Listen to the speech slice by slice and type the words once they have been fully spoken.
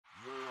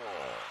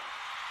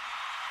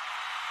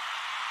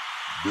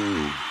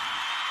Food,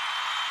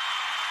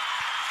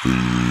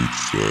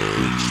 sex,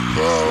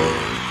 power,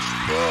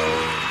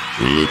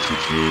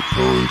 literature,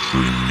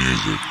 poetry,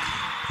 music.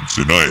 And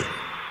tonight,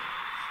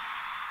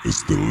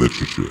 it's the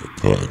literature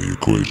part of the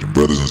equation.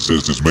 Brothers and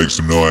sisters, make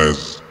some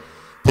noise.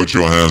 Put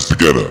your hands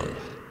together.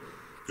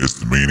 It's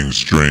the Meaning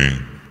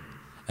Stream,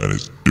 and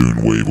it's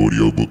Dune Wave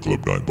Audio Book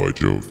Club Night by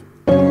Jove.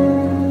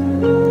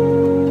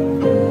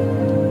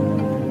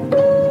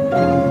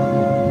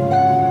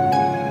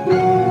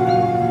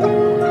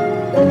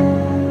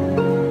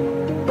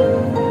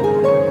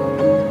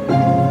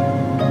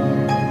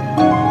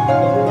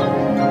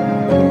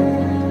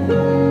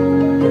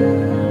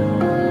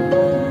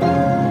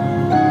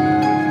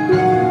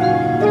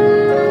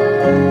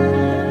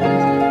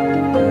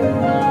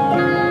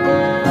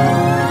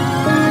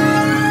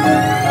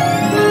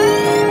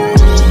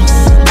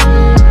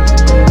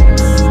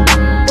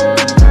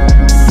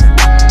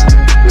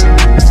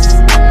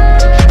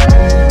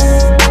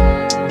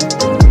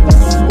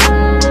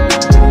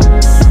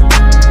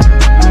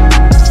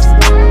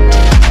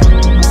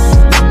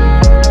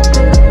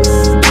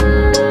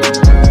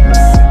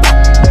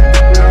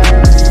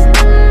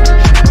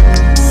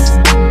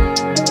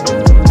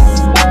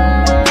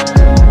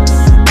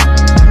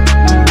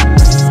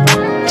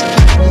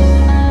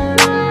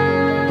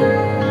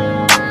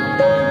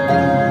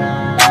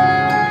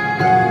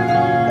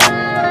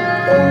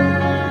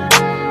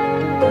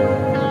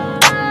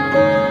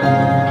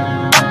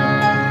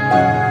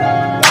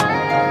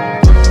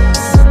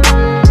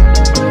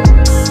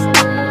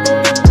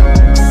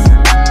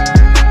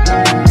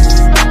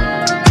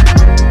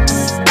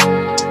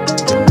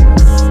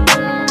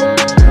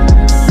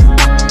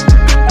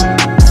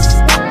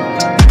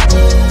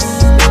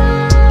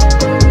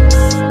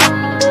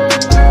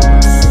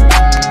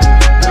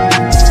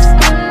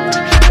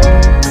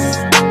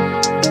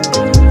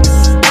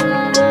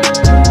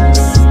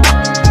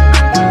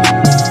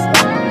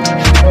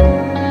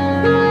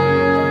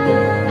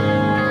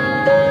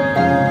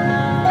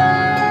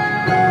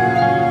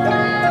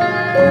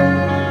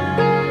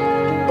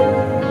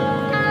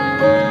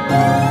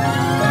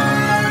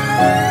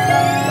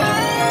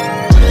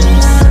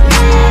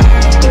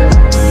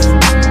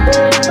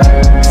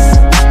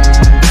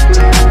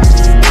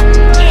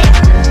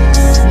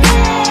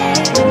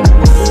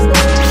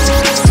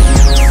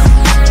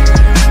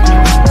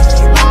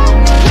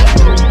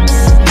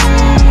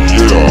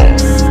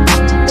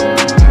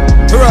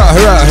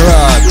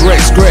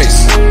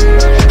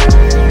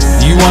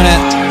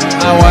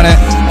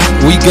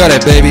 Got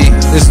it, baby.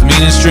 This is the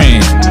Meaning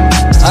Stream.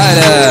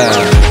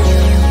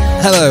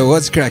 Hello,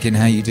 what's cracking?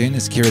 How you doing?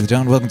 It's Kira the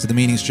Don. Welcome to the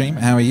Meaning Stream.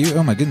 How are you?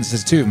 Oh my goodness,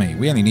 there's two of me.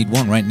 We only need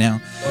one right now.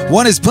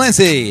 One is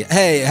plenty.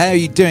 Hey, how are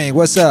you doing?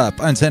 What's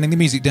up? I'm turning the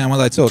music down while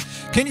I talk.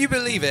 Can you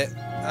believe it?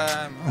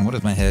 What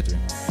does my hair do?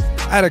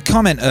 I had a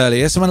comment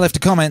earlier. Someone left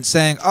a comment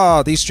saying,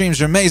 "Oh, these streams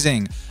are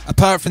amazing,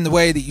 apart from the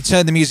way that you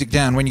turn the music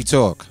down when you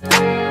talk."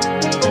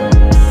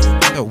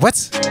 Oh,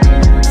 what?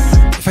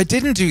 If I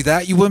didn't do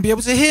that, you wouldn't be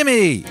able to hear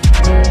me.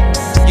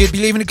 You'd be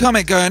leaving a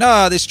comment going,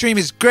 this stream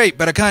is great,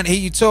 but I can't hear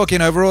you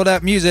talking over all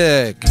that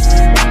music.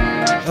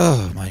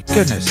 Oh, my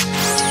goodness.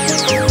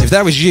 If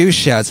that was you,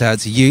 shouts out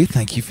to you.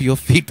 Thank you for your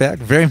feedback.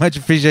 Very much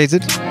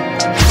appreciated.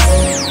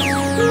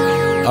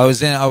 I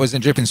was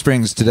in Dripping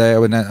Springs today. I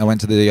went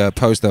to the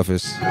post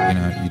office. You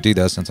know, you do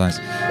that sometimes.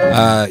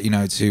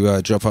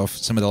 To drop off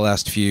some of the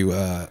last few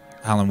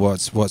Alan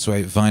Watts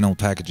vinyl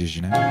packages,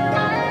 you know.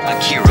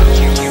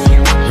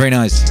 Very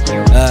nice.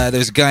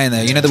 There's a guy in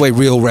there. You know the way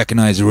real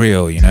recognize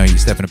real. You know, you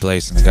step in a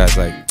place and the guy's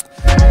like,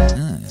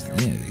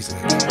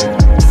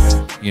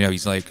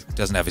 he's like,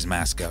 doesn't have his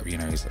mask up. You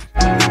know, he's like,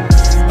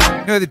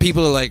 the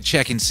people are like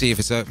checking to see if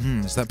it's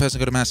has that person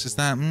got a mask? Is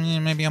that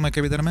maybe I'm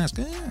okay without a mask?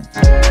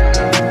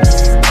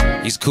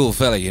 He's a cool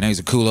fella. You know, he's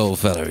a cool old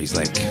fella. He's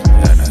like,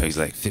 I don't know, he's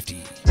like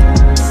 50,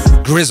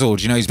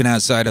 grizzled. You know, he's been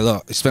outside a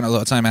lot. He spent a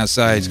lot of time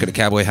outside. He's got a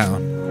cowboy hat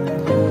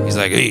on. He's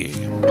like, hey,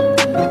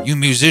 you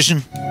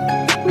musician?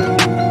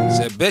 I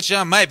said, bitch,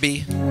 I might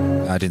be.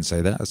 I didn't say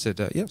that. I said,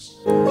 yes.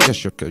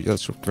 Yes, you're good.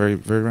 That's very,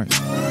 very right.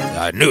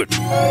 I knew it.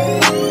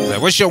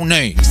 Like, what's your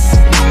name?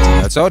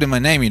 I told him my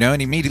name, you know,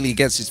 and he immediately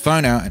gets his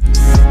phone out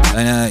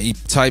and he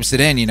types it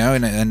in, you know,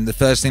 and the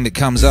first thing that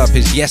comes up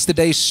is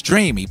yesterday's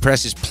stream. He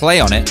presses play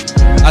on it.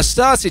 I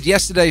started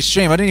yesterday's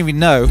stream. I didn't even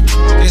know.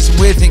 Doing some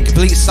weird thing,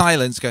 complete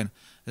silence, going,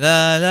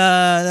 la,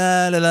 la,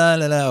 la, la, la,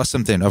 la, la, or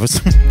something.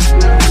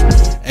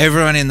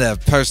 Everyone in the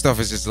post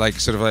office is like,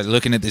 sort of like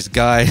looking at this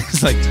guy.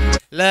 It's like,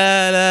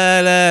 la,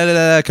 la, la,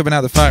 la, la, coming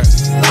out the phone.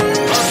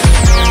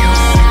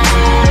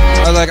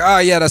 I was like, oh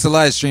yeah, that's a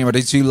live stream. I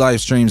do 2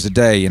 live streams a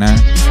day, you know.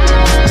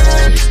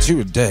 It's 2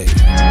 a day.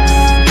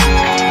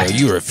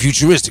 You're a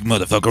futuristic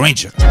motherfucker,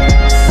 ain't you?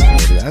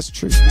 Yeah, that's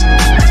true.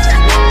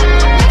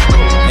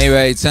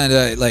 Anyway, it turned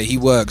out like he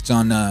worked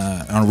on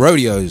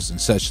rodeos and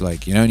such,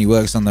 like, you know, and he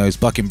works on those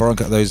bucking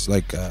bronco, those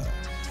like,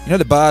 you know,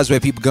 the bars where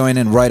people go in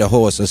and ride a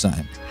horse or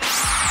something.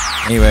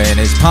 Anyway, and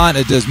his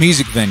partner does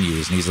music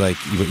venues, and he's like,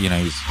 you know,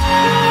 he's,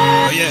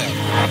 oh yeah.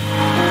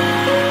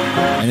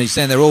 And he's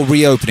saying they're all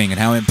reopening and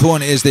how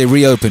important it is they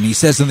reopen. He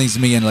says something to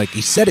me and like,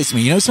 he said it to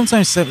me. You know,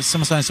 sometimes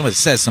someone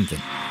says something.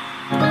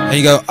 And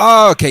you go,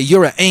 oh, okay,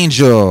 you're an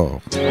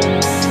angel.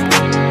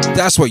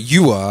 That's what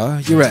you are.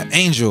 You're an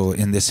angel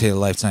in this here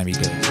lifetime, he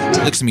goes.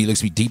 Looks at me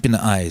deep in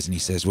the eyes, and he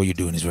says, what you're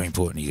doing is very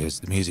important. He goes,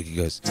 the music, he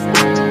goes, we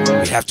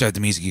have to have the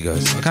music, he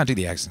goes. I can't do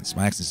the accents.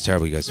 My accent's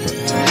terrible, he goes.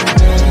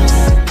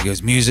 He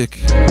goes, music.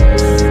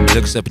 He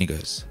looks up and he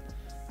goes,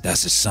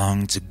 that's a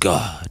song to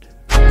God.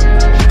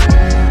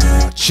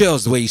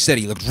 Chills the way he said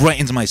it. He looked right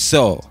into my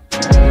soul.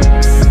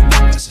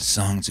 That's a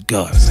song to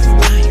God. I was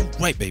like, wow, you're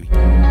right, baby.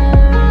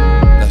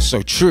 That's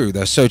so true.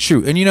 That's so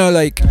true. And you know,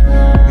 like,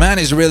 man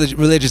is a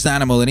religious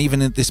animal, and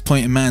even at this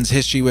point in man's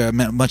history where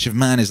much of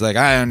man is like,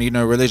 I don't need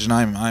no religion,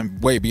 I'm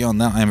way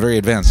beyond that, I'm very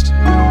advanced.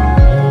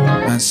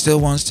 Man still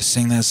wants to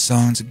sing that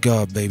song to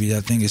God, baby.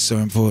 That thing is so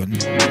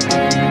important.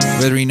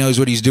 Whether he knows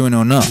what he's doing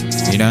or not,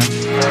 you know?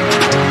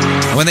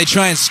 And when they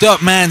try and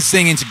stop man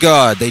singing to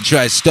God, they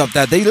try to stop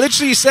that. They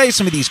literally say,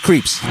 some of these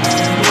creeps,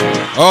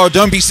 oh,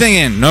 don't be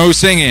singing, no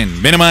singing,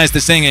 minimize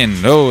the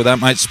singing, oh, that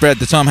might spread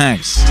the Tom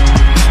Hanks.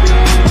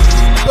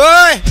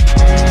 Boy,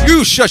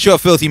 you shut your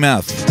filthy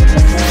mouth.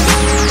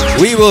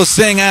 We will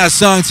sing our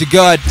song to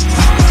God.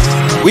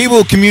 We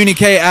will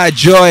communicate our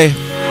joy.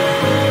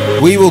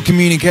 We will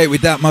communicate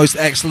with that most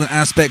excellent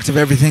aspect of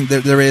everything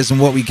that there is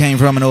and what we came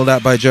from and all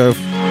that, by Jove.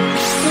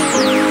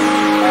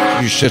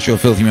 You shut your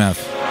filthy mouth.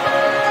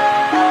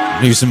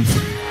 Do some...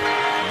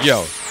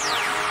 Yo.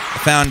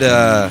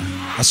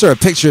 I saw a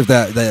picture of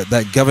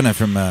that governor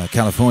from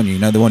California, you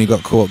know, the one who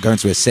got caught going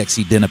to a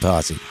sexy dinner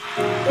party.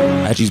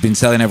 Actually, he's been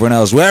telling everyone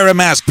else, wear a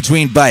mask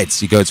between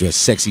bites. You go to a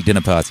sexy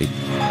dinner party.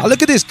 Oh,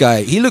 look at this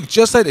guy. He looked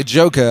just like the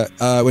Joker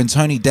when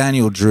Tony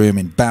Daniel drew him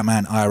in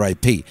Batman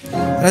R.I.P. And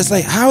I was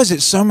like, how is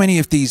it so many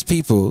of these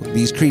people,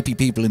 these creepy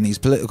people in these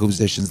political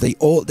positions, they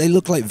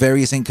look like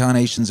various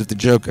incarnations of the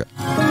Joker?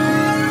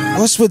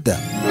 What's with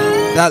that?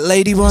 That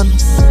lady one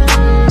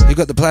who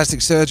got the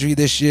plastic surgery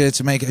this year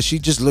to make her, she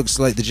just looks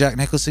like the Jack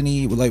Nicholson,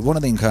 like one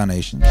of the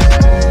incarnations.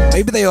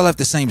 Maybe they all have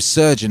the same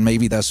surgeon,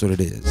 maybe that's what it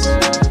is.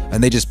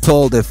 And they just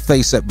pull their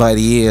face up by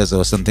the ears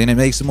or something. It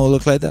makes them all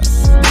look like that.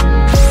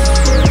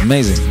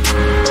 Amazing.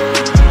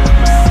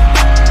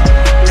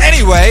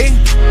 Anyway,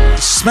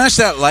 smash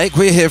that like.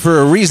 We're here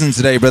for a reason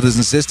today, brothers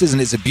and sisters,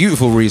 and it's a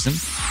beautiful reason.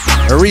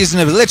 A reason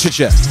of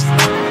literature.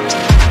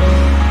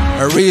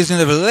 A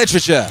reason of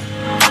literature.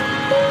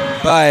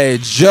 By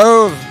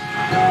Jove.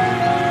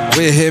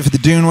 We're here for the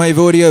Meaningwave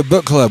Audio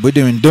Book Club. We're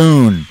doing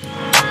Dune.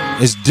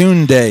 It's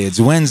Dune Day. It's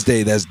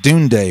Wednesday. That's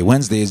Dune Day.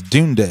 Wednesday is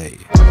Dune Day.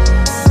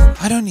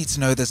 I don't need to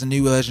know there's a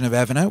new version of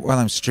Evernote while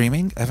I'm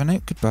streaming.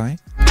 Evernote, goodbye.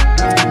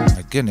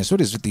 My goodness, what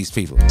is with these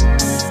people?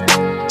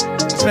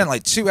 I spent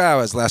like 2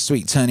 hours last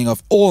week turning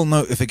off all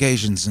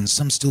notifications, and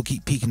some still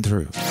keep peeking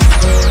through.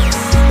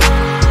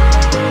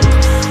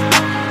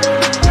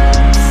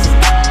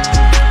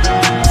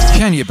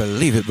 Can you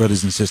believe it,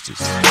 brothers and sisters?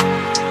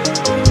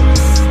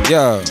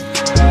 Yo.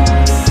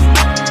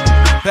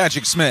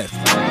 Patrick Smith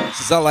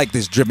says, I like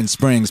this Dripping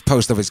Springs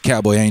post office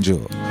cowboy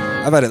angel.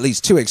 I've had at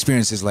least 2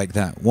 experiences like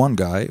that. One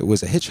guy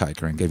was a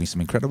hitchhiker and gave me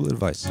some incredible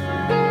advice.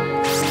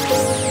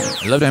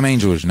 I love them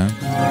angels, you know.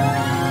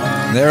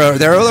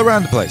 They're all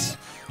around the place.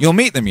 You'll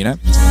meet them, you know.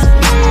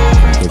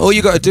 All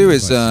you got to do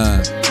is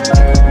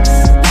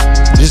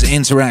just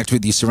interact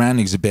with your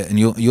surroundings a bit, and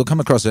you'll come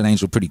across an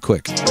angel pretty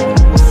quick.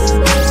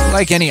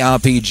 Like any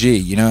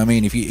RPG, you know what I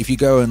mean? If you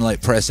go and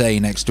like press A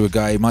next to a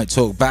guy, he might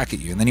talk back at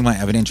you, and then he might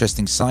have an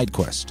interesting side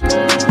quest. You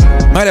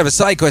might have a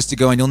side quest to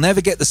go, and you'll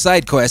never get the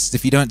side quests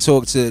if you don't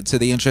talk to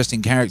the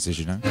interesting characters,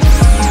 you know? You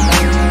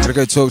gotta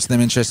go talk to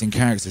them interesting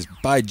characters.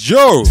 By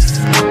Jove!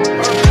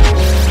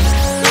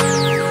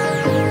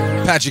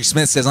 Patrick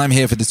Smith says, I'm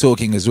here for the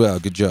talking as well.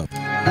 Good job.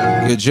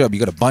 Good job. You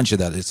got a bunch of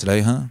that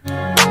today, huh?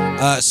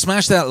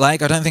 Smash that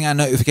like. I don't think our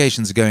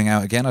notifications are going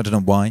out again. I don't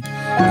know why.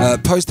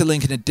 Post the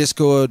link in the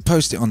Discord.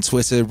 Post it on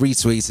Twitter.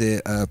 Retweet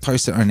it.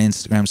 Post it on an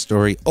Instagram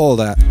story. All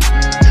that.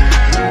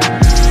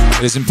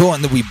 It is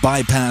important that we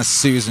bypass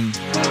Susan,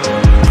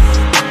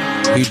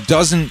 who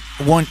doesn't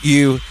want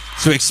you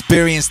to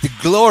experience the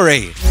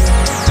glory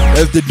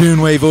of the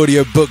Meaningwave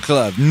Audio Book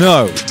Club.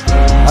 No.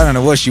 I don't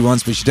know what she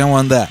wants, but she don't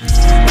want that.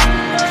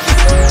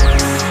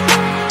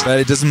 But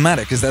it doesn't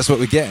matter, because that's what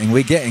we're getting.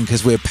 We're getting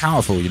because we're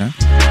powerful, you know?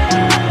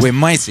 We're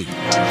mighty,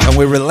 and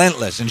we're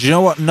relentless. And do you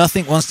know what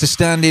nothing wants to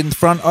stand in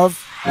front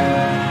of?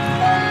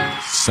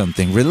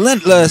 Something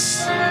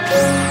relentless.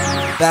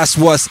 That's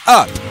what's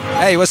up.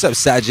 Hey, what's up,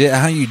 Sajid?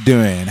 How you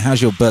doing?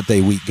 How's your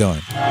birthday week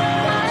going?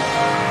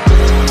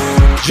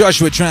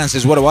 Joshua Tran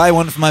says, what do I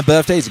want for my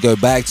birthday? To go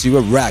back to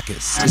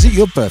Arrakis. Is it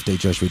your birthday,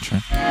 Joshua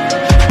Tran?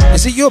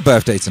 Is it your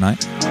birthday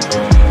tonight?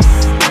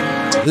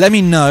 Let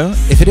me know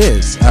if it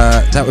is.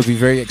 That would be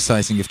very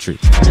exciting if true.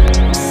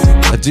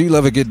 I do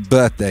love a good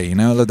birthday, you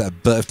know? I love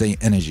that birthday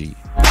energy.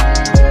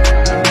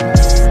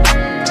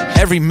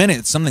 Every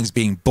minute something's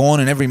being born,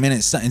 and every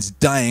minute something's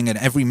dying, and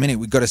every minute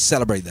we've got to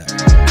celebrate that.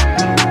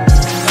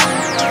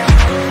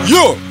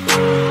 Yo!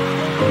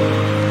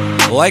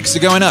 Likes are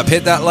going up.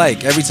 Hit that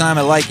like. Every time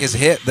a like is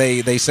hit,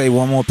 they say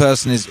one more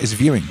person is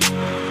viewing.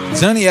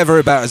 It's only ever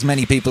about as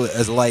many people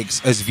as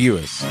likes as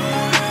viewers.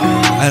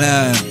 And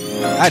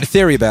I had a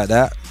theory about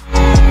that.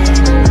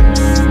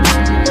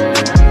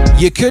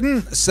 You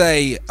couldn't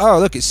say, oh,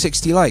 look, it's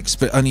 60 likes,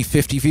 but only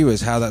 50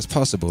 viewers. How that's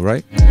possible,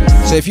 right?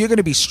 So if you're going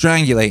to be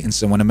strangulating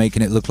someone and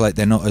making it look like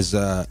they're not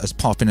as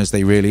popping as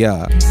they really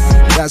are,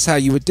 that's how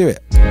you would do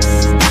it.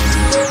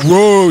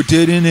 Whoa,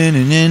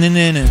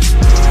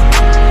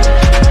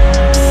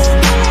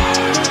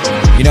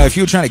 you know, if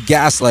you were trying to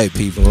gaslight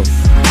people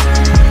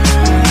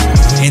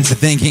into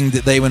thinking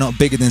that they were not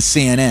bigger than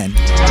CNN,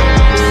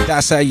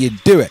 that's how you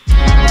do it.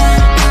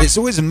 It's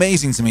always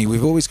amazing to me.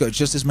 We've always got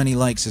just as many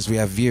likes as we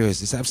have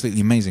viewers. It's absolutely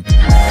amazing.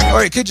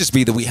 Or it could just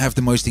be that we have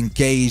the most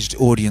engaged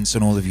audience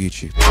on all of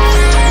YouTube.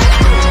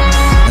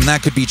 And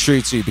that could be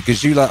true too,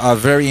 because you are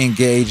very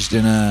engaged,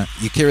 and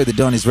Yakira the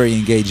Don is very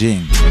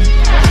engaging.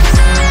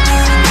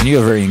 And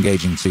you're very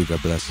engaging too,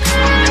 God bless.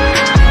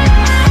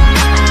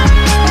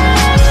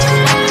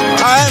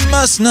 I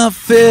must not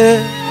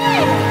fear.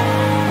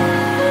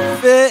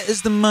 Fear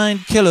is the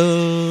mind killer.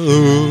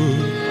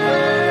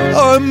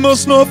 I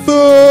must not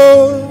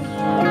fear.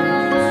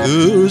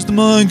 Fear is the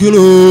mind killer.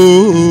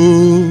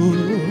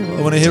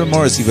 I want to hear a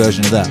Morrissey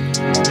version of that.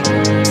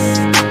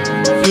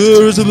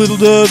 Fear is a little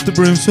death that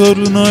brings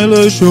total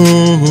annihilation.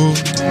 I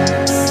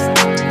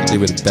do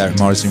with a Barrett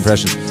Morrissey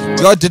impression.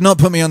 God did not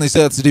put me on this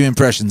earth to do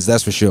impressions,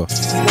 that's for sure.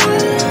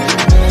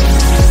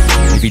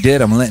 If he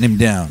did, I'm letting him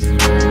down.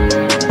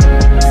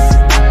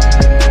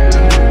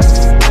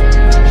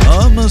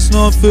 I must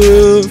not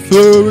fear.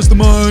 Fear is the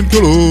mind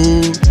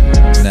killer.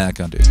 Nah, I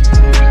can't do it.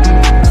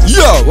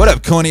 Yo, what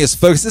up, Corneous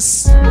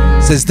Focuses?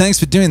 Says, thanks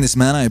for doing this,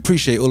 man. I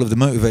appreciate all of the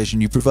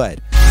motivation you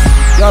provide.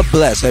 God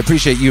bless. I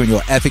appreciate you and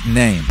your epic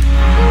name.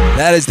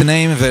 That is the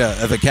name of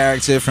a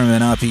character from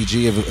an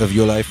RPG of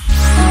your life.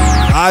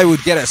 I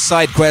would get a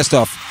side quest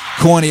off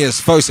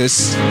Corneous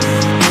Focuses.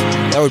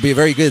 That would be a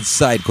very good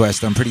side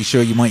quest. I'm pretty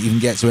sure you might even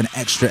get to an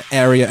extra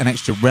area, an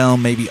extra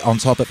realm, maybe on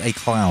top of a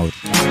cloud.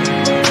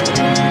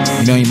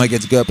 You know, you might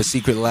get to go up a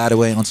secret ladder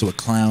way onto a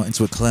cloud,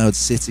 into a cloud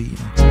city.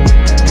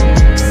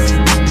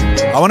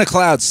 I want a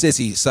Cloud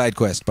City side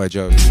quest by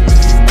Joe.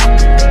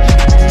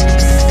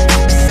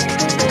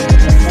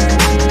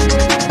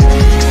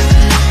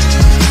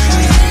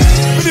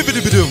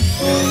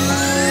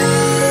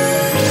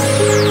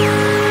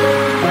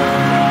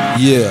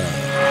 Yeah.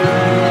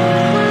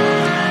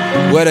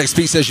 Word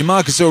XP says your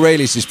Marcus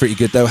Aurelius is pretty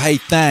good though. Hey,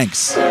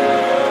 thanks.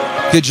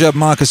 Good job,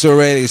 Marcus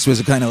Aurelius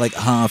was a kind of like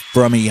half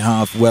Brummie,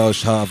 half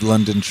Welsh, half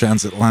London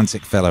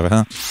transatlantic fellow,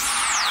 huh?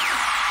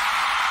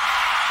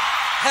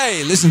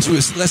 Hey, let's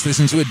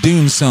listen to a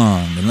Dune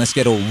song and let's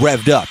get all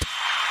revved up.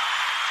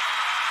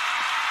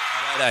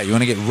 How about that? You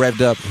want to get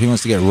revved up? Who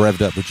wants to get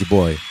revved up with your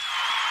boy?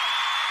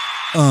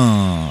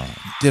 Oh,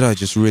 did I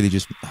just really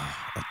just... Oh,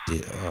 I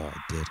did. Oh,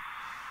 I did.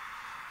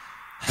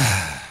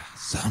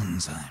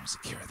 Sometimes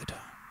Akira the Dawn.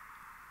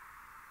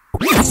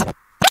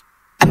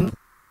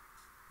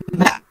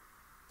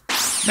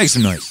 Make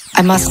some noise.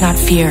 I must not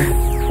fear.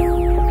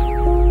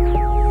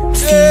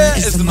 Fear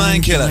is the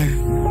mind killer.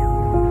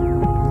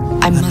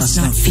 I must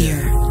not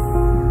fear.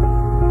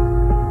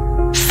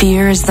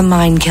 Fear is the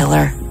mind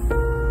killer.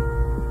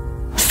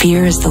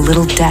 Fear is the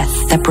little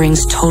death that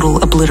brings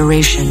total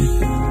obliteration.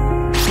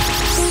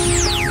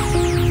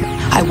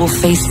 I will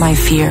face my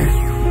fear.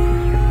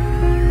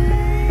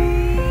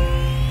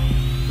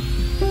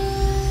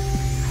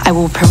 I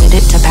will permit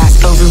it to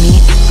pass over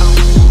me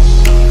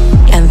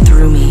and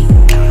through me.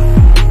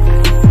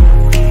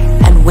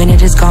 And when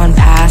it has gone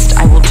past,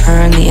 I will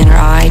turn the inner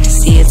eye to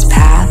see its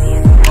path.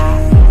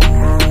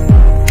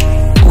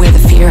 Where the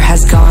fear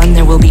has gone,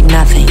 there will be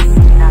nothing.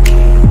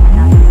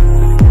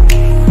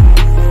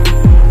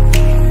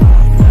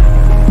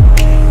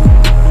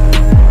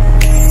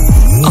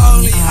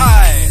 Only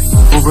I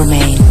will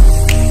remain.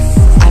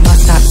 I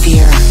must not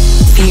fear.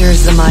 Fear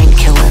is the mind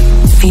killer.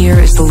 Fear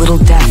is the little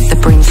death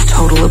that brings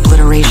total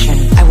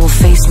obliteration. I will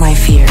face my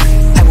fear.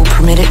 I will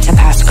permit it to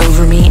pass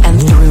over me and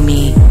through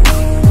me.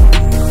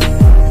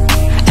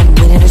 And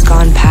when it has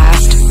gone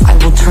past, I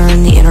will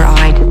turn the inner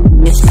eye to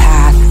its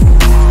path.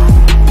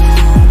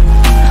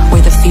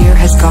 Where the fear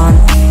has gone,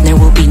 there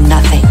will be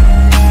nothing.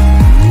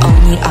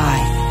 Only I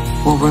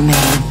will remain.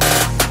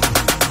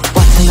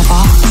 What's in the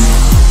box?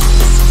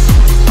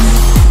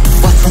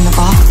 What's in the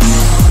box?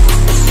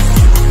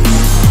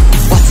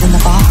 What's in the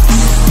box?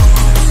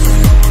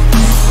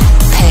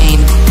 Pain.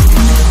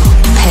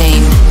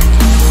 Pain.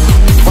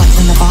 What's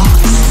in the box?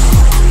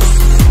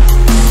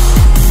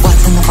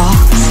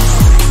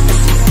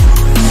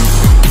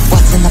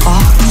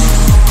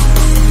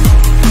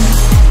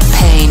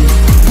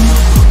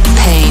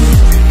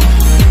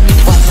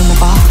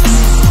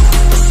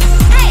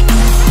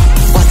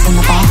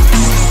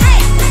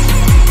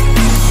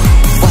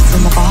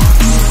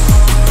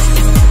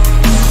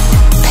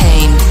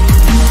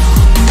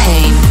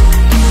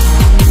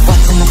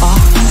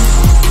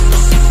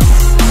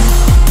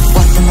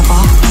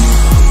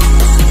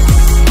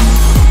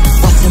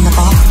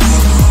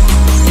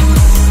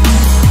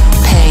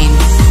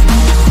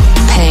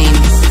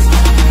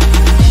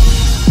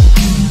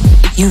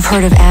 You've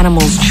heard of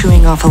animals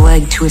chewing off a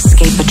leg to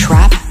escape a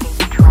trap?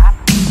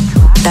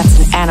 That's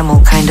an animal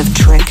kind of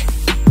trick.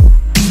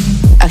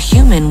 A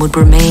human would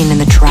remain in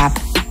the trap,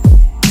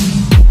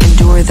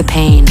 endure the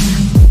pain,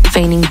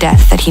 feigning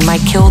death that he might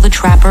kill the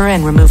trapper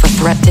and remove a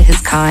threat to his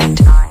kind.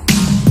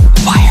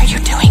 Why are you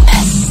doing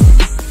this?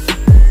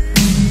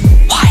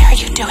 Why are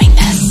you doing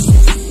this?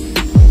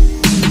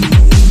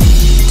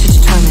 To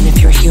determine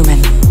if you're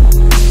human,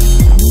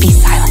 be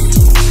silent.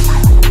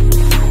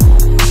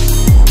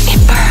 It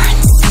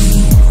burns.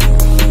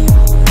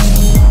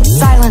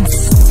 Silence.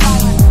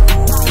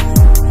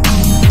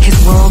 His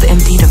world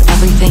emptied of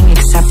everything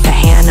except the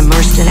hand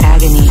immersed in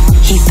agony.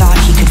 He thought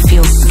he could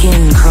feel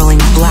skin curling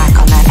black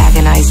on that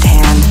agonized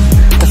hand,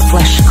 the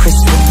flesh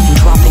crisping and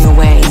dropping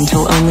away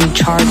until only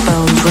charred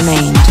bones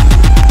remained.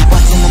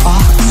 What's in the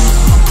box?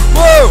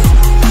 Whoa!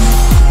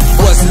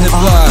 What's in the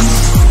box?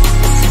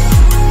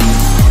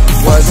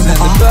 What's in the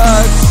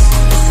box?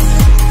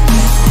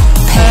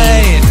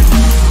 Pain.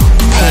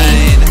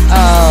 Pain.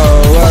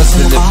 Oh, what's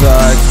in the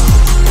box?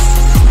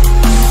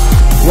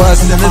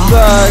 What's in the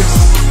box?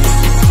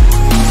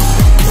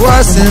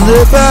 What's in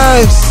the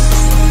box?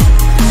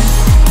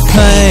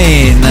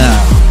 Pain.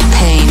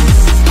 Pain.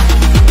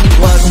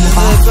 What's in the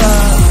box?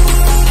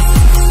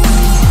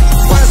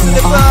 What's in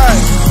the box?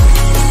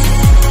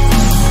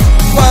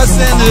 What's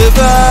in the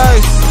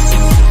box?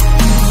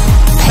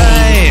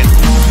 Pain.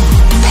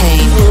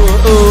 Pain.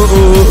 Ooh, ooh,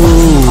 ooh,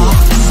 ooh.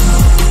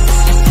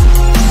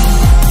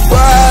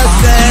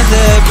 What's in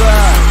the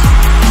box?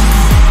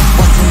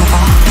 What's in the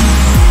box?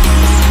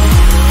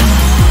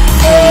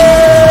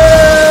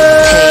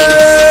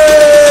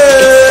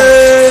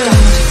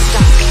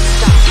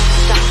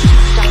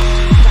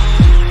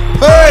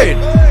 Pain!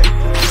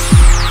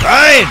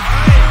 Pain!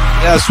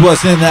 That's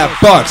what's in that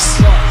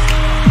box.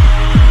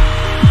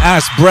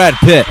 Ask Brad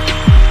Pitt.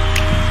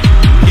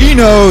 He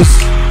knows.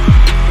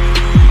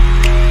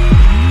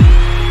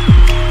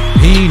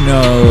 He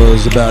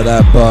knows about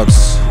that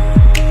box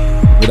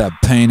with that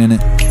pain in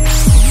it.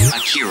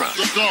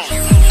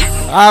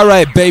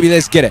 Alright, baby,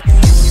 let's get it.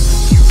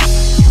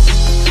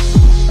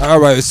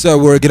 Alright, so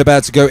we're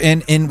about to go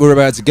in, we're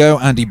about to go.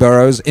 Andy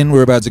Burrows, in,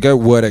 we're about to go.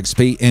 Word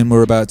XP, in,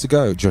 we're about to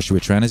go. Joshua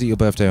Tran, is it your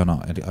birthday or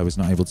not? I was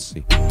not able to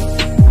see.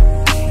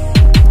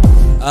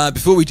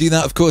 Before we do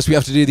that, of course, we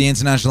have to do the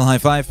international high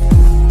five.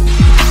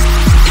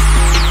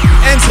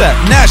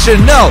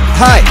 International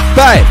high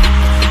five!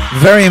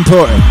 Very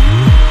important.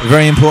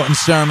 Very important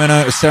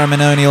ceremonial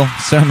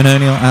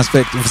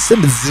aspect of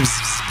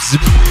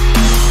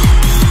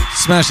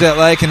smash that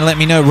like and let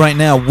me know right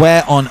now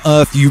where on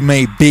earth you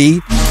may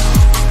be.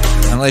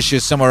 Unless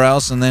you're somewhere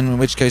else, and then in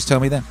which case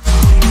tell me then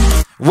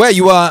where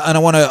you are. And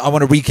I want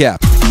to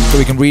recap so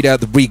we can read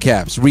out the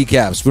recaps.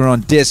 We're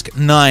on disc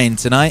 9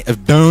 tonight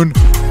of Dune.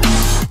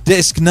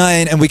 Disc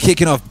 9, and we're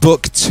kicking off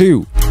book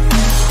 2.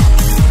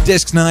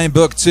 Disc 9,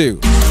 book 2.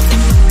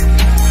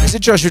 Is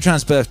it Joshua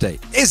Tran's birthday?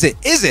 Is it?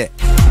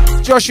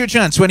 Joshua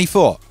Tran,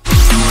 24.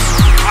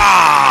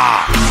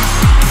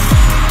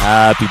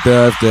 Happy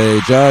birthday,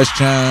 Josh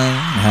Tran.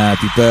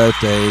 Happy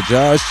birthday,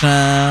 Josh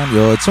Tran.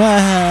 You're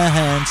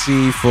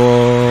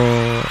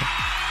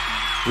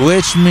 24.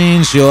 Which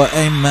means you're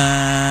a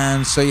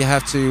man. So you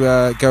have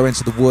to go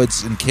into the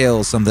woods and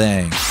kill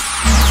something.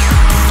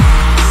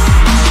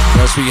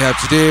 That's what you have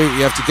to do.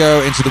 You have to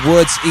go into the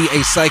woods, eat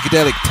a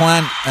psychedelic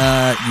plant.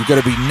 You've got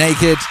to be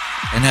naked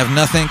and have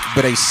nothing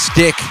but a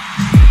stick.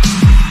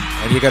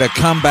 And you've got to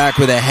come back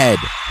with a head.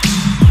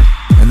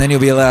 And then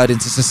you'll be allowed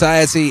into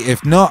society.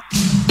 If not,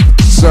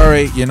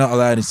 sorry, you're not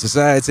allowed in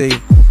society.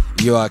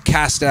 You are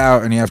cast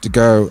out, and you have to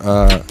go.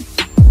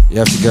 You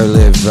have to go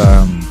live,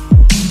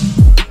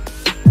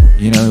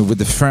 with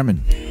the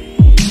Fremen.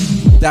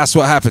 That's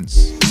what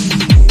happens.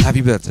 Happy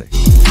birthday.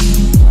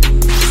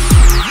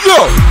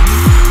 Yo!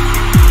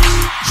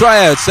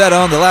 Tryout said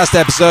on the last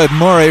episode,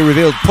 Maury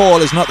revealed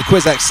Paul is not the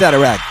Quizak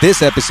Satarak.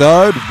 This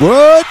episode,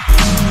 what?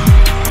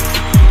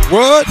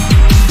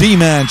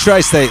 D-Man,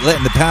 Tri-State,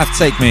 letting the path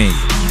take me.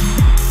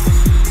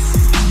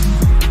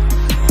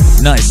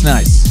 Nice.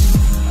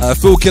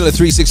 Fool Killer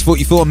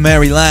 3644,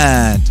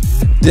 Maryland.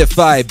 Dip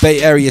 5,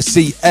 Bay Area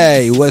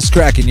CA. What's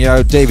cracking,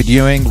 yo? David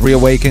Ewing,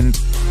 reawakened,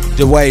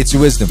 the way to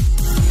wisdom.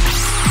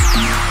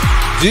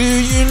 Do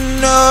you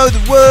know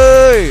the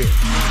way?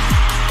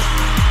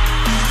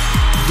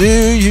 Do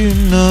you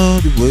know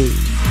the way?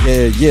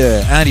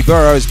 Yeah. Andy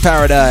Burrows,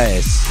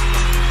 Paradise.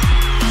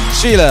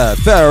 Sheila,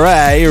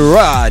 Ferrari,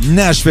 Rod,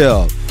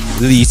 Nashville.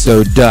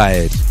 Lito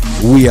died.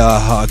 We are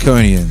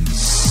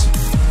Harkonians.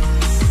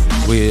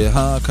 We're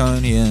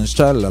Harkonians.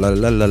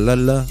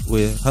 Tra-la-la-la-la-la.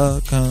 We're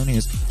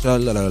Harkonians.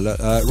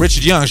 Tra-la-la-la.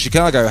 Richard Young,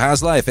 Chicago.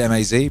 How's life,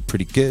 MAZ?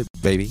 Pretty good,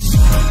 baby.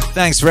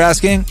 Thanks for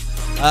asking.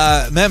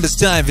 Members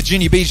time.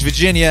 Virginia Beach,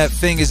 Virginia.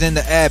 Fingers in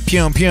the air.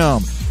 Pyom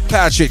pyom.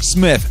 Patrick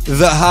Smith,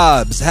 The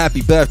Hobbs.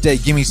 Happy birthday.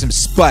 Give me some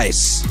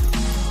spice.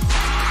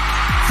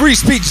 Free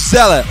speech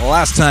zealot.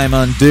 Last time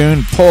on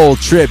Dune, Paul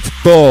tripped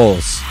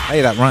balls.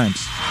 Hey, that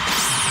rhymes.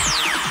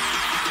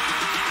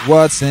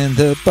 What's in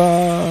the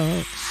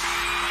box?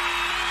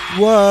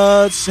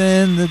 What's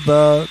in the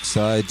box?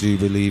 I do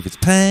believe it's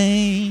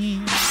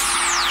pain.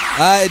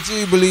 I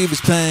do believe it's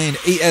pain.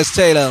 E.S.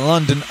 Taylor,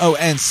 London,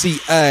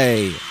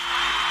 O-N-C-A.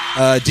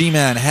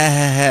 D-Man, ha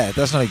ha ha.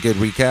 That's not a good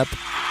recap.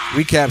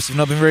 Recaps have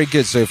not been very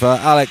good so far.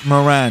 Alec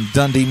Moran,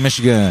 Dundee,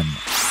 Michigan.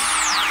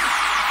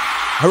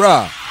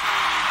 Hurrah!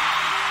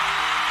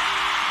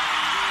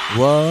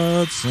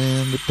 What's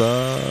in the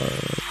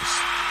box?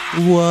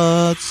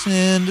 What's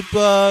in the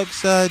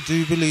box? I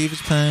do believe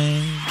it's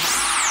pain.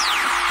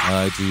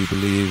 I do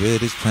believe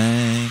it is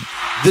pain.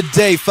 The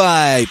day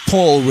 5,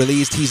 Paul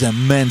released He's a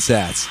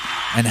Mensat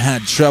and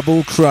had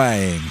trouble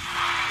crying.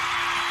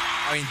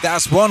 I mean,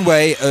 that's one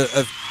way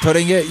of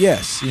putting it,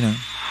 yes, you know.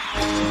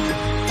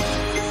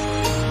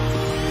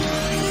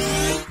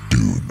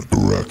 Dune,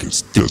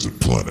 Arrakis, desert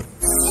planet.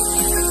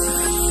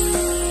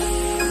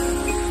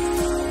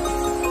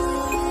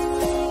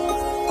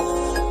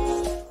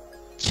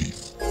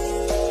 Teeth.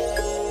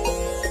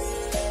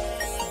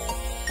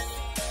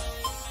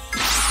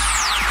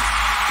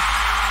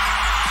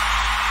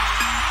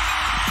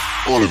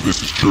 All of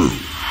this is true.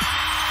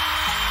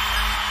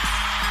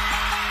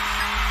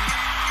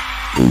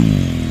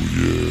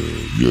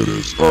 Yeah, it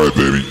is. Alright,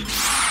 baby.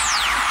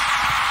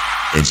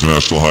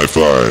 International high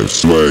five.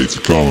 Sway,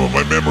 Tacoma.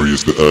 My memory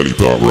is the early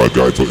part where our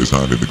guy put his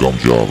hand in the gum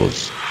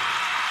javas.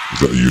 Is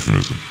that a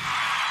euphemism?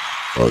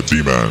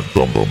 D-Man.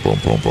 Bum bum bum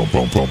bum bum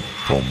bum bum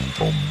bum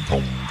bum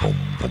bum bum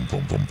bum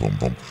bum bum bum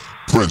bum.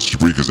 Prince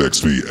Jabrika's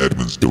XV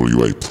Edmonds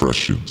WA.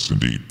 Precious,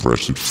 indeed,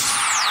 precious.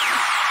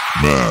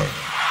 Man.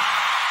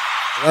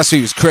 Last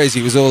week was crazy.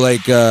 It was all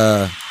like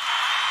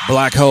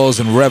black holes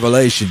and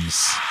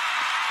revelations.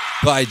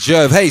 By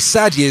Jove. Hey,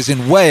 Sadier's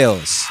in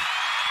Wales.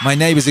 My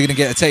neighbours are going to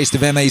get a taste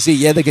of MAZ.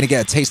 Yeah, they're going to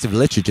get a taste of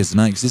literature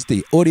tonight because it's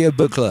the Audio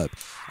Book Club.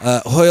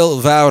 Hwyl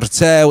fawr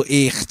tew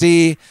I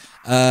chdi.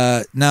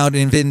 Nawr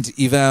ni'n fynd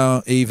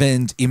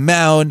I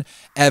mewn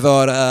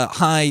efo'r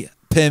high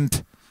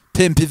pimp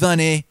I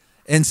fyny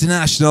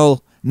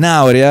international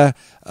nawr, yeah?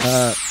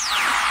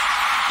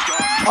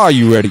 Are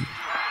you ready?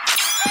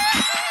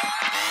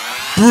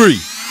 3,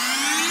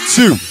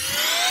 2,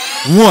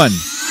 1.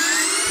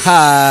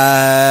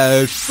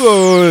 High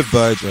foot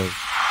by Jove.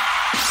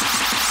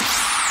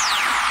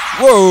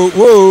 Whoa,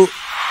 whoa,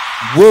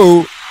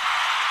 whoa.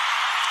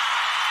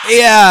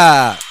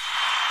 Yeah.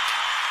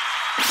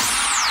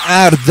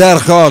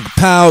 Ardderchog,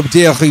 pawb,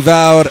 diolch I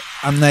fawr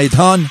am wneud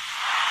hon.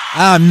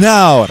 Am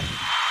nawr.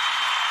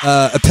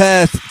 Y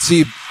peth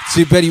ti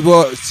wedi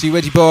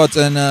bod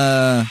yn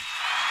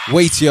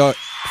weitio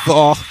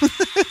fo.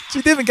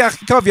 Ti ddim yn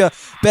gallu cofio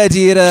be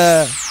di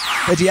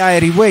air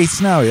I wait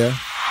nawr, ie?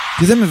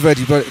 Ti ddim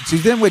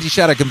wedi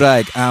siarad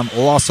Cymraeg am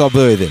los o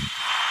blwyddyn.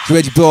 Dwi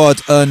wedi bod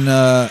yn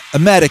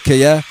America,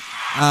 ie?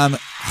 Am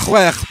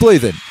 6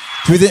 blwyddyn.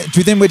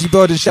 Dwi ddim wedi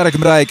bod yn siarad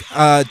Cymraeg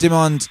a dim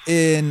ond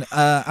un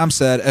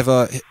amser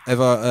efo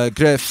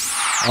Griff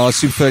o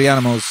Super Furry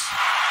Animals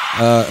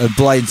y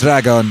Blaen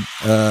Dragon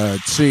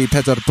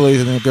 3-4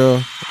 blwyddyn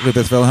ago,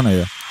 rhywbeth fel hynny,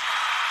 ie?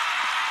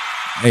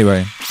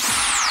 Anyway.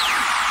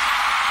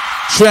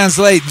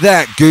 Translate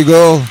that,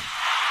 Google.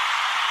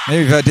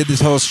 Maybe if I did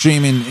this whole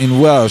stream in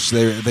Welsh,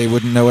 they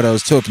wouldn't know what I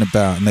was talking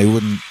about, and they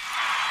wouldn't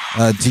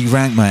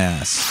derank my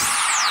ass.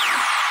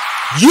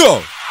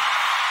 Yo!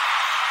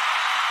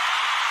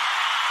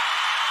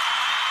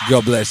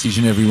 God bless each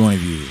and every one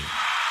of you.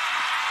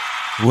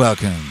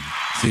 Welcome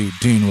to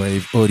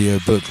Dunewave Audio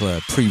Book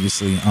Club,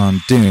 previously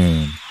on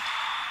Dune,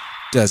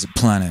 Desert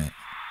Planet.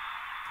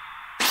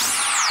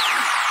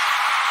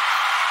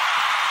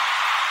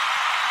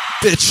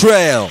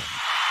 Betrayal.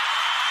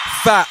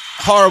 Fat,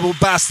 horrible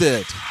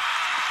bastard.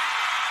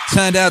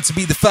 Turned out to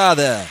be the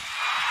father.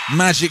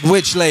 Magic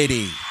witch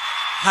lady.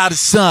 Had a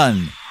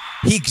son.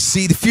 He could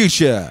see the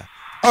future.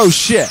 Oh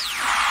shit.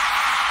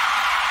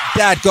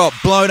 Dad got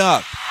blown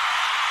up.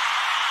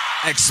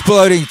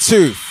 Exploding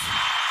tooth.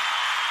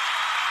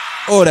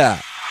 Order.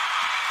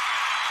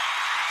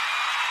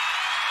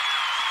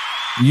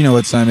 You know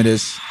what time it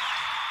is.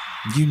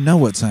 You know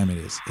what time it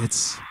is.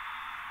 It's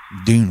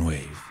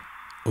Dunewave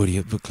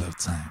Audio Book Club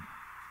time.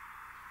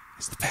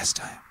 It's the best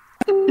time.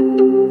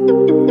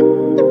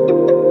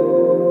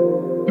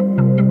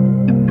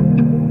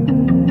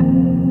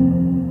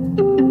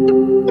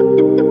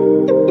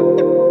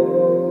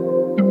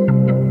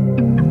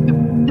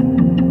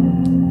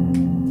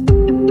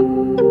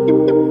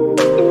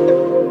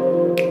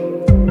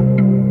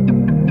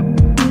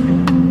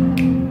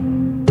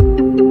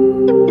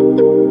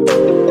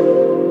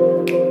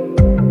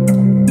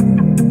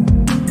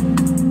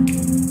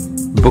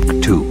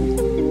 Book 2.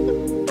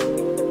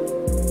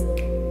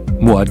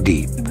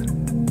 Deep.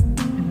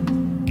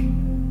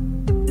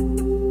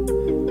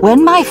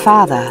 When my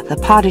father, the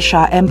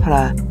Padishah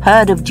Emperor,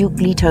 heard of Duke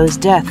Leto's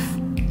death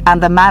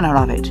and the manner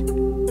of it,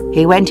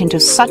 he went into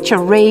such a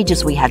rage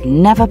as we had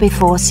never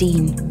before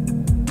seen.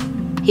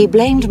 He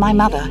blamed my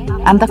mother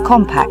and the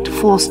compact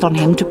forced on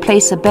him to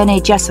place a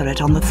Bene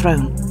Gesserit on the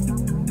throne.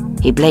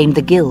 He blamed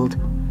the guild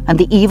and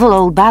the evil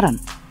old baron.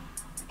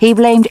 He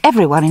blamed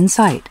everyone in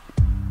sight,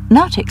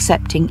 not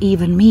excepting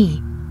even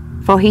me,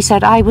 for he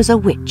said I was a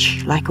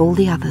witch like all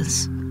the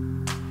others.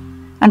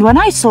 And when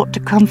I sought to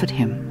comfort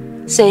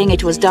him, saying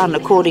it was done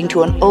according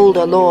to an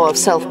older law of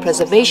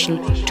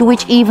self-preservation to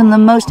which even the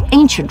most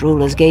ancient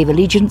rulers gave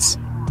allegiance,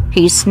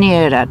 he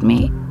sneered at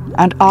me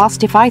and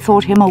asked if I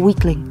thought him a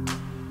weakling.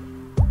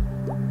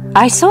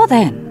 I saw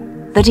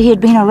then that he had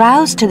been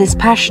aroused to this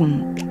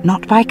passion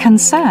not by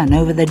concern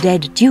over the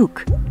dead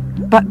duke,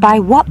 but by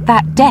what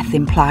that death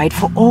implied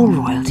for all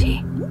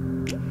royalty.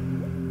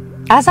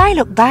 As I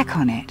look back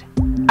on it,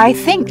 I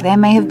think there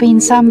may have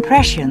been some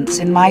prescience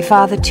in my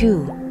father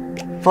too,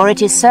 for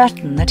it is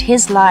certain that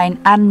his line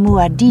and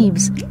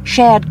Muad'Dib's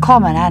shared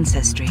common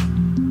ancestry.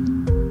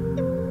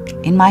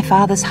 In my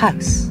father's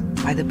house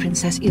by the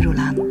Princess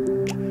Irulan.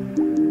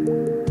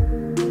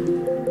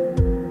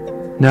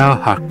 Now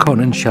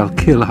Harkonnen shall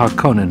kill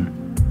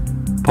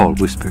Harkonnen, Paul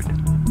whispered.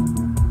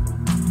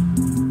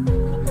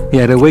 He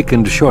had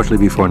awakened shortly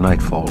before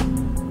nightfall,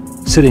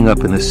 sitting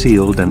up in the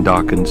sealed and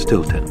darkened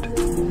still tent.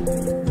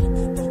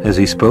 As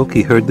he spoke,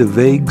 he heard the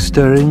vague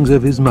stirrings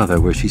of his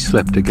mother where she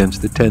slept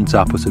against the tent's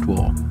opposite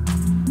wall.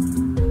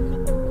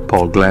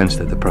 Paul glanced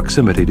at the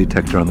proximity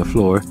detector on the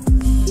floor,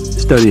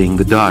 studying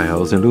the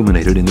dials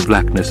illuminated in the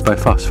blackness by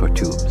phosphor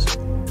tubes.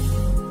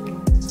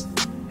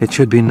 It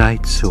should be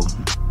night soon,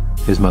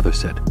 his mother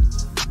said.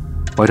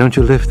 Why don't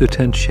you lift the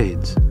tent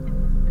shades?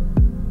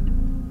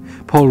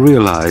 Paul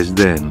realized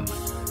then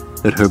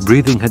that her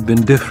breathing had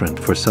been different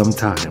for some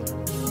time,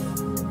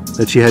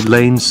 that she had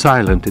lain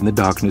silent in the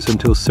darkness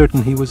until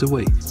certain he was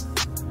awake.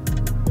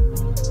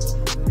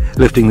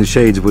 Lifting the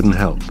shades wouldn't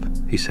help,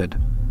 he said.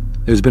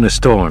 There's been a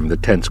storm, the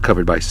tent's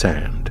covered by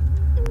sand.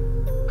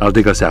 I'll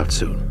dig us out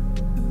soon.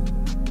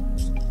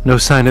 No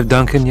sign of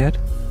Duncan yet?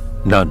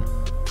 None.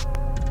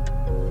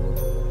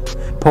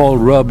 Paul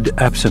rubbed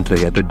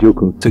absently at the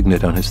ducal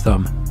signet on his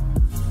thumb,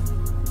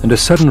 and a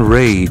sudden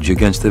rage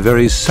against the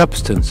very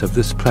substance of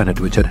this planet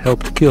which had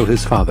helped kill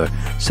his father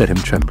set him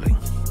trembling.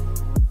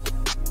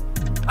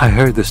 I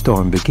heard the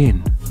storm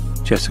begin,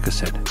 Jessica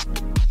said.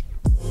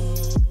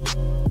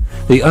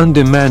 The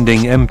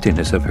undemanding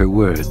emptiness of her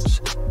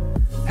words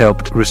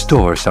helped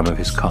restore some of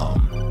his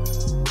calm.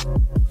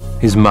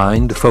 His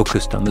mind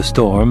focused on the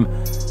storm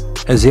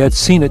as he had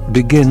seen it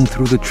begin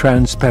through the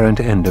transparent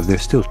end of their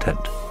still tent.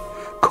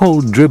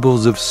 Cold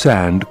dribbles of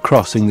sand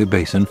crossing the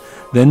basin,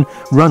 then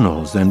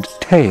runnels and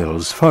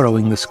tails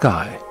furrowing the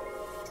sky.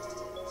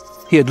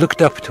 He had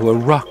looked up to a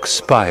rock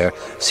spire,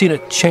 seen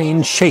it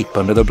change shape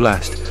under the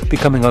blast,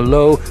 becoming a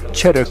low,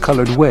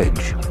 cheddar-colored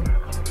wedge.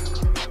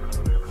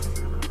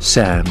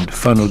 Sand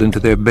funneled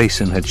into their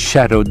basin had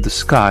shadowed the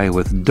sky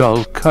with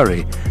dull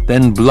curry,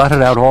 then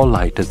blotted out all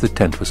light as the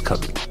tent was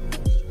covered.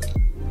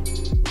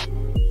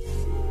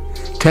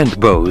 Tent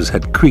bows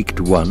had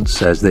creaked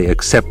once as they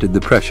accepted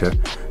the pressure,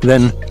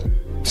 then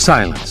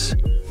silence,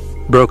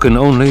 broken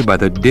only by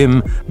the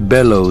dim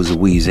bellows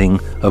wheezing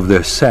of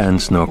their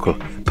sand snorkel,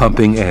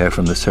 pumping air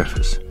from the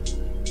surface.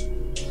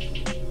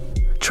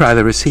 Try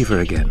the receiver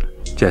again,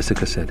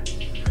 Jessica said.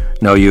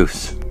 No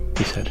use,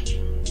 he said.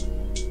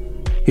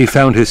 He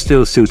found his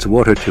still-suit's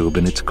water tube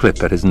in its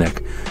clip at his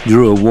neck,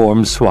 drew a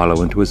warm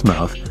swallow into his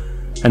mouth,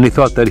 and he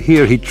thought that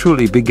here he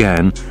truly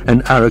began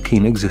an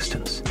Arakeen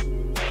existence,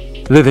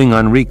 living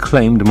on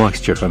reclaimed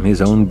moisture from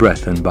his own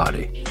breath and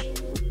body.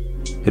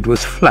 It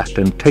was flat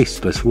and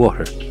tasteless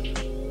water,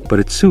 but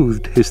it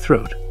soothed his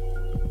throat.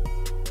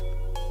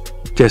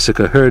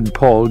 Jessica heard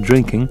Paul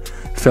drinking,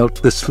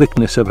 felt the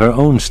slickness of her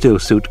own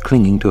still-suit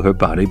clinging to her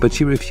body, but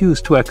she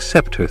refused to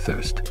accept her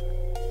thirst.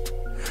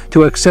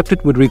 To accept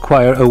it would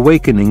require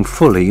awakening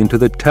fully into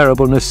the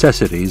terrible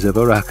necessities of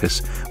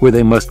Arrakis, where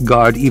they must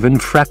guard even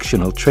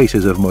fractional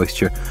traces of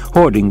moisture,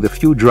 hoarding the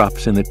few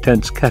drops in the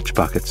tent's catch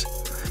pockets,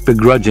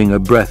 begrudging a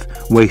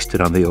breath wasted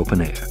on the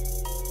open air.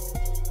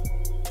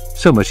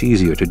 So much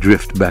easier to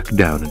drift back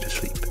down into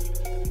sleep.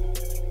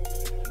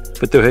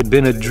 But there had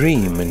been a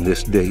dream in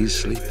this day's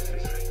sleep,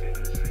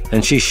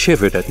 and she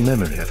shivered at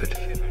memory of it.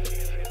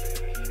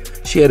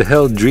 She had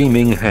held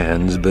dreaming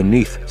hands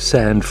beneath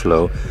sand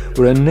flow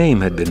where a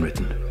name had been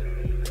written,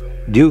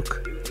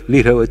 Duke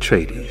Leto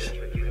Atreides.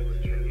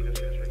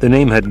 The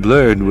name had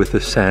blurred with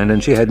the sand,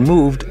 and she had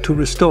moved to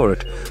restore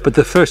it, but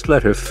the first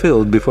letter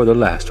filled before the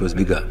last was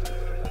begun.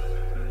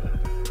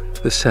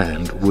 The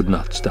sand would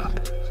not stop.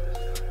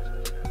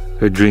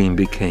 Her dream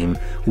became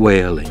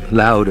wailing,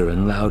 louder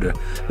and louder,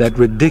 that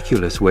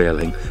ridiculous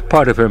wailing.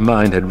 Part of her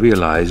mind had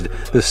realized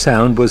the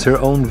sound was her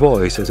own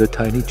voice as a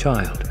tiny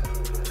child,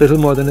 little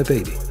more than a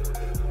baby.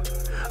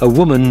 A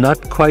woman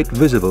not quite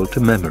visible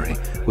to memory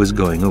was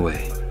going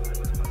away.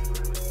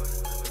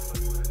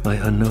 My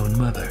unknown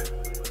mother,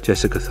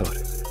 Jessica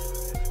thought.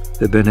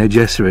 The Bene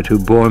Gesserit who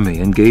bore me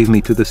and gave me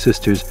to the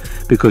sisters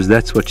because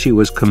that's what she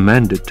was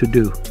commanded to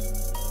do.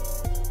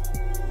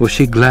 Was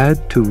she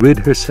glad to rid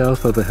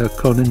herself of a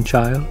Harkonnen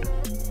child?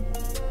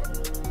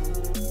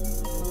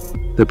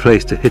 The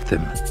place to hit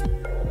them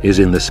is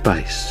in the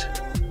spice,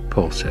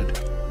 Paul said.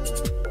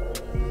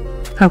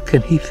 How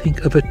can he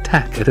think of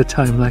attack at a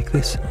time like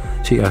this?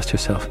 She asked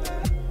herself.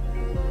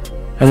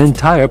 An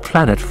entire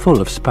planet full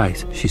of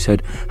spice, she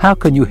said. How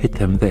can you hit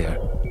them there?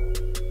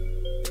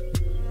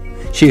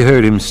 She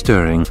heard him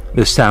stirring,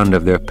 the sound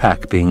of their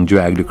pack being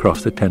dragged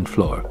across the tent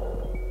floor.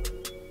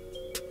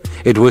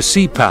 It was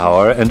sea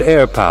power and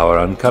air power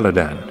on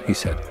Caladan, he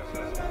said.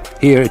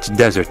 Here it's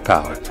desert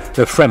power.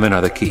 The Fremen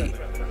are the key.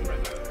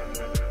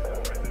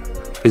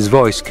 His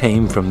voice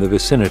came from the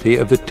vicinity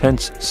of the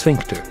tent's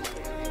sphincter.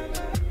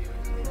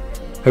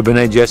 Her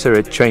Bene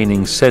Gesserit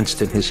training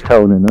sensed in his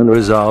tone an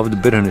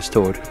unresolved bitterness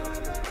toward her.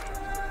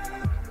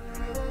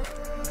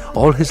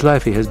 All his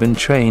life he has been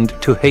trained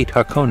to hate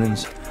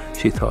Harkonnens,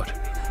 she thought.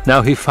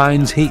 Now he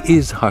finds he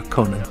is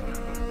Harkonnen,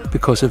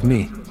 because of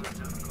me.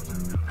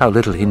 How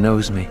little he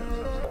knows me.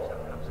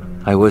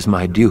 I was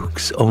my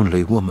Duke's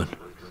only woman.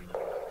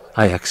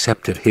 I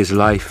accepted his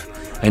life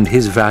and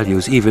his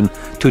values, even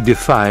to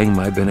defying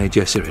my Bene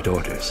Gesserit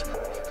orders.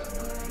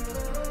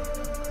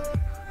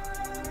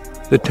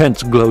 The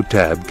tent's glow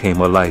tab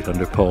came alight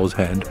under Paul's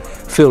hand,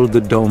 filled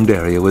the domed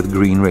area with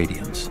green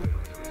radiance.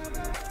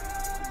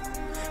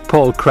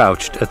 Paul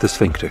crouched at the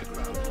sphincter,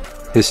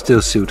 his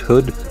stillsuit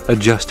hood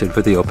adjusted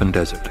for the open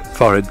desert,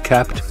 forehead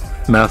capped,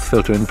 mouth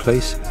filter in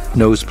place,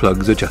 nose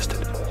plugs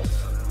adjusted.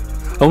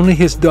 Only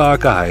his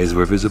dark eyes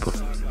were visible,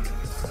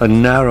 a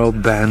narrow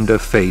band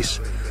of face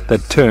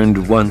that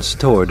turned once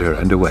toward her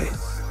and away.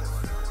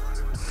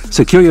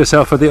 "Secure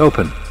yourself for the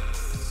open,"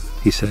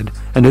 he said,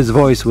 and his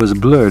voice was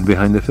blurred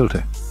behind the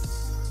filter.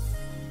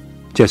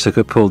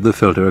 Jessica pulled the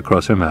filter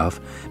across her mouth,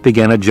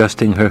 began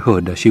adjusting her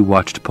hood as she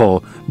watched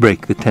Paul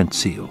break the tent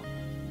seal.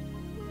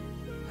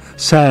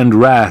 Sand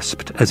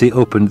rasped as he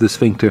opened the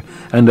sphincter,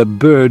 and a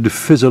bird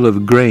fizzle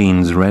of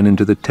grains ran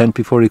into the tent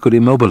before he could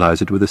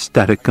immobilize it with a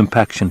static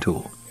compaction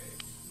tool.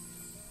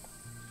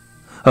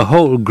 A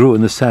hole grew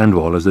in the sand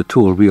wall as the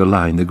tool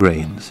realigned the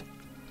grains.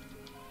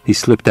 He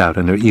slipped out,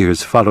 and her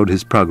ears followed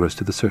his progress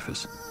to the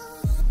surface.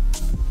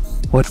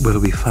 What will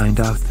we find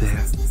out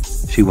there?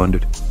 She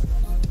wondered.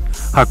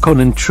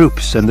 Harkonnen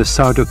troops and the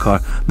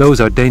Sardaukar,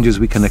 those are dangers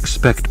we can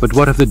expect, but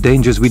what of the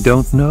dangers we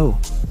don't know?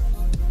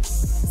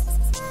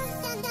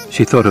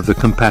 She thought of the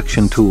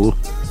compaction tool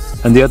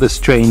and the other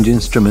strange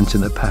instruments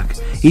in the pack.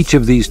 Each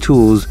of these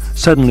tools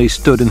suddenly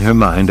stood in her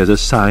mind as a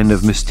sign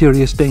of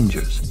mysterious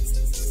dangers.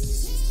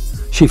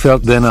 She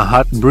felt then a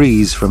hot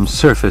breeze from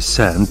surface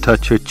sand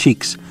touch her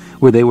cheeks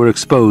where they were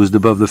exposed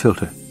above the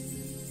filter.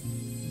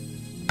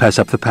 "Pass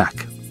up the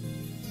pack."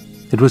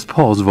 It was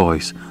Paul's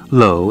voice,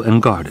 low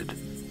and guarded.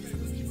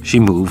 She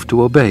moved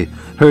to obey,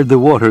 heard the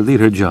water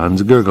leader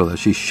John's gurgle as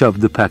she shoved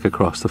the pack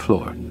across the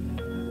floor.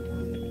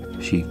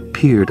 She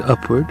peered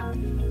upward,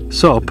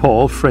 saw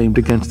Paul framed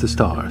against the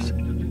stars.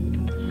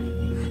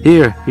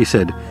 "Here," he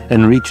said,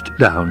 and reached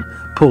down,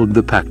 pulled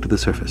the pack to the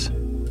surface.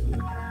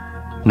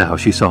 Now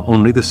she saw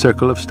only the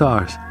circle of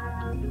stars.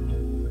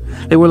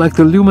 They were like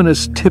the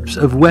luminous tips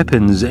of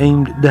weapons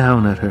aimed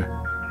down at her.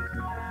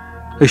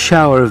 A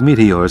shower of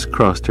meteors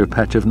crossed her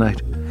patch of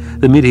night.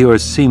 The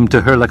meteors seemed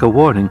to her like a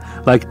warning,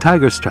 like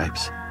tiger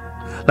stripes,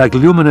 like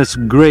luminous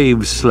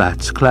grave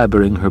slats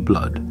clabbering her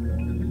blood.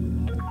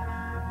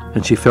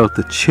 And she felt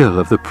the chill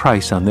of the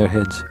price on their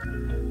heads.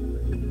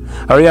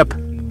 "Hurry up,"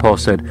 Paul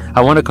said.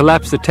 "I want to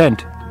collapse the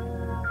tent."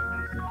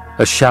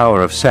 A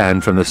shower of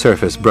sand from the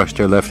surface brushed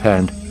her left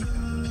hand.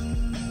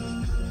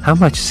 How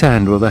much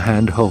sand will the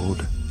hand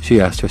hold? She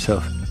asked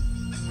herself.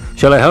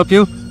 "Shall I help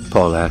you?"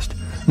 Paul asked.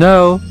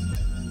 "No."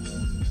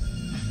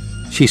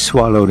 She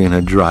swallowed in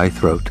a dry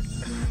throat,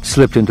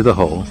 slipped into the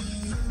hole,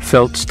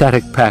 felt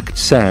static-packed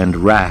sand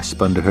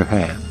rasp under her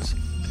hands.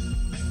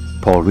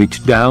 Paul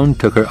reached down,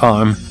 took her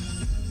arm.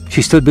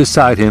 She stood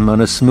beside him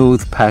on a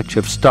smooth patch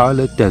of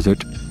starlit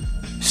desert,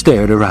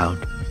 stared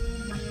around.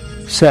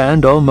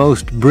 Sand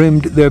almost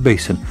brimmed their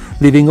basin,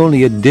 leaving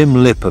only a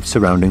dim lip of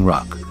surrounding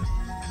rock.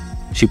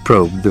 She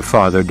probed the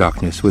farther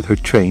darkness with her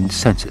trained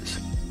senses.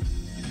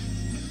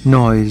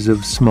 Noise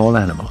of small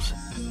animals,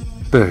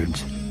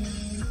 birds.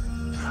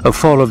 A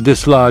fall of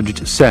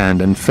dislodged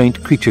sand and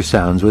faint creature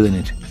sounds within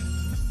it.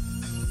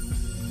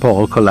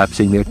 Paul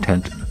collapsing their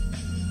tent,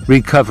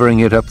 recovering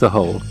it up the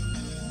hole.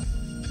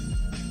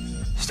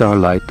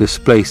 Starlight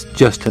displaced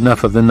just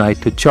enough of the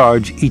night to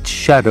charge each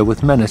shadow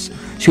with menace.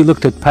 She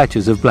looked at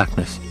patches of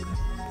blackness.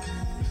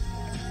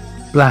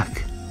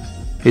 Black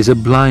is a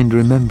blind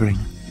remembering,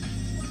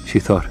 she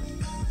thought.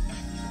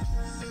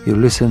 You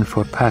listen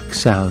for pack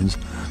sounds,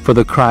 for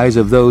the cries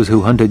of those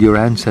who hunted your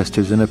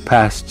ancestors in a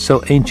past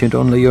so ancient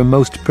only your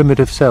most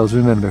primitive cells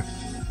remember.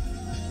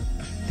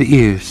 The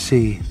ears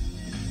see,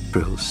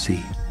 thrills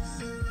see.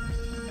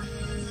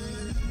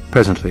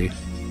 Presently,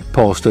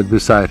 Paul stood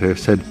beside her,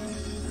 said,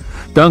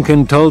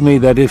 "Duncan told me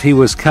that if he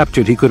was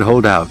captured he could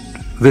hold out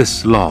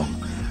this long.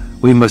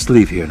 We must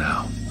leave here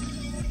now."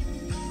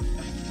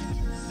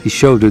 He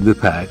shouldered the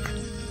pack,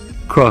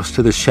 crossed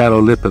to the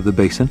shallow lip of the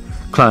basin,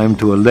 climbed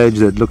to a ledge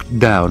that looked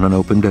down on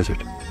open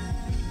desert.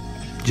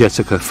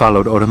 Jessica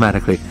followed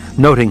automatically,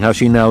 noting how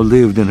she now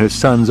lived in her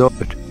son's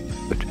orbit.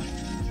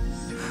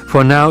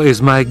 For now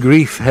is my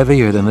grief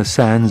heavier than the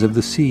sands of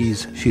the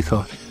seas, she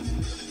thought.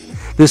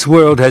 This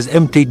world has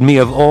emptied me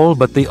of all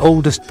but the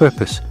oldest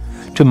purpose,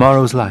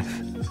 tomorrow's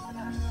life.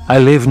 I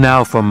live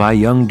now for my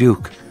young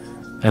duke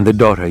and the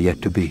daughter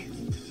yet to be.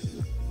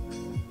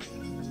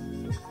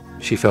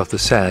 She felt the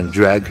sand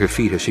drag her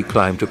feet as she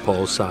climbed to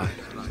Paul's side.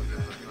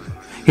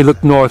 He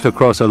looked north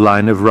across a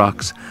line of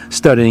rocks,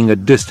 studying a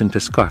distant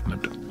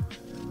escarpment.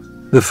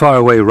 The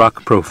faraway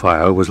rock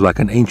profile was like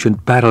an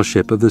ancient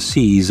battleship of the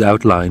seas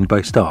outlined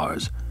by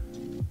stars.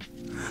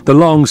 The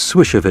long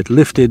swish of it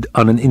lifted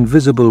on an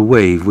invisible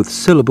wave with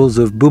syllables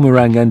of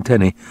boomerang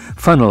antennae,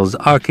 funnels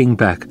arcing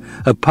back,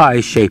 a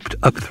pie-shaped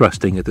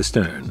upthrusting at the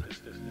stern.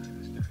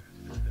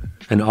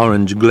 An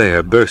orange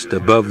glare burst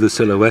above the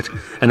silhouette,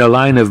 and a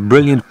line of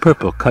brilliant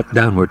purple cut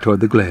downward toward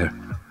the glare.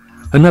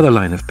 Another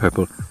line of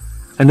purple,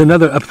 and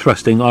another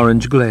upthrusting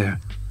orange glare.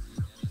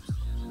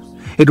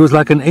 It was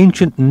like an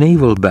ancient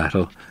naval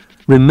battle,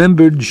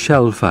 remembered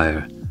shell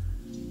fire,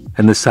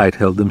 and the sight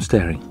held them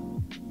staring.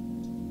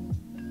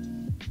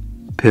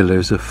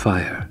 Pillars of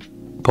fire,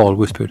 Paul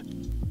whispered.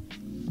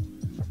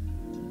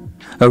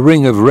 A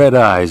ring of red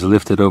eyes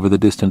lifted over the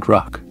distant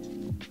rock.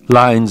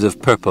 Lines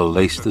of purple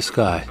laced the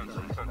sky.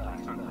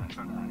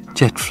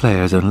 Jet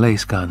flares and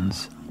lace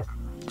guns,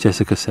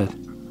 Jessica said.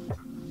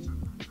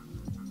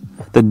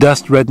 The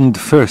dust-reddened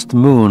first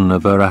moon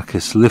of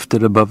Arrakis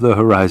lifted above the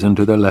horizon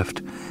to their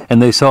left,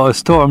 and they saw a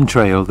storm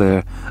trail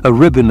there, a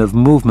ribbon of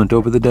movement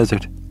over the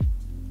desert.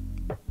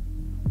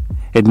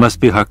 It must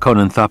be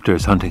Harkonnen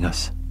thopters hunting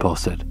us, Paul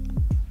said.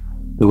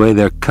 The way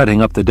they're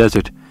cutting up the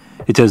desert,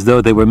 it's as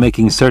though they were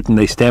making certain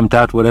they stamped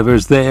out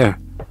whatever's there,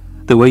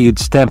 the way you'd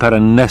stamp out a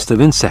nest of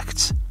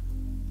insects.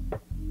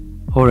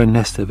 Or a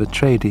nest of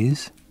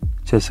Atreides,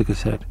 Jessica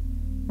said.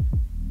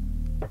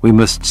 We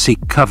must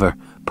seek cover,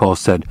 Paul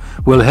said.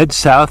 We'll head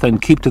south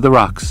and keep to the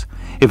rocks.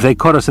 If they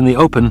caught us in the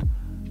open...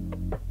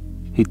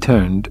 He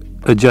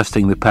turned,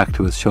 adjusting the pack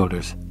to his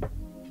shoulders.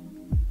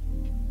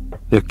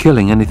 They're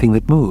killing anything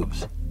that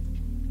moves.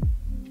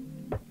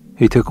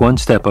 He took one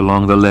step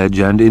along the ledge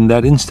and, in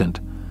that instant,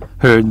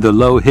 heard the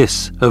low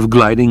hiss of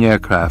gliding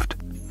aircraft,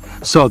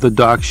 saw the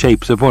dark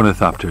shapes of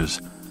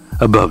ornithopters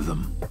above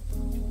them.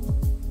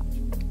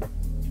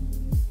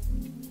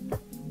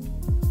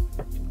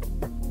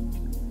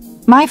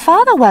 My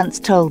father once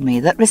told me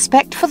that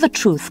respect for the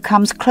truth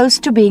comes close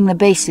to being the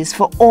basis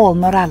for all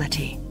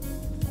morality.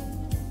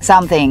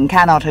 Something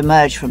cannot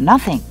emerge from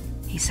nothing,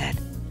 he said.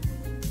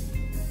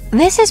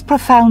 This is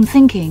profound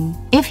thinking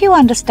if you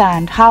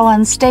understand how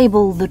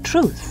unstable the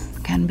truth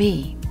can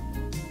be.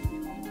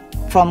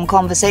 From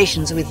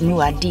Conversations with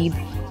Muad'Dib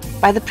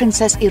by the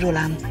Princess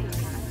Irulan.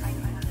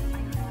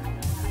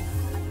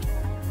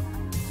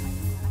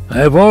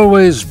 I've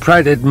always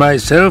prided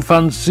myself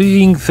on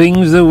seeing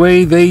things the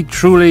way they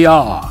truly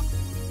are,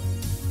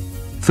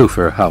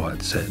 Thufir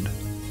Hawat said.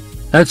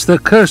 That's the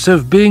curse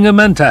of being a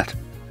mentat.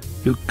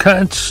 You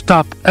can't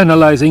stop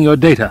analyzing your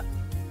data.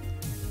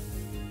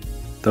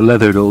 The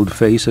leathered old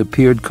face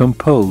appeared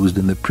composed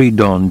in the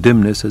pre-dawn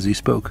dimness as he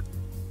spoke.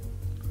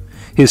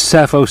 His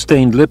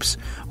sappho-stained lips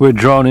were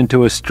drawn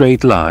into a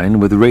straight line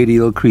with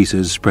radial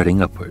creases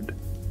spreading upward.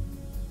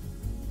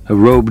 A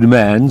robed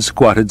man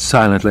squatted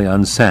silently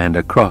on sand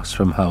across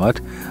from Hawat,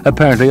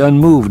 apparently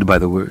unmoved by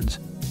the words.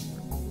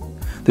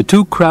 The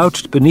two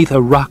crouched beneath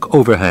a rock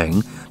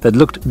overhang that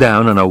looked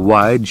down on a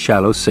wide,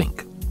 shallow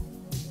sink.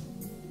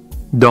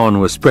 Dawn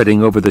was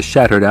spreading over the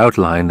shattered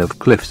outline of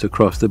cliffs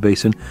across the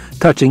basin,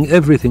 touching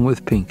everything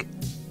with pink.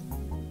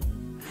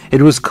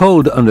 It was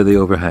cold under the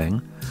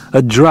overhang,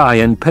 a dry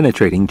and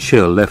penetrating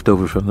chill left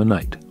over from the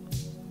night.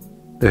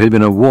 There had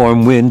been a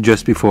warm wind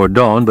just before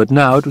dawn, but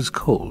now it was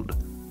cold.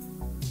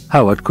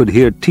 Hawat could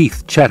hear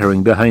teeth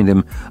chattering behind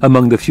him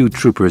among the few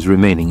troopers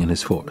remaining in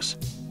his force.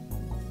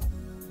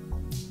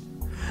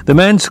 The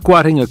man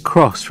squatting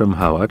across from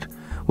Hawat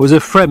was a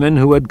Fremen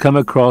who had come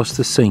across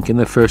the sink in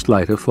the first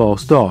light of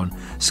false dawn,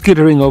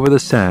 skittering over the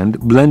sand,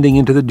 blending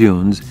into the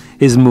dunes,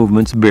 his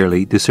movements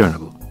barely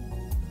discernible.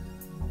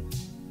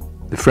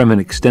 The Fremen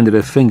extended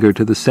a finger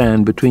to the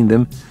sand between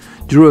them,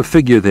 drew a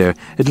figure there.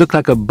 It looked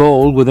like a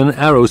bowl with an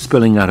arrow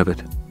spilling out of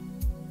it.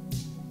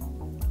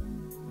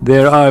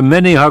 There are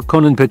many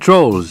Harkonnen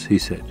patrols, he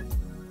said.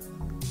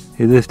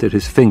 He lifted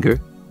his finger,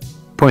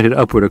 pointed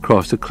upward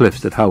across the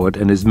cliffs that Hawat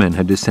and his men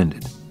had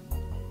descended.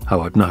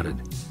 Hawat nodded.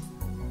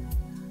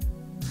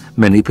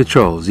 Many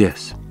patrols,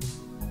 yes.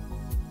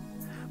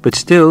 But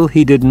still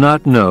he did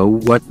not know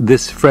what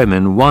this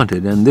Fremen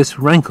wanted, and this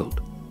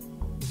rankled.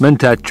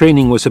 Mentat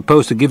training was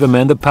supposed to give a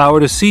man the power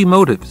to see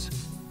motives.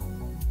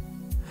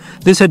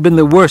 This had been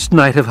the worst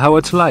night of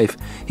Hawat's life.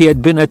 He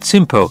had been at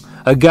Simpo,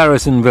 a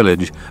garrison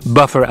village,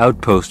 buffer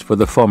outpost for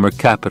the former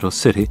capital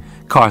city,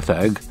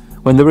 Carthage,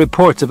 when the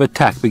reports of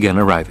attack began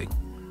arriving.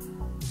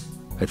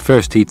 At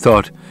first he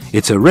thought,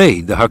 it's a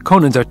raid, the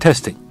Harkonnens are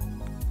testing.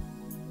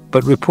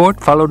 But report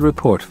followed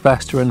report,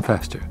 faster and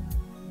faster.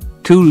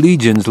 2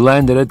 legions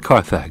landed at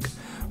Carthage,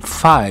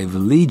 5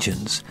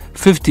 legions,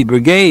 50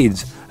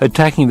 brigades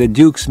attacking the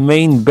Duke's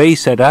main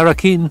base at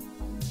Arakin,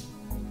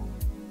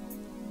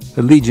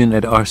 a legion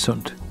at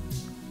Arsunt,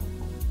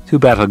 2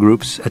 battle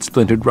groups at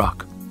Splintered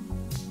Rock.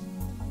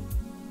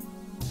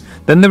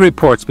 Then the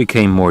reports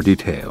became more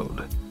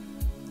detailed.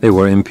 There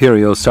were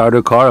Imperial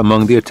Sardaukar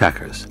among the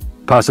attackers,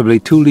 possibly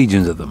 2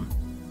 legions of them.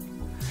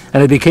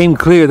 And it became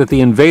clear that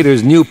the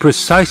invaders knew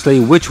precisely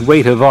which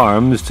weight of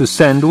arms to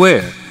send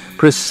where.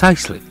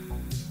 Precisely.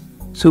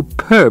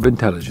 Superb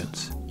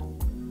intelligence.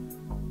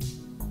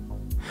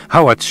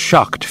 Hawat's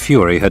shocked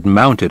fury had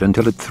mounted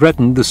until it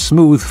threatened the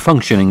smooth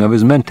functioning of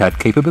his mentat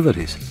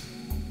capabilities.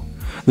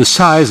 The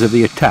size of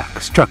the attack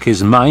struck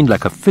his mind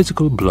like a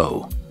physical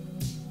blow.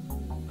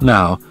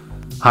 Now,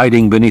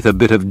 hiding beneath a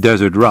bit of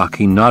desert rock,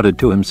 he nodded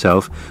to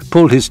himself,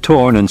 pulled his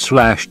torn and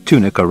slashed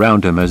tunic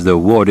around him as though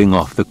warding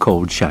off the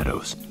cold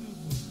shadows.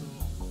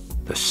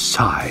 The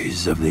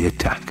size of the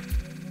attack.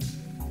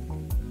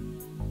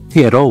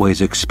 He had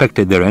always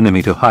expected their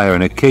enemy to hire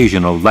an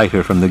occasional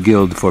lighter from the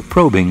guild for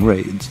probing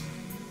raids.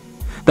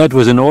 That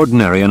was an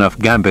ordinary enough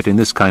gambit in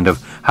this kind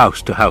of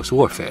house-to-house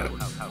warfare.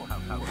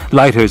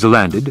 Lighters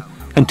landed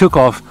and took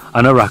off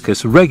on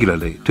Arrakis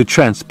regularly to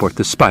transport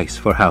the spice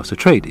for House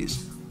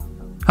Atreides.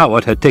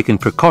 Hawat had taken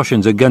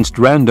precautions against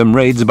random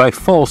raids by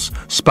false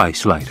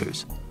spice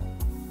lighters.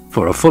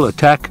 For a full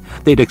attack,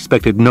 they'd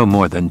expected no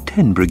more than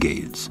 10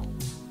 brigades.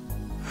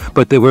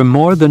 But there were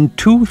more than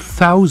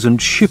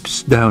 2,000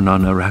 ships down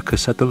on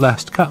Arrakis at the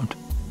last count.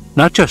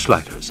 Not just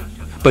lighters,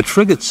 but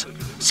frigates,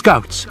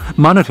 scouts,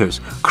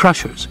 monitors,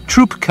 crushers,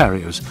 troop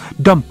carriers,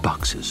 dump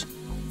boxes.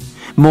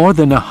 More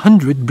than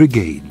 100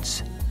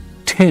 brigades.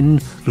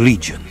 10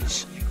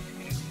 legions.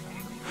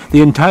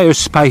 The entire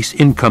spice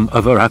income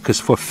of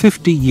Arrakis for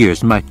 50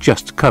 years might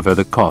just cover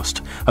the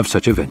cost of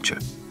such a venture.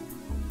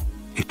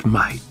 It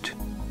might.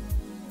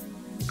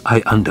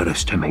 I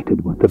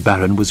underestimated what the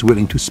Baron was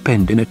willing to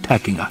spend in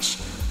attacking us,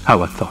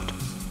 Hawat thought.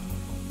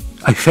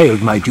 I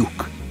failed my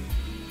Duke.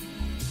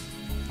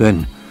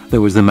 Then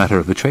there was the matter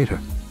of the traitor.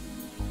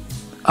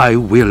 I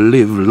will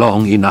live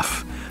long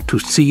enough to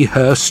see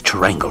her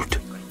strangled,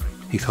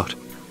 he thought.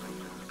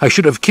 I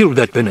should have killed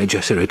that Bene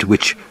Gesserit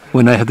witch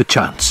when I had the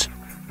chance.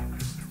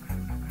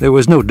 There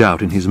was no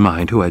doubt in his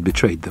mind who had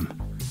betrayed them.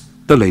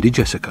 The Lady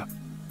Jessica.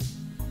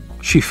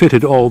 She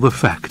fitted all the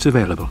facts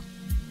available.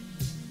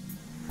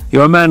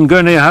 Your man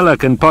Gurney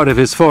Halleck and part of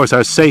his force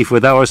are safe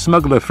with our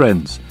smuggler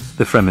friends,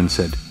 the Fremen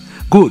said.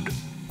 Good.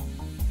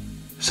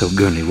 So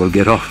Gurney will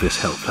get off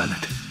this hell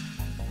planet.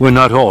 We're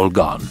not all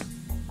gone.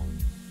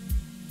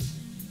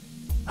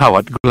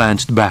 Hawat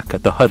glanced back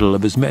at the huddle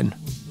of his men.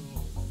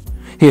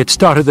 He had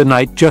started the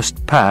night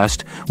just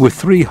past with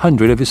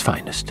 300 of his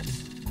finest.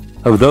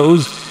 Of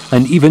those,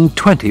 and even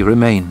 20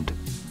 remained,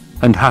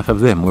 and half of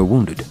them were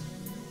wounded.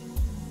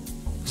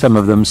 Some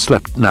of them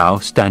slept now,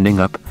 standing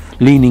up,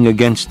 leaning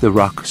against the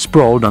rock,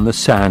 sprawled on the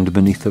sand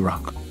beneath the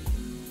rock.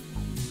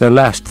 Their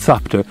last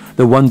thopter,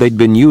 the one they'd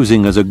been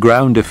using as a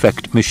ground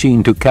effect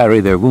machine to carry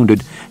their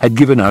wounded, had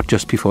given out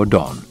just before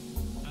dawn.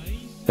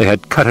 They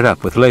had cut it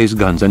up with laser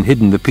guns and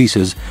hidden the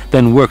pieces,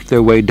 then worked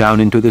their way down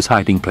into this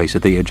hiding place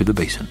at the edge of the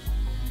basin.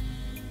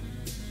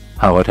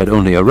 Hawat had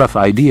only a rough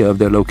idea of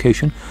their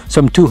location,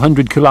 some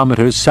 200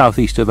 kilometers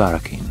southeast of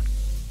Arrakeen.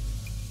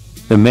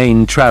 The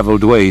main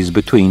traveled ways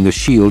between the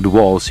shield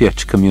wall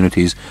Sietch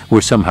communities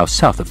were somehow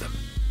south of them.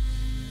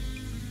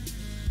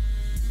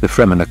 The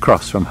Fremen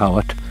across from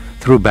Hawat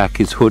threw back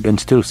his hood and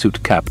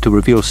stillsuit cap to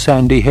reveal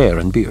sandy hair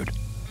and beard.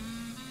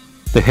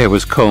 The hair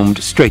was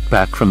combed straight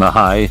back from a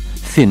high,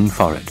 thin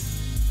forehead.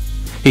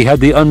 He had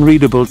the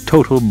unreadable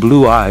total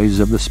blue eyes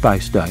of the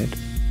spice diet.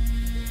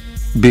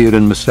 Beard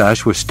and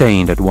mustache were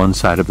stained at one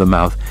side of the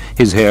mouth,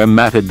 his hair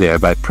matted there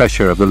by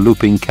pressure of the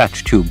looping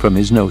catch tube from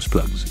his nose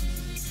plugs.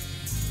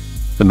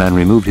 The man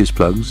removed his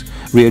plugs,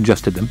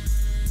 readjusted them.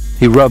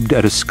 He rubbed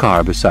at a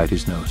scar beside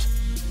his nose.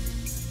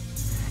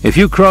 If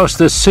you cross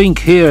the sink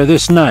here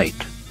this night,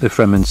 the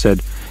Fremen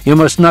said, you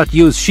must not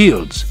use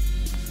shields.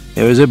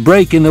 There is a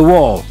break in the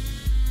wall.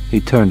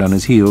 He turned on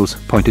his heels,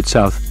 pointed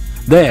south.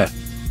 There,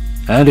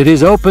 and it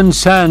is open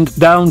sand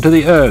down to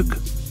the erg.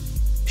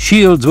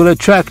 Shields will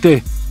attract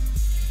a...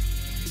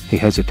 He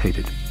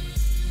hesitated.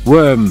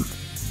 Worm.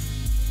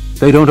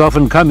 They don't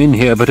often come in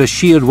here, but a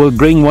shield will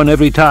bring one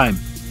every time.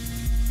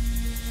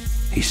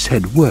 He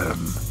said worm,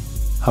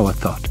 Hawat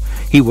thought.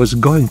 He was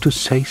going to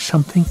say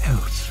something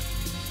else.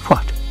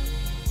 What?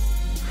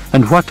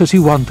 And what does he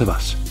want of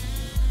us?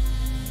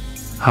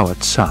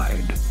 Hawat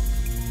sighed.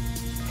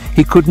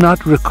 He could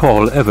not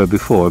recall ever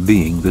before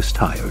being this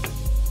tired.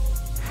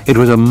 It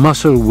was a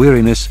muscle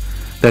weariness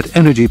that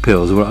energy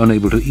pills were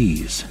unable to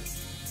ease.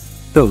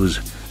 Those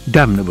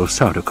damnable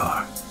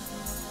Sardaukar.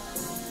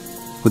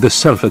 With a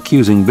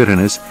self-accusing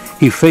bitterness,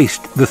 he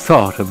faced the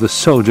thought of the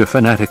soldier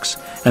fanatics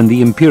and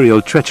the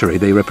imperial treachery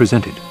they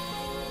represented.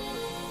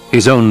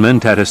 His own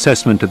mentat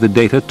assessment of the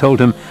data told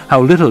him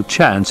how little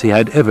chance he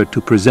had ever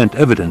to present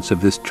evidence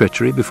of this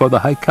treachery before the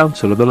High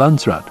Council of the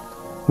Landsrat,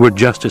 where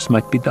justice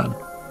might be done.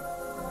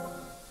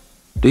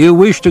 Do you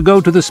wish to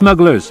go to the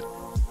smugglers?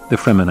 The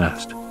Fremen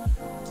asked.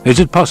 Is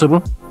it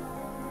possible?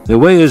 The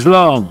way is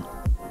long.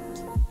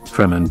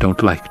 Fremen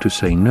don't like to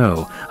say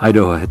no,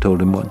 Idaho had told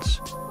him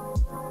once.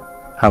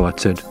 Hawat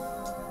said,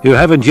 You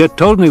haven't yet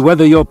told me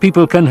whether your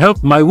people can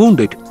help my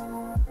wounded.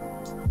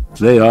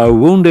 They are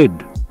wounded.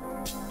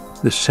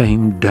 The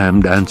same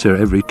damned answer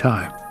every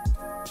time.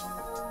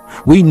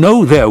 "We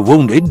know they're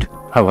wounded,"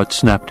 Hawat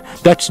snapped.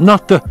 "That's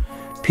not the—"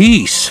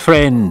 "Peace,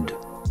 friend,"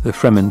 the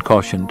Fremen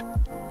cautioned.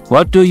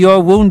 "What do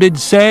your wounded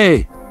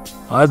say?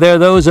 Are there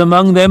those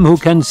among them who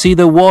can see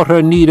the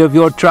water need of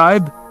your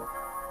tribe?"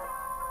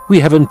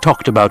 "We haven't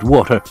talked about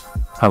water,"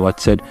 Hawat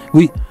said.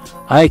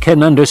 "I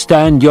can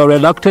understand your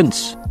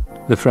reluctance,"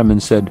 the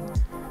Fremen said.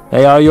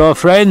 "They are your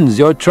friends,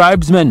 your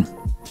tribesmen.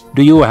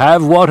 Do you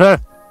have water?"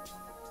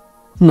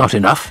 "Not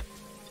enough."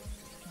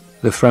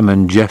 The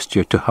Fremen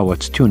gestured to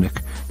Hawat's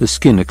tunic, the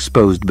skin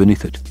exposed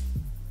beneath it.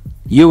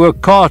 "You were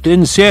caught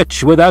in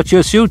Sietch without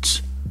your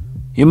suits.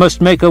 You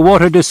must make a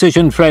water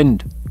decision,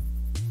 friend."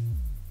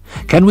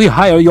 "Can we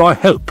hire your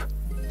help?"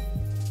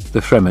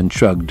 The Fremen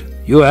shrugged.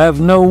 "You have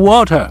no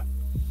water."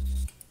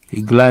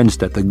 He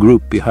glanced at the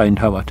group behind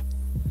Hawat.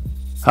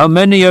 "How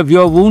many of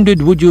your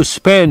wounded would you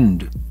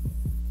spend?"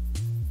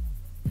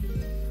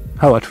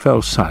 Hawat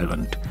fell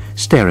silent,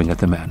 staring at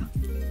the man.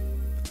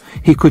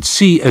 He could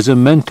see as a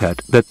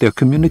mentat that their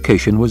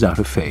communication was out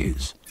of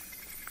phase.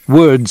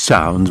 Word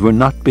sounds were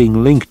not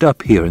being linked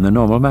up here in the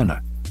normal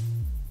manner.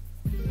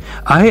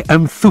 "I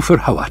am Thufir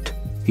Hawat,"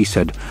 he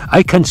said.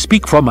 "I can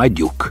speak for my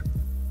duke.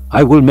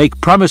 I will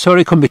make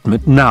promissory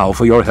commitment now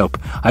for your help.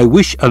 I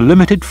wish a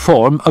limited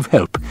form of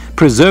help,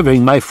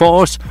 preserving my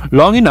force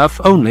long enough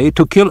only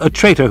to kill a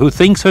traitor who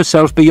thinks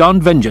herself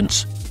beyond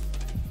vengeance."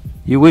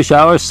 "You wish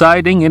our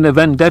siding in a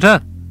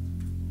vendetta?"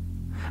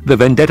 "The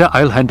vendetta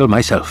I'll handle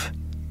myself.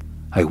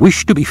 I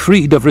wish to be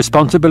freed of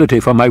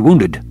responsibility for my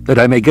wounded, that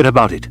I may get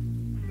about it."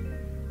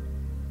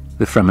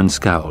 The Fremen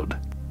scowled.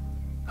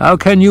 "How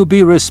can you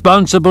be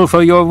responsible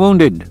for your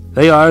wounded?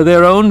 They are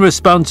their own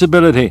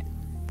responsibility.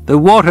 The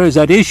water's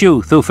at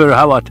issue, Thufir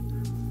Hawat.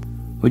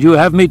 Would you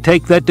have me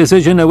take that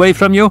decision away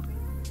from you?"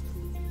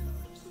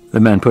 The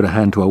man put a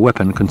hand to a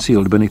weapon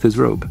concealed beneath his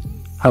robe.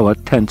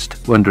 Hawat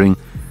tensed, wondering,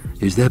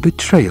 is there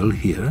betrayal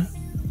here?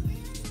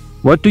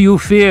 "What do you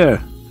fear?"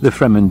 the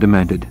Fremen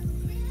demanded.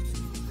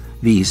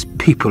 "These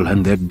people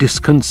and their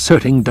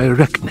disconcerting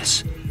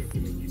directness."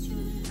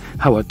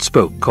 Hawat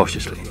spoke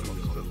cautiously.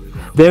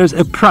 "There's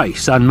a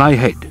price on my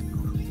head."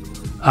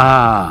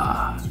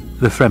 "Ah,"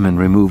 the Fremen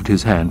removed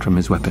his hand from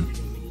his weapon.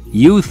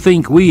 "You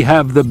think we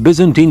have the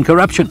Byzantine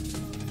corruption?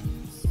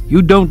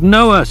 You don't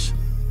know us.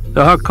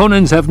 The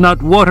Harkonnens have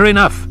not water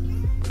enough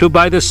to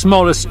buy the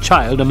smallest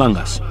child among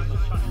us."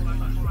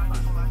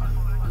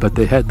 But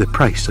they had the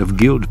price of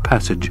guild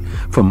passage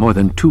for more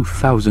than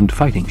 2,000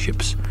 fighting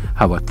ships,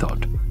 Hawat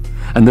thought,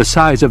 and the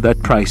size of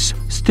that price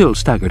still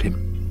staggered him.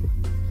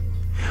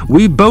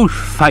 "We both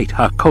fight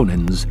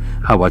Harkonnens,"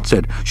 Hawat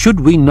said. "Should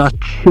we not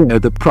share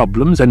the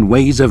problems and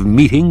ways of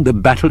meeting the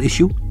battle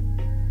issue?"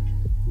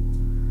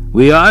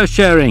 "We are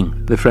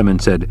sharing," the Fremen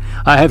said.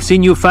 "I have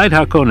seen you fight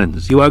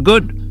Harkonnens. You are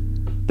good.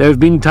 There have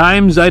been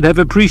times I'd have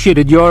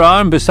appreciated your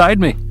arm beside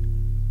me."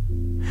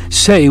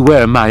 "Say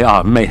where my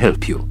arm may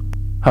help you,"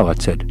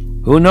 Hawat said.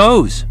 "Who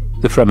knows?"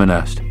 the Fremen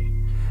asked.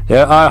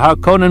 "There are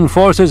Harkonnen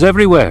forces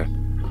everywhere.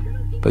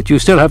 But you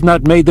still have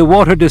not made the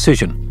water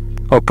decision,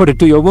 or put it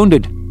to your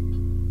wounded."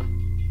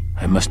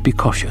 "I must be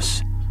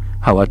cautious,"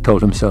 Hawat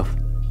told himself.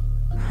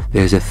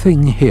 "There's a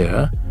thing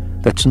here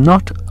that's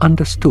not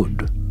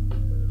understood."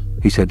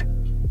 He said,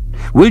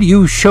 "Will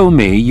you show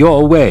me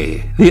your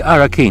way, the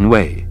Arakeen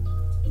way?"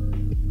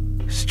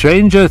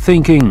 "Stranger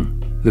thinking,"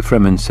 the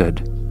Fremen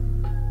said,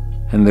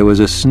 and there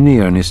was a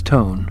sneer in his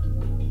tone.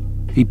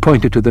 He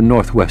pointed to the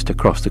northwest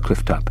across the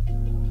cliff top.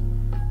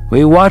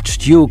 "We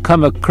watched you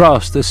come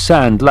across the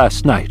sand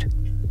last night."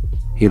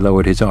 He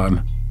lowered his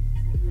arm.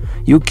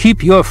 "You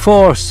keep your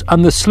force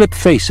on the slip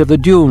face of the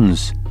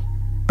dunes.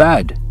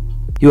 Bad.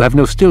 You have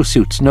no still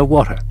suits, no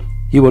water.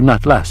 You will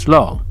not last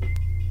long."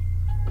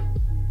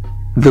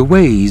 "The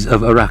ways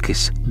of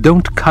Arrakis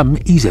don't come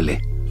easily,"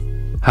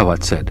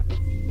 Hawat said.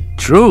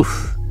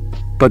 "Truth.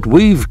 But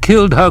we've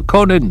killed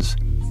Harkonnens."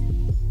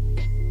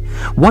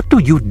 "What do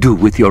you do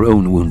with your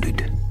own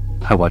wounded?"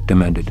 Hawat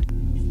demanded.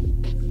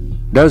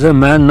 "Does a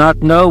man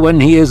not know when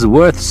he is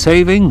worth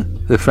saving?"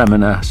 the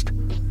Fremen asked.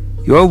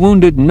 "Your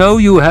wounded know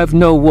you have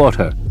no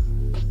water."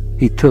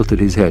 He tilted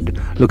his head,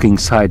 looking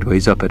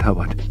sideways up at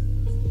Hawat.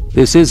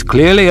 "This is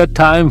clearly a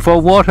time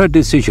for water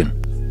decision.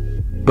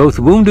 Both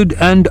wounded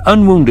and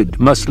unwounded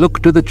must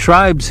look to the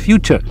tribe's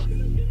future."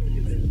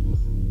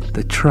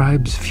 The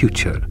tribe's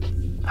future,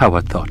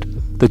 Hawat thought.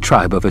 The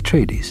tribe of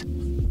Atreides.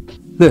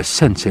 There's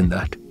sense in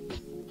that.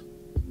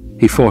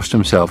 He forced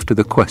himself to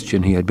the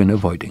question he had been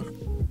avoiding.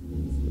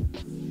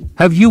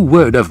 "Have you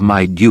word of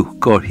my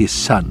duke or his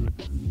son?"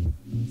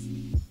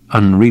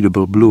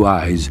 Unreadable blue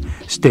eyes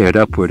stared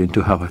upward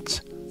into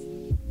Hawat's.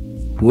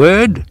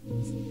 "Word?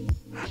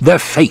 Their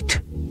fate,"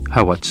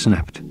 Hawat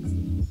snapped.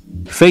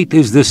 "Fate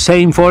is the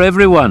same for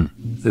everyone,"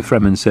 the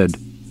Fremen said.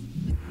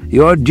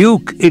 "Your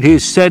duke, it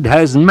is said,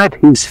 has met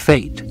his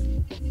fate.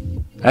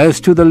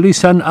 As to the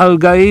Lisan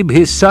al-Gaib,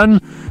 his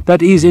son,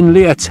 that is in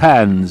Liat's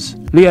hands.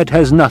 Liat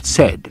has not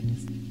said."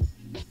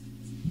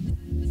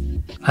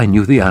 I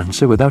knew the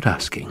answer without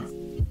asking,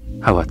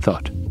 Hawat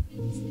thought.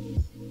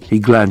 He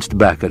glanced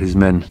back at his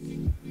men.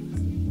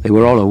 They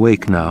were all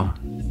awake now.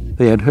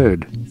 They had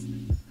heard.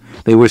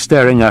 They were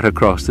staring out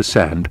across the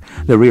sand,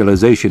 the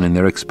realization in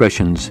their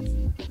expressions.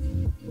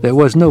 There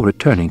was no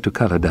returning to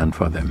Caladan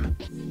for them.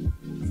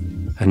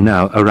 And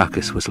now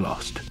Arrakis was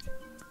lost.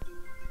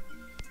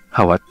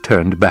 Hawat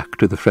turned back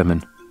to the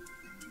Fremen.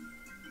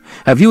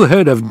 "Have you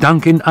heard of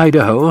Duncan,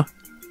 Idaho?"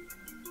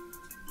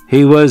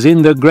 "He was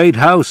in the great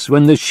house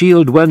when the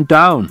shield went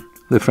down,"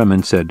 the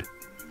Fremen said.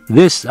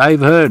 "This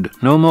I've heard,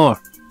 no more."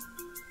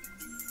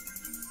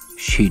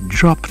 She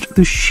dropped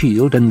the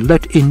shield and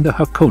let in the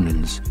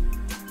Harkonnens,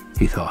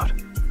 he thought.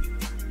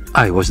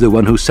 I was the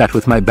one who sat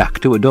with my back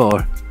to a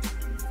door.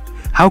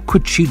 How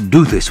could she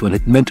do this when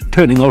it meant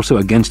turning also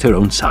against her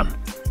own son?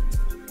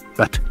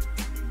 But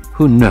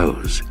who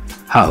knows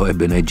how a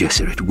Bene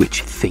Gesserit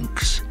witch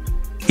thinks,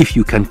 if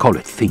you can call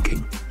it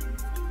thinking.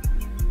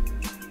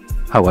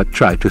 Hawat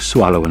tried to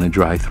swallow in a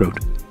dry throat.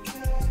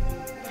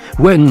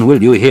 "When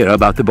will you hear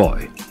about the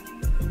boy?"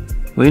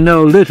 "We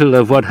know little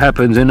of what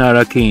happens in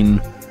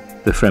Arrakeen,"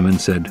 the Fremen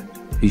said.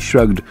 He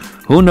shrugged.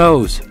 "Who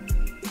knows?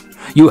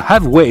 You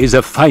have ways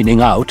of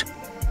finding out."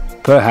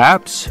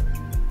 "Perhaps."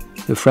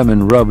 The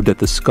Fremen rubbed at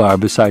the scar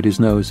beside his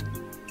nose.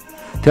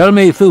 "Tell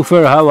me,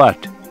 Thufir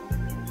Hawat,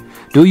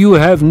 do you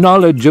have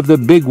knowledge of the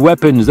big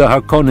weapons the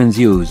Harkonnens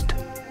used?"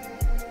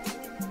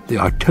 The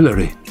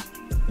artillery,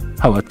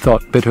 Hawat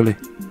thought bitterly.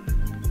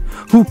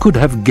 Who could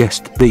have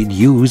guessed they'd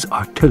use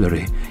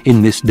artillery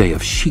in this day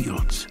of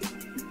shields?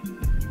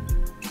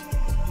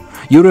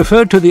 "You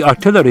referred to the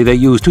artillery they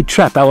used to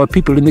trap our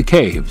people in the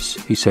caves,"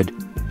 he said.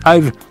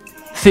 "I've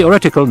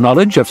theoretical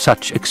knowledge of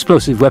such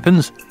explosive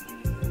weapons.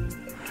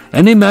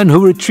 Any man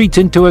who retreats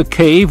into a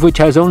cave which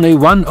has only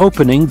one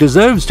opening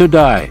deserves to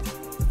die,"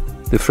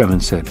 the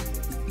Fremen said.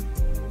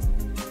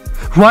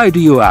 "Why do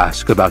you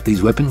ask about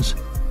these weapons?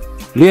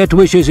 Liet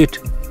wishes it."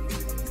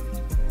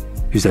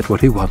 "Is that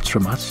what he wants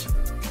from us?"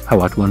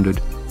 Hawat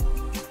wondered.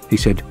 He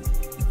said,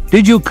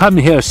 "Did you come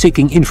here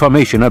seeking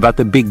information about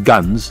the big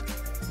guns?"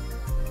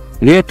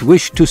 Liet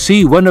wished to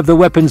see one of the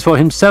weapons for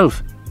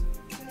himself.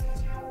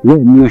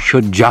 "Then you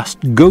should just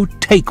go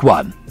take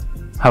one,"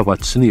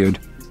 Hawat sneered.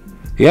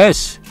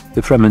 "Yes,"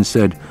 the Fremen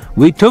said,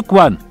 "we took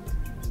one.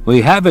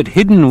 We have it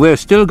hidden where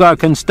Stilgar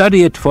can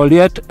study it for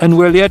Liet, and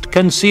where Liet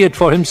can see it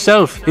for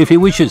himself if he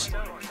wishes.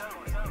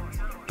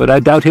 But I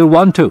doubt he'll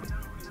want to.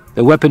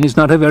 The weapon is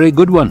not a very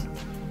good one.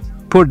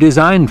 Poor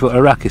design for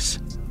Arrakis."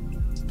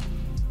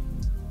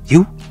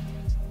 "You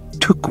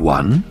took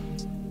one?"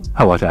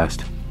 Hawat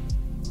asked.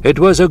 "It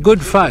was a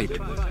good fight,"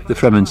 the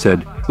Fremen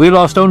said. "We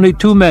lost only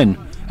 2 men,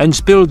 and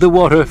spilled the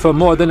water for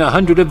more than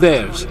 100 of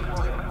theirs."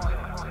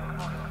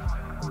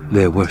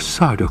 There were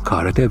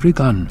Sardaukar at every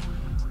gun,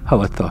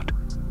 Hawat thought.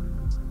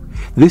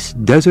 This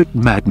desert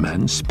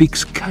madman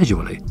speaks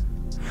casually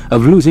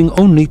of losing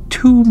only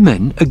 2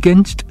 men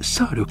against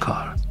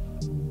Sardaukar.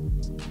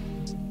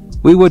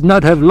 "We would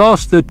not have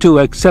lost the 2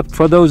 except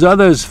for those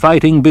others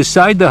fighting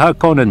beside the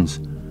Harkonnens,"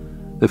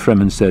 the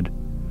Fremen said.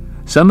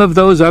 "Some of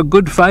those are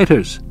good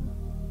fighters."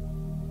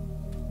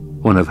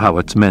 One of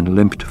Hawat's men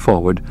limped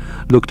forward,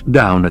 looked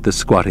down at the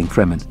squatting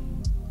Fremen.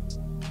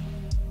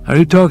 "Are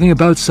you talking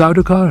about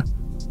Sardaukar?"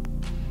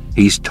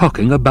 "He's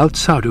talking about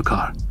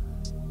Sardaukar,"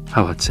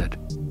 Hawat said.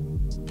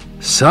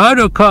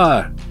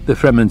 "Sardaukar," the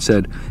Fremen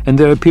said, and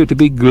there appeared to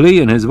be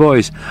glee in his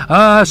voice.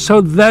 "Ah,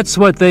 so that's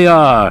what they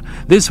are.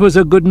 This was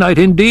a good night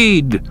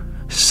indeed.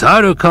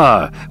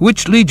 Sardaukar,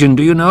 which legion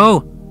do you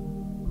know?"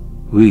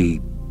 "We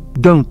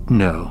don't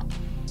know,"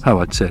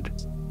 Hawat said.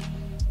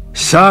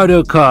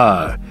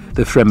 "Sardaukar,"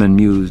 the Fremen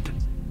mused.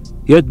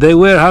 "Yet they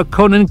wear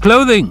Harkonnen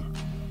clothing.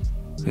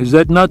 Is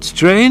that not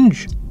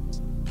strange?"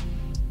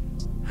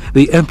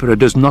 "The Emperor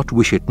does not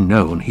wish it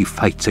known he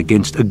fights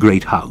against a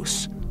great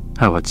house,"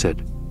 Hawat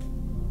said.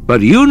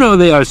 "But you know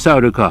they are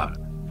Sardaukar."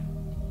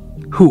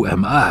 "Who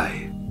am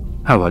I?"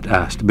 Hawat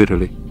asked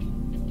bitterly.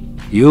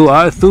 "You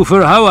are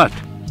Thufir Hawat,"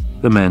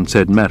 the man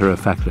said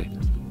matter-of-factly.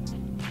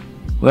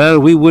 "Well,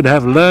 we would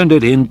have learned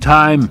it in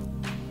time.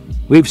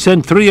 We've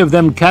sent 3 of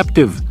them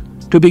captive,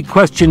 to be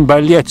questioned by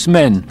Liet's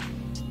men."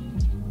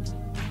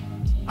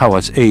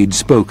 Hawat's aide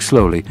spoke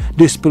slowly,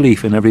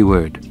 disbelief in every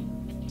word.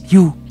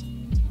 "You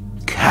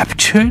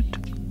captured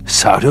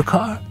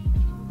Sardaukar?"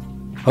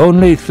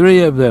 "Only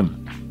 3 of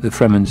them," the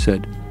Fremen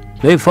said.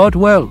 "They fought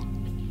well."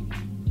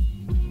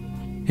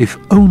 If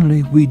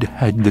only we'd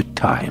had the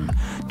time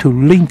to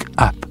link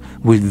up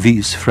with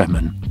these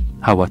Fremen,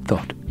 Hawat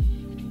thought.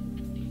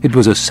 It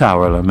was a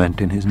sour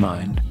lament in his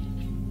mind.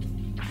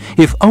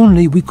 If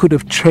only we could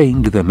have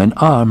trained them and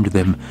armed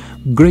them.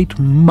 Great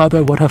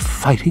Mother, what a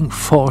fighting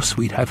force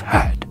we'd have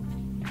had.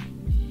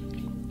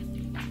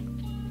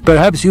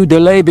 "Perhaps you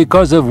delay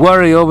because of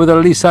worry over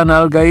the Lisan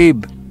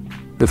al-Gaib,"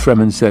 the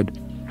Fremen said.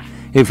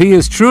 "If he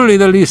is truly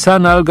the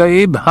Lisan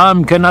al-Gaib,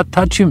 harm cannot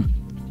touch him.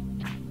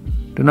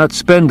 Do not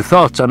spend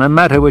thoughts on a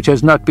matter which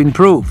has not been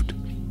proved."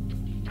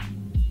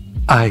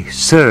 "I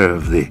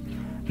serve the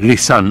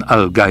Lisan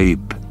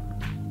al-Gaib,"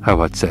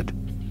 Hawat said.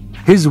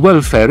 "His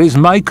welfare is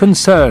my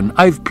concern.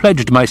 I've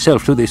pledged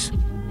myself to this."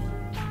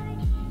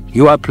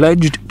 "You are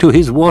pledged to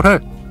his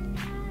water?"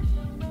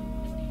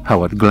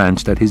 Howard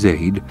glanced at his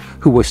aide,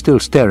 who was still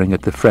staring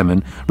at the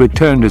Fremen,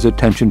 returned his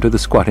attention to the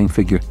squatting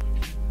figure.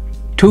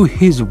 To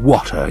his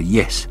water,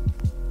 yes.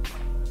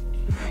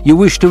 You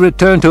wish to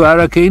return to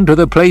Arrakeen, to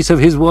the place of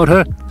his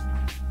water?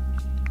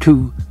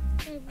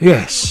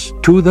 Yes,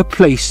 to the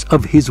place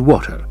of his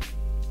water.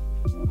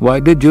 Why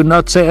did you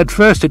not say at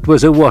first it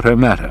was a water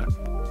matter?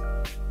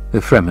 The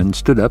Fremen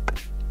stood up,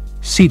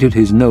 seated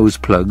his nose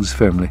plugs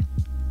firmly.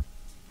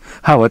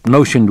 Howard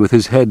motioned with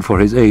his head for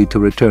his aide to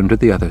return to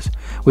the others.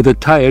 With a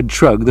tired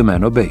shrug, the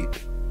man obeyed.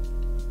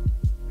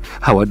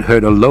 Howard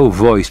heard a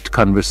low-voiced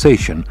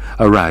conversation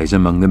arise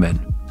among the men.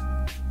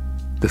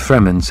 The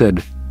Fremen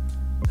said,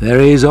 "There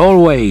is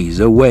always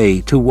a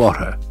way to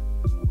water."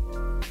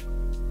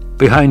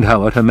 Behind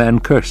Howard, a man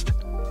cursed.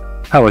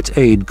 Howard's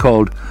aide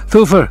called,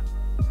 "Thufir,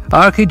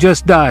 Arki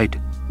just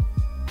died."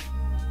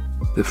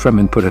 The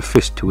Fremen put a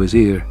fist to his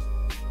ear.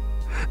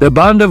 "The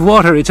bond of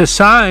water, it's a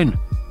sign."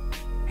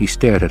 He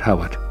stared at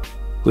Howard.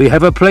 "We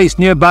have a place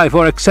nearby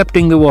for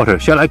accepting the water.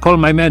 Shall I call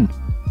my men?"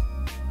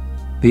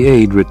 The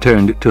aide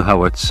returned to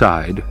Howard's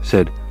side,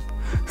 said,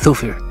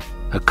 "Thufir,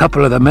 a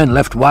couple of the men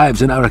left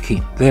wives in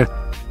Arrakeen.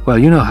 Well,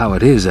 you know how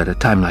it is at a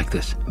time like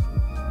this."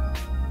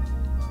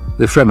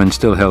 The Fremen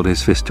still held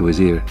his fist to his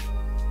ear.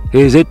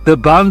 "Is it the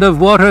bond of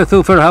water,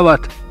 Thufir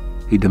Hawat?"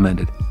 he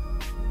demanded.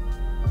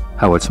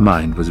 Howard's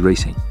mind was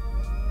racing.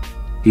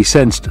 He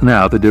sensed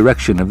now the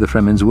direction of the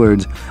Fremen's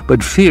words,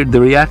 but feared the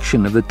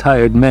reaction of the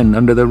tired men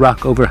under the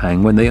rock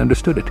overhang when they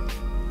understood it.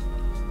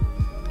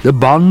 "The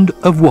bond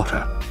of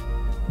water,"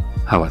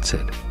 Howard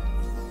said.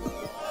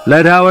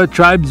 "Let our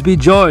tribes be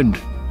joined,"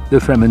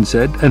 the Fremen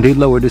said, and he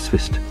lowered his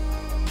fist.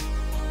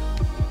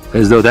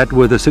 As though that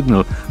were the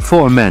signal,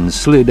 4 men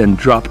slid and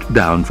dropped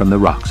down from the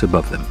rocks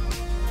above them.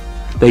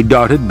 They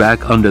darted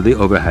back under the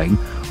overhang,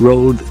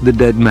 rolled the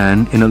dead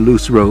man in a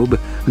loose robe,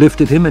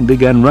 lifted him and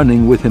began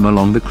running with him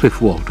along the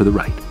cliff wall to the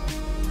right.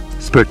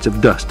 Spurts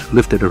of dust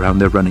lifted around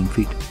their running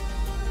feet.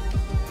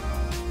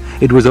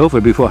 It was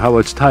over before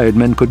Howard's tired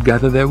men could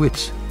gather their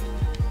wits.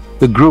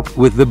 The group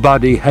with the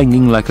body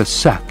hanging like a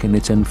sack in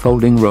its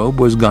enfolding robe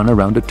was gone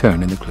around a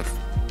turn in the cliff.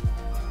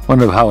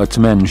 One of Howard's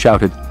men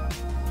shouted,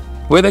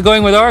 "Where are they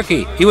going with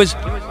Arki?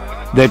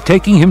 They're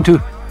taking him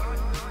to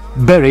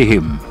bury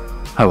him,"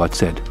 Howard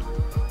said.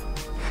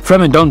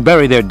 "Fremen don't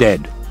bury their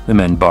dead," the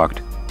men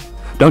barked.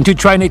 "Don't you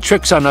try any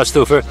tricks on us,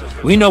 Thufir.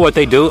 We know what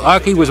they do.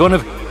 Arki was one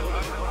of..."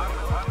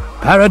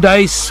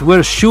 "Paradise,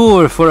 we're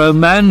sure, for a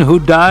man who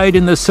died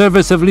in the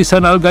service of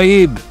Lisan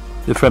al-Gaib,"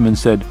 the Fremen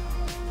said.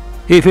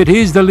 "If it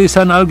is the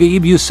Lisan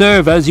al-Gaib you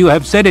serve, as you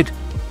have said it,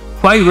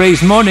 why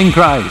raise mourning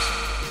cries?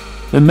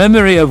 The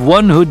memory of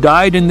one who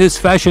died in this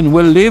fashion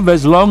will live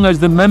as long as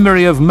the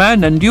memory of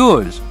man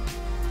endures."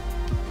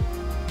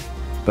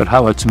 But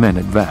Howard's men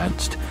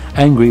advanced,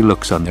 angry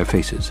looks on their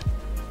faces.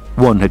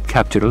 One had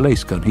captured a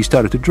lace gun. He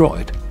started to draw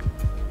it.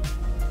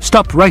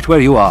 "Stop right where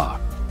you are,"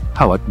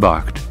 Howard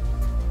barked.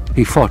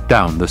 He fought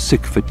down the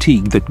sick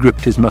fatigue that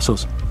gripped his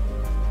muscles.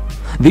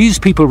 "These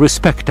people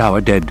respect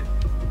our dead.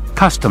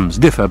 Customs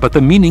differ, but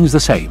the meaning's the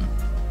same."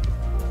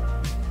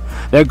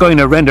 "They're going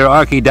to render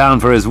Arki down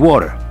for his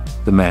water,"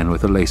 the man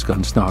with the lace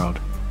gun snarled.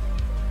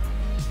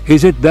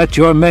 "Is it that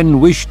your men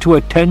wish to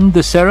attend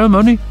the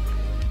ceremony?"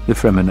 the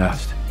Fremen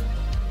asked.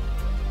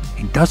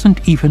 He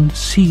doesn't even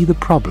see the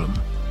problem,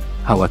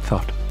 Howard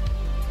thought.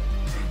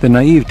 The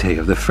naivete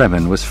of the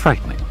Fremen was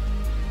frightening.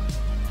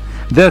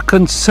 "They're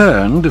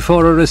concerned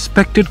for a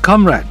respected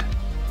comrade,"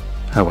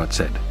 Howard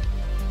said.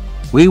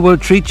 "We will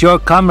treat your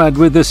comrade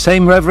with the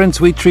same reverence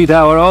we treat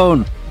our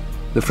own,"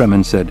 the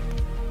Fremen said.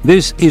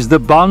 "This is the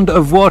bond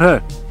of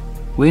water.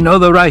 We know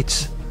the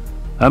rights.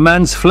 A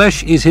man's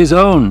flesh is his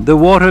own. The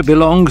water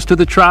belongs to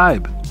the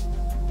tribe."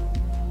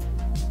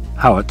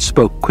 Howard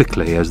spoke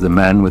quickly as the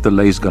man with the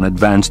lace gun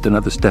advanced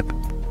another step.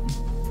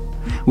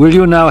 "Will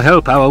you now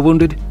help our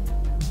wounded?"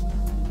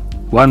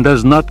 "One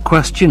does not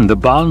question the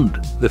bond,"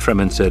 the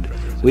Fremen said.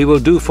 "We will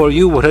do for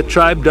you what a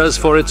tribe does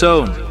for its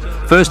own.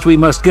 First we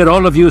must get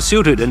all of you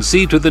suited and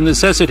see to the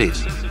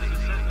necessities."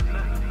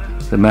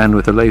 The man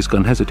with the lace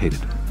gun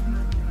hesitated.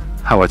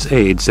 Howard's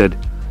aide said,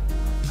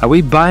 "Are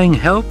we buying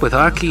help with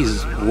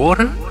Arki's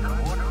water?"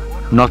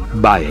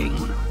 "Not buying,"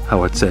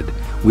 Howard said.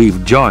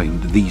 "We've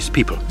joined these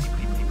people."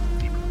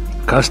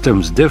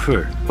 "Customs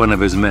differ," one of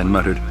his men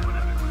muttered.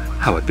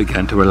 Howard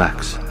began to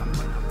relax.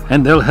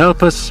 "And they'll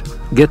help us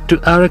get to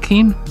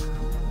Arrakeen?"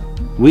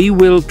 "We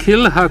will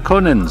kill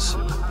Harkonnens,"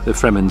 the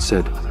Fremen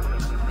said.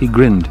 He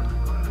grinned.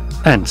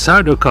 "And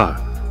Sardaukar."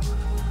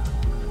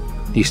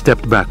 He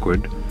stepped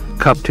backward,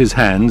 cupped his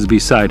hands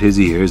beside his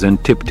ears,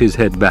 and tipped his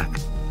head back,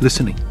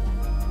 listening.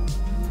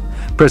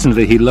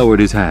 Presently he lowered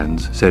his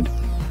hands, said,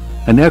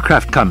 "An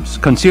aircraft comes.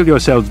 Conceal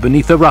yourselves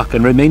beneath the rock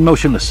and remain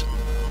motionless."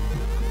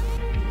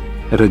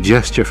 At a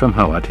gesture from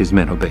Howard, his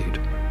men obeyed.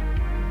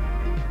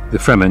 The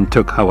Fremen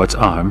took Howard's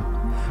arm,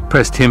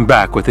 pressed him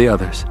back with the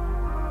others.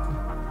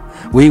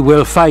 "We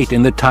will fight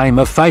in the time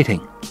of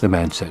fighting," the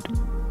man said.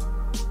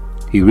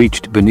 He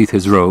reached beneath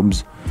his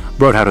robes,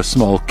 brought out a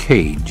small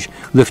cage,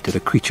 lifted a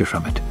creature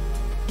from it.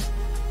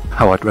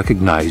 Howard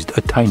recognized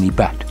a tiny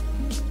bat.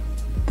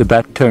 The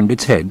bat turned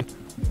its head,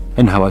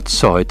 and Hawat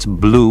saw its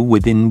blue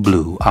within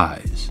blue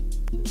eyes.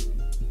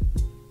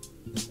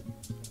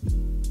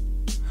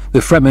 The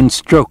Fremen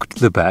stroked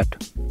the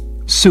bat,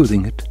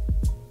 soothing it,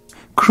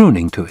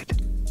 crooning to it.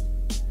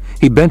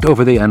 He bent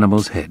over the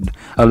animal's head,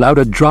 allowed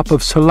a drop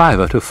of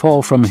saliva to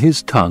fall from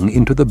his tongue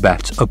into the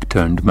bat's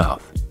upturned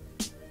mouth.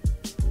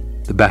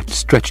 The bat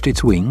stretched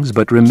its wings,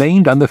 but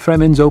remained on the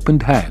Fremen's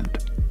opened hand.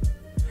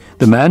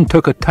 The man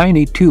took a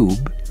tiny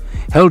tube,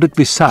 held it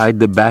beside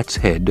the bat's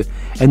head,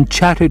 and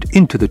chattered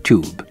into the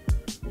tube.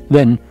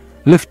 Then,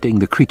 lifting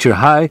the creature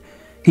high,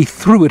 he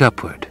threw it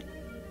upward.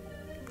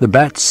 The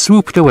bat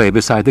swooped away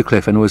beside the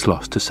cliff and was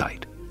lost to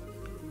sight.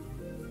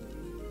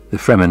 The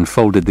Fremen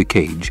folded the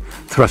cage,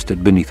 thrust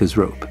it beneath his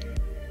robe.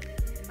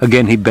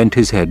 Again he bent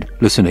his head,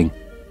 listening.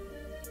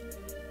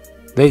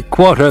 "They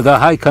quarter the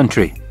high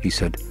country," he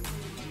said.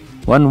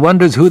 "One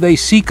wonders who they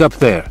seek up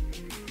there."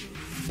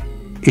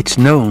 "It's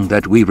known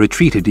that we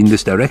retreated in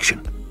this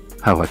direction,"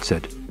 Hawat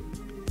said.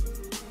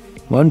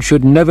 "One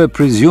should never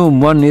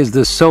presume one is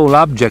the sole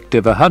object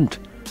of a hunt,"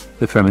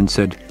 the Fremen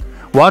said.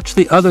 "Watch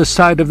the other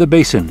side of the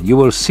basin. You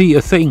will see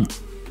a thing."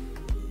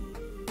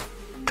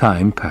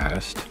 Time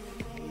passed.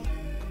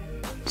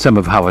 Some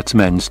of Hawat's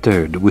men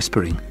stirred,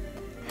 whispering.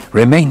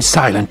 "Remain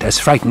silent as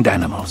frightened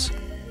animals,"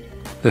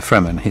 the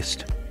Fremen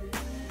hissed.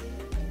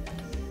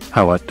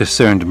 Hawat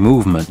discerned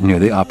movement near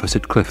the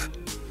opposite cliff,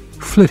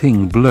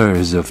 flitting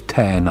blurs of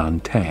tan on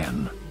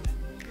tan.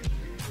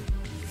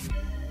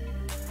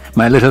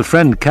 "My little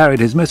friend carried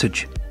his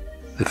message,"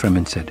 the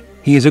Fremen said.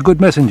 "He is a good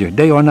messenger,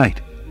 day or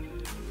night.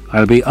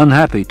 I'll be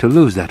unhappy to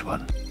lose that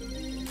one."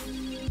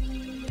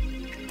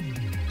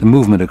 The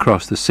movement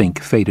across the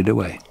sink faded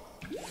away.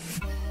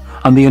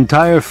 On the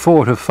entire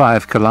 4 to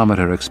 5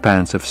 kilometer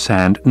expanse of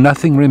sand,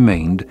 nothing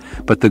remained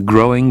but the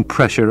growing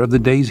pressure of the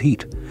day's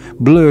heat,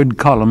 blurred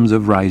columns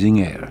of rising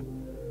air.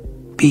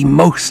 "Be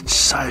most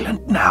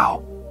silent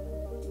now,"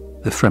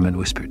 the Fremen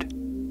whispered.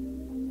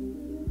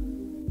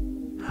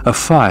 A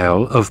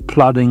file of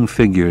plodding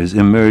figures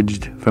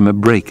emerged from a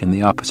break in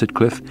the opposite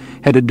cliff,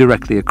 headed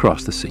directly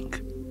across the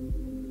sink.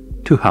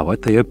 To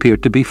Hawat they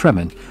appeared to be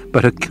Fremen,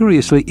 but a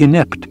curiously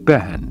inept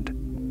band.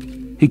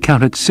 He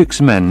counted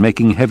 6 men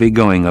making heavy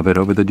going of it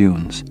over the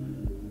dunes.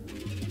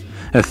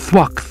 A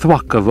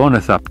thwack-thwack of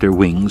ornithopter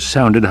wings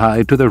sounded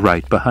high to the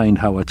right behind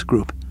Hawat's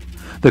group.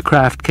 The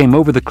craft came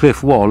over the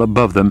cliff wall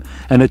above them,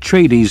 and a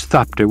Atreides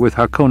thopter with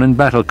Harkonnen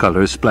battle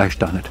colors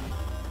splashed on it.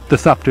 The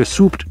thopter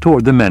swooped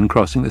toward the men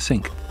crossing the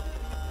sink.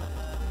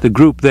 The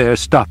group there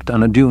stopped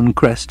on a dune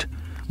crest,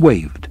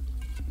 waved.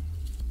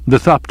 The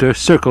thopter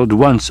circled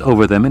once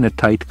over them in a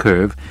tight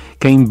curve,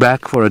 came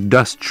back for a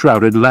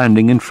dust-shrouded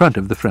landing in front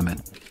of the Fremen.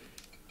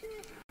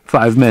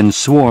 5 men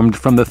swarmed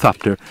from the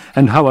thopter,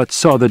 and Hawat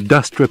saw the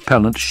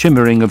dust-repellent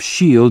shimmering of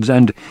shields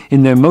and,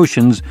 in their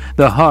motions,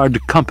 the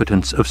hard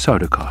competence of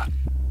Sardaukar.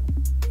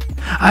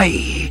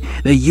 "Aye,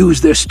 they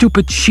use their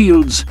stupid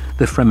shields,"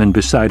 the Fremen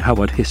beside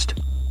Hawat hissed.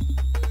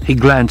 He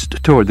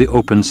glanced toward the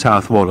open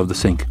south wall of the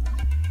sink.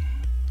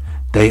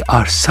 "They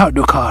are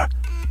Sardaukar,"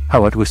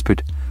 Hawat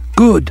whispered.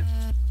 "Good."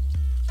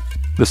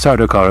 The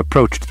Sardaukar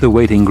approached the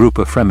waiting group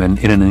of Fremen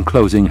in an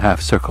enclosing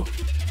half-circle.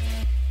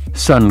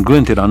 Sun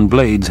glinted on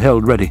blades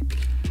held ready.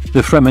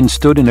 The Fremen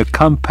stood in a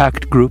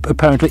compact group,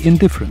 apparently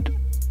indifferent.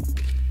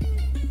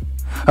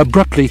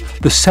 Abruptly,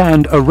 the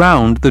sand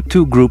around the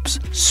 2 groups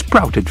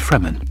sprouted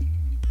Fremen.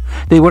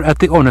 They were at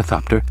the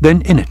ornithopter,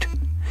 then in it.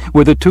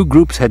 Where the 2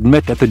 groups had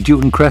met at the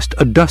dune crest,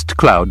 a dust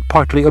cloud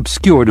partly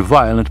obscured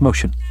violent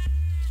motion.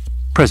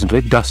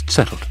 Presently, dust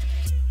settled.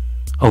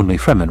 Only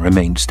Fremen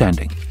remained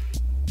standing.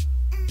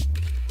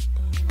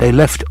 "They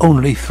left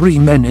only 3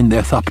 men in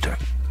their thopter,"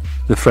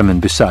 the Fremen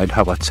beside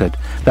Hawat said.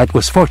 "That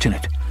was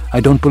fortunate. I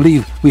don't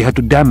believe we had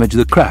to damage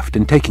the craft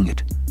in taking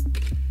it."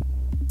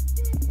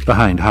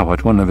 Behind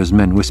Hawat, one of his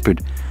men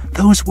whispered,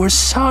 "Those were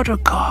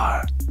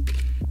Sardaukar."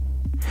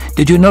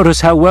 "Did you notice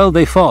how well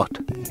they fought?"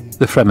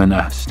 the Fremen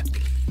asked.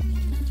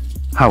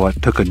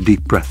 Hawat took a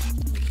deep breath.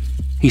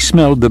 He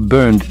smelled the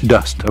burned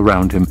dust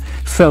around him,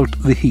 felt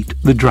the heat,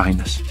 the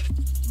dryness.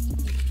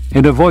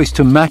 In a voice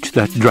to match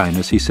that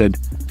dryness, he said,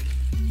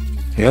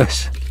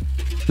 "Yes,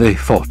 they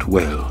fought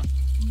well,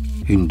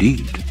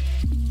 indeed."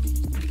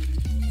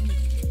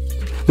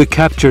 The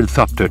captured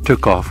thopter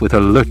took off with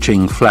a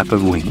lurching flap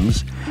of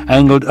wings,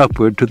 angled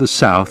upward to the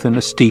south in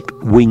a steep,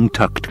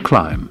 wing-tucked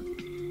climb.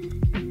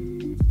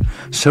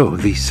 "So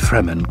these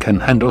Fremen can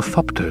handle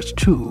thopters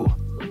too,"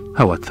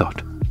 Hawat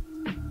thought.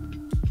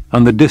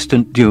 On the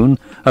distant dune,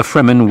 a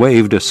Fremen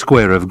waved a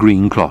square of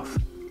green cloth.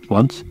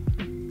 Once,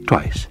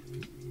 twice.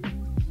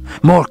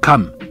 "More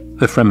come,"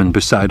 the Fremen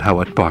beside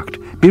Hawat barked.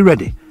 "Be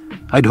ready.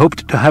 I'd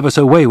hoped to have us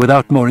away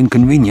without more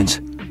inconvenience."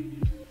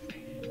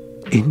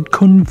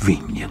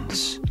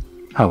 Inconvenience,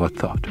 Hawat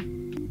thought.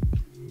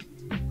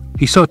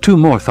 He saw 2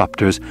 more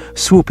thopters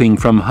swooping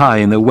from high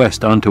in the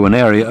west onto an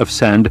area of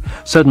sand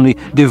suddenly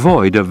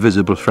devoid of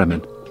visible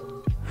Fremen.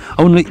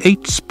 Only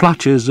 8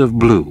 splotches of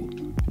blue,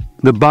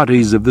 the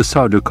bodies of the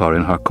Sardaukar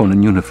in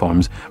Harkonnen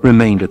uniforms,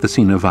 remained at the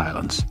scene of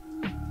violence.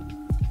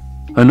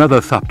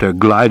 Another thopter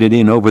glided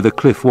in over the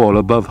cliff wall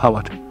above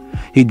Hawat.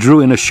 He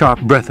drew in a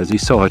sharp breath as he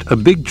saw it, a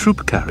big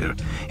troop carrier.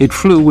 It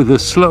flew with the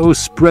slow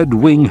spread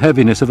wing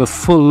heaviness of a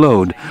full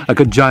load, like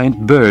a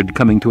giant bird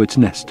coming to its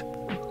nest.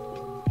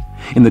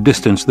 In the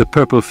distance, the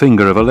purple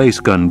finger of a lace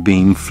gun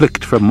beam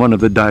flicked from one of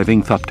the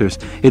diving thopters.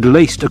 It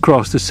laced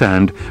across the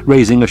sand,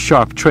 raising a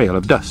sharp trail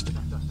of dust.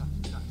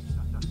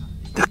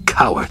 "The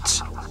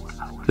cowards!"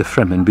 the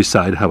Fremen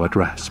beside Hawat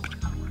rasped.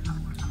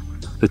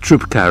 The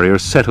troop carrier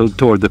settled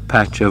toward the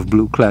patch of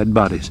blue-clad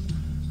bodies.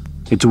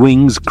 Its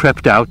wings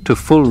crept out to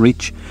full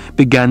reach,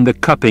 began the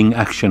cupping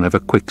action of a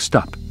quick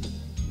stop.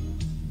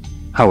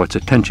 Hawat's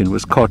attention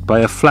was caught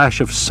by a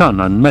flash of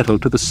sun on metal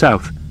to the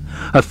south.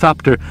 A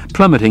thopter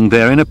plummeting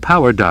there in a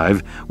power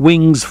dive,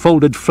 wings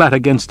folded flat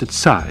against its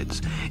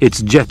sides,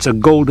 its jets a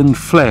golden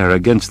flare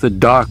against the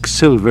dark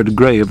silvered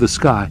gray of the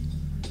sky.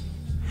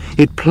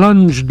 It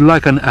plunged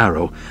like an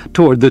arrow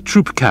toward the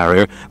troop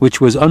carrier,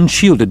 which was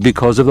unshielded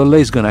because of the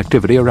laser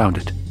activity around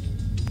it.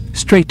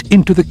 Straight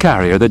into the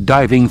carrier the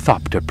diving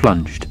thopter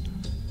plunged.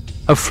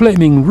 A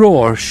flaming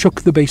roar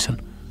shook the basin.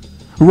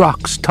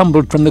 Rocks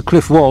tumbled from the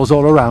cliff walls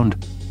all around.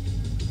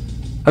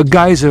 A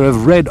geyser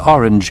of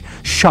red-orange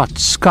shot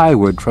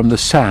skyward from the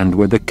sand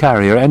where the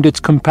carrier and its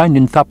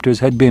companion thopters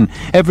had been,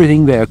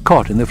 everything there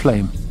caught in the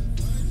flame.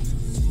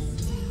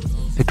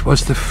 It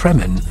was the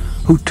Fremen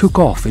who took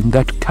off in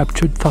that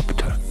captured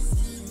thopter,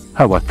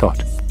 Hawat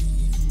thought.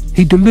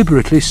 He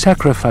deliberately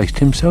sacrificed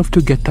himself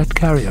to get that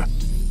carrier.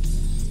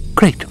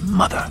 Great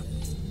Mother!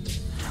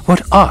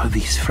 What are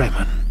these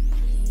Fremen?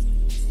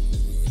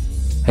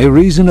 "A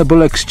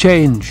reasonable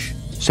exchange,"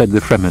 said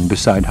the Fremen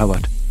beside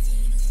Hawat.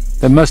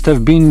 "There must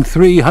have been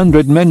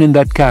 300 men in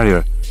that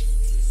carrier.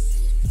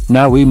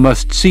 Now we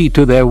must see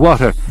to their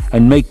water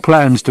and make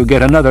plans to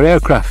get another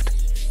aircraft."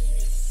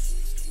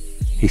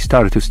 He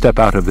started to step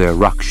out of their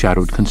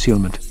rock-shadowed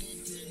concealment.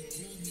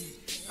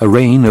 A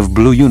rain of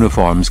blue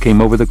uniforms came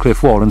over the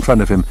cliff wall in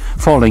front of him,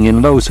 falling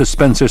in low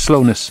suspensor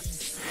slowness.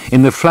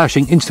 In the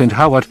flashing instant,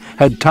 Hawat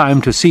had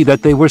time to see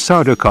that they were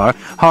Sardaukar,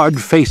 hard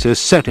faces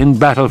set in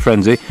battle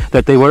frenzy,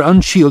 that they were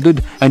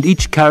unshielded, and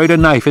each carried a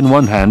knife in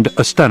one hand,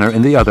 a stunner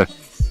in the other.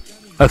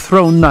 A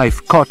thrown knife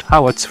caught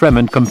Hawat's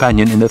Fremen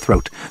companion in the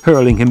throat,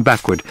 hurling him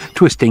backward,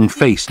 twisting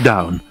face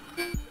down.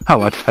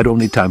 Hawat had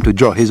only time to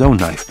draw his own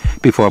knife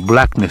before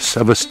blackness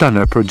of a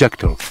stunner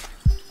projectile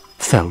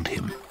felled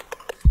him.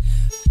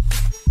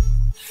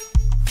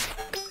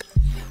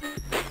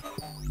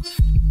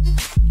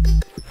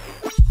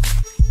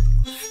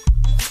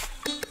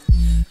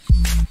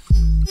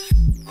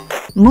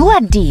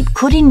 Muad'Dib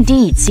could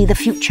indeed see the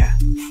future,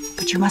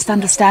 but you must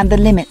understand the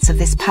limits of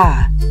this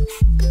power.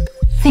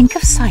 Think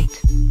of sight.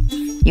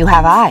 You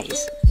have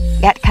eyes,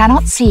 yet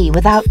cannot see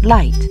without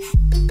light.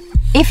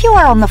 If you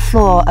are on the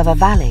floor of a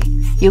valley,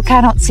 you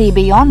cannot see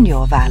beyond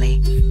your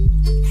valley.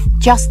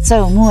 Just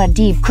so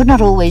Muad'Dib could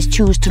not always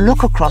choose to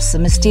look across the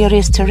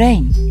mysterious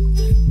terrain.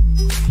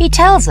 He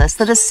tells us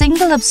that a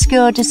single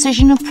obscure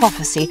decision of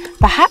prophecy,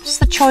 perhaps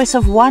the choice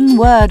of one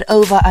word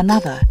over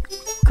another,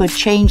 could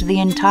change the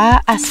entire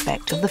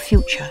aspect of the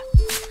future.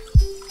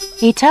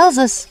 He tells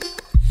us,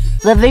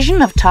 the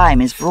vision of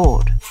time is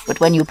broad, but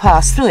when you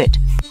pass through it,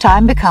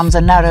 time becomes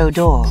a narrow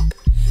door.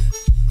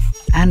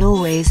 And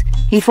always,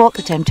 he fought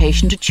the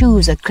temptation to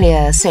choose a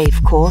clear,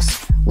 safe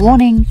course,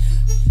 warning,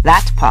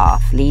 that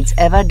path leads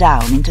ever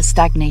down into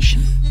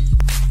stagnation.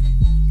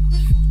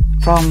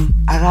 From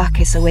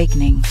Arrakis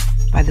Awakening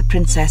by the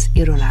Princess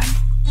Irulan.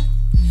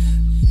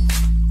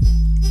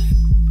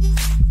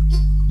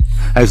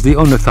 As the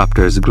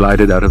ornithopters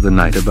glided out of the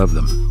night above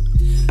them,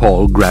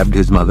 Paul grabbed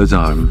his mother's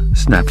arm,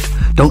 snapped,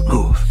 "Don't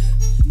move."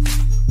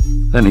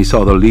 Then he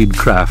saw the lead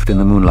craft in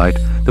the moonlight,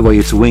 the way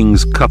its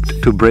wings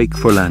cupped to brake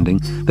for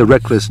landing, the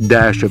reckless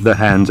dash of the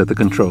hands at the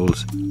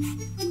controls.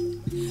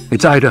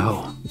 "It's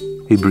Idaho,"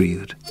 he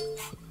breathed.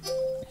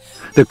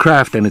 The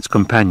craft and its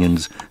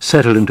companions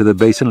settled into the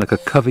basin like a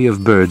covey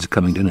of birds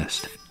coming to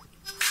nest.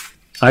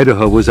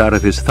 Idaho was out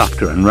of his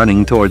thopter and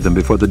running toward them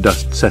before the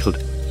dust settled.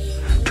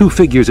 Two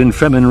figures in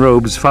Fremen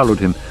robes followed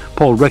him.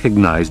 Paul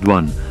recognized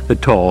one, the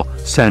tall,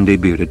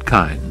 sandy-bearded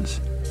Kynes.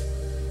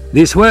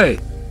 "This way!"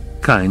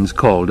 Kynes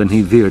called, and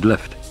he veered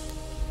left.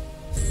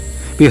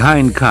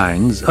 Behind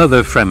Kynes,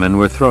 other Fremen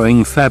were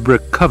throwing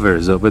fabric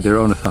covers over their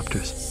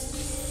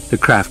ornithopters. The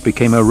craft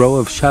became a row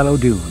of shallow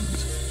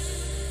dunes.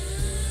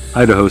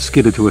 Idaho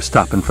skidded to a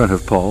stop in front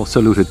of Paul,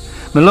 saluted.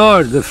 "My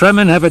lord, the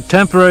Fremen have a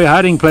temporary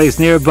hiding place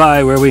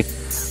nearby where we—"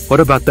 "What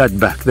about that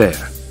back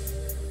there?"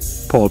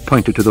 Paul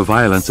pointed to the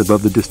violence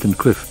above the distant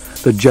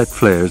cliff, the jet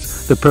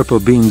flares, the purple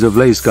beams of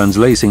lace guns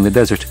lacing the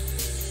desert.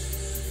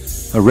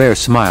 A rare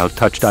smile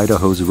touched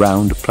Idaho's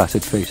round,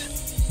 placid face.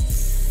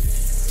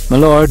 "My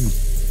lord,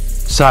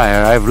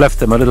 sire, I've left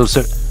them a little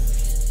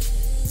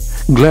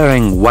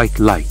Glaring white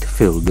light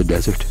filled the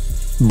desert,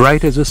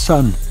 bright as a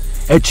sun,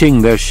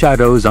 etching their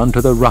shadows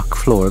onto the rock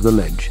floor of the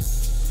ledge.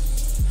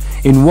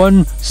 In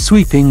one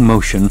sweeping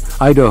motion,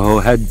 Idaho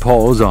had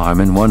Paul's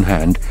arm in one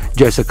hand,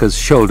 Jessica's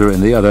shoulder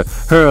in the other,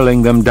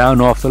 hurling them down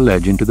off the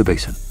ledge into the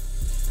basin.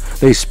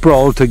 They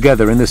sprawled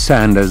together in the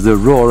sand as the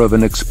roar of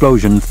an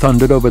explosion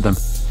thundered over them.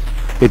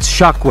 Its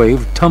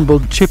shockwave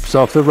tumbled chips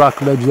off the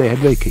rock ledge they had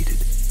vacated.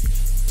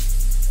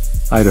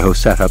 Idaho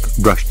sat up,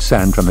 brushed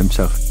sand from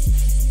himself.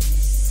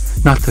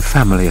 "Not the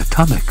family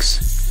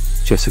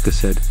atomics," Jessica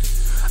said.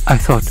 "I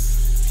thought—"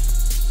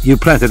 "You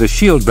planted a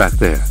shield back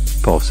there,"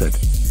 Paul said.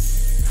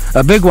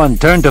 "A big one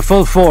turned to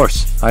full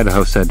force,"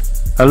 Idaho said.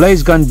 "A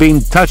laser gun beam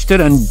touched it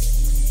and—"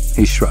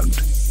 He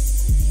shrugged.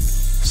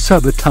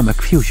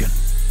 "Subatomic fusion,"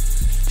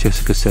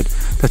 Jessica said.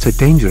 "That's a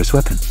dangerous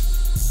weapon."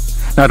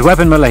 "Not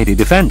weapon, m'lady.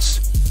 Defense.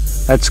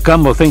 That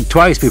scum will think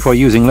twice before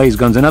using laser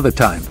guns another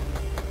time."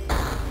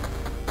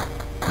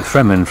 The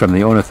Fremen from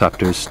the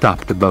ornithopters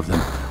stopped above them.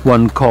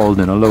 One called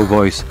in a low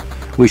voice,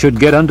 "We should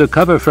get under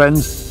cover,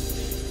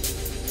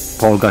 friends."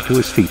 Paul got to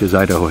his feet as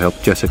Idaho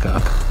helped Jessica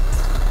up.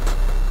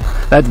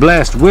 "That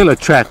blast will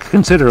attract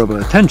considerable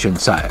attention,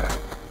 sire,"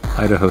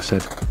 Idaho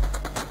said.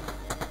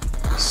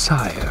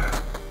 Sire,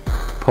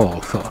 Paul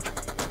thought.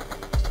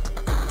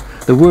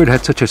 The word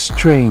had such a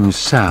strange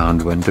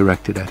sound when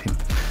directed at him.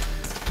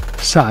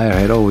 Sire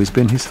had always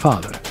been his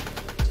father.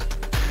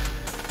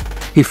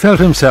 He felt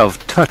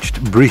himself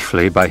touched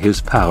briefly by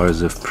his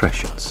powers of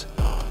prescience,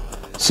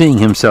 seeing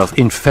himself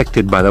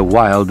infected by the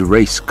wild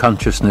race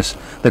consciousness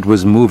that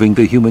was moving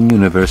the human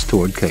universe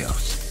toward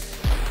chaos.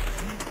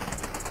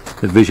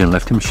 The vision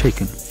left him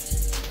shaken,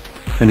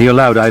 and he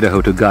allowed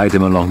Idaho to guide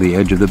him along the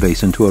edge of the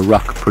basin to a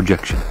rock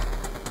projection.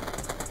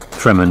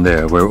 Fremen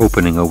there were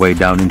opening a way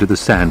down into the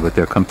sand with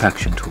their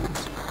compaction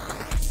tools.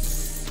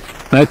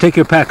 "May I take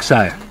your pack,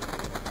 sire?"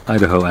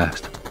 Idaho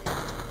asked.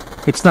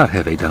 "It's not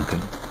heavy,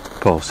 Duncan,"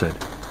 Paul said.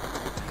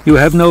 "You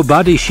have no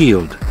body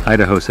shield,"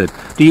 Idaho said.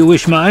 "Do you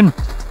wish mine?"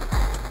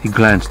 He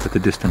glanced at the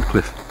distant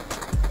cliff.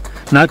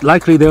 "Not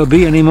likely there'll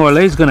be any more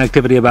laser gun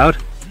activity about."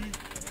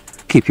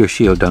 "Keep your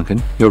shield,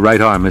 Duncan. Your right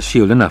arm is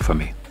shield enough for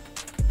me."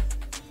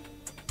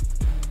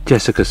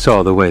 Jessica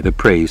saw the way the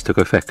praise took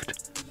effect,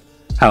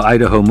 how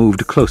Idaho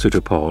moved closer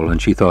to Paul,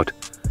 and she thought,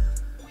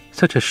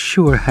 "Such a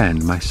sure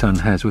hand my son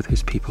has with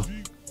his people."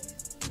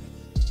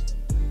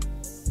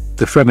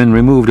 The Fremen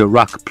removed a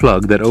rock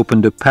plug that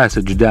opened a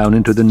passage down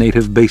into the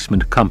native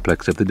basement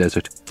complex of the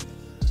desert.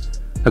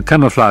 A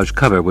camouflage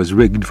cover was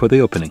rigged for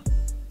the opening.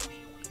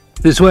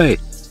 "This way,"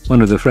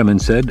 one of the Fremen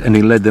said, and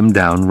he led them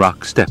down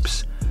rock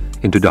steps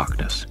into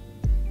darkness.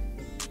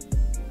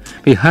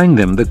 Behind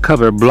them, the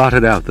cover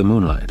blotted out the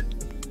moonlight.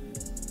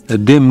 A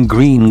dim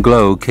green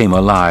glow came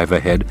alive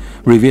ahead,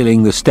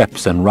 revealing the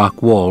steps and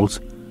rock walls.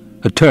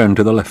 A turn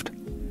to the left.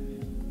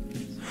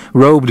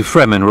 Robed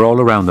Fremen were all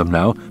around them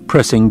now,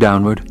 pressing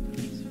downward.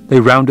 They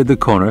rounded the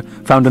corner,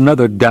 found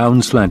another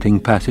down-slanting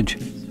passage.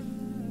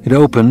 It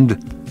opened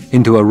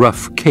into a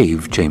rough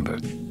cave chamber.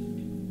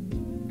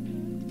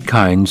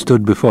 Kine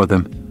stood before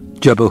them,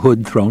 jubba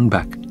hood thrown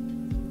back,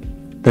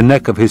 the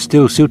neck of his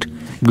stillsuit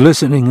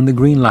glistening in the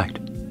green light.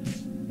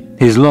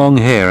 His long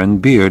hair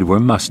and beard were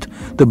mussed.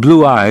 The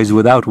blue eyes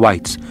without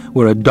whites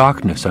were a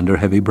darkness under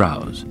heavy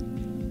brows.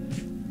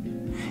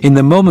 In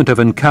the moment of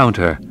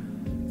encounter,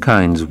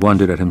 Kynes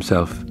wondered at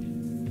himself.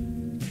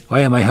 Why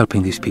am I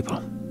helping these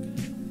people?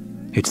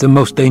 It's the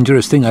most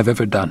dangerous thing I've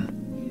ever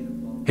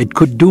done. It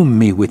could doom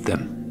me with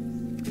them.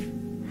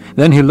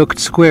 Then he looked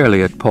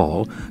squarely at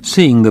Paul,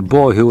 seeing the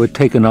boy who had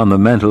taken on the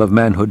mantle of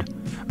manhood,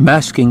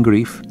 masking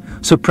grief,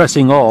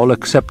 suppressing all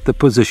except the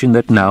position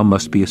that now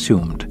must be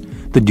assumed,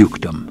 the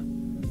dukedom.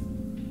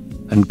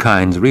 And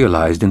Kynes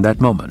realized in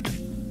that moment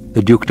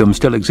the dukedom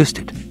still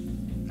existed,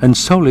 and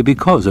solely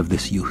because of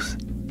this youth.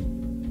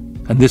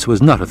 And this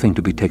was not a thing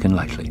to be taken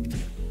lightly.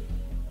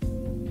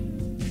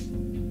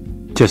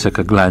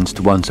 Jessica glanced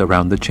once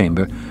around the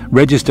chamber,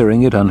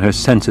 registering it on her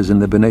senses in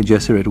the Bene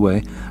Gesserit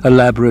way, a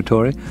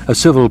laboratory, a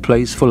civil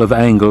place full of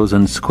angles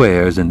and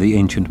squares in the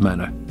ancient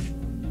manner.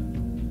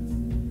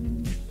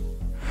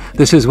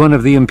 This is one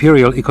of the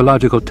Imperial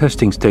ecological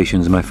testing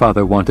stations my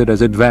father wanted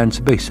as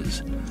advanced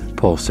bases,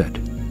 Paul said.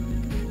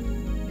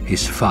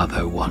 His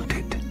father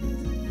wanted,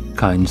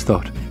 Kynes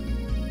thought.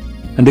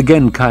 And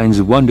again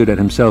Kynes wondered at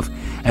himself,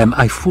 am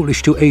I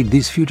foolish to aid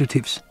these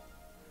fugitives?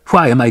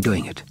 Why am I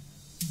doing it?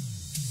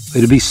 It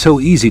would be so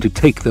easy to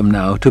take them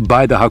now, to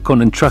buy the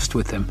Harkonnen trust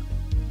with them.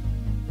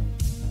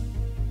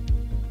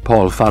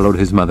 Paul followed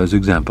his mother's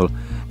example,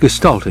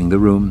 gestalting the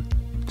room,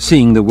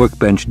 seeing the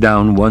workbench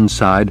down one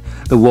side,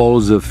 the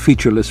walls of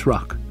featureless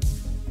rock.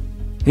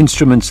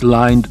 Instruments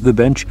lined the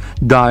bench,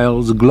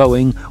 dials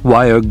glowing,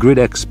 wire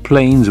grid-X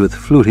planes with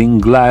fluting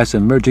glass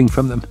emerging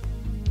from them.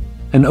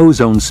 An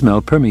ozone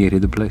smell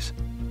permeated the place.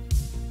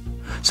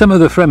 Some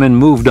of the Fremen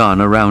moved on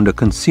around a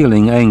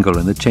concealing angle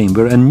in the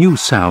chamber, and new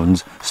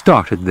sounds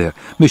started there,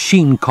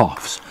 machine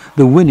coughs,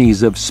 the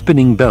whinnies of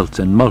spinning belts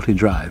and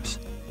multi-drives.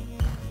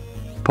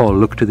 Paul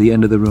looked to the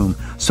end of the room,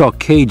 saw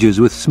cages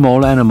with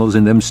small animals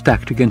in them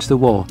stacked against the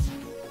wall.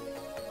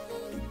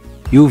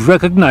 You've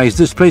recognized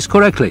this place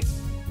correctly,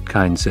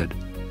 Kynes said.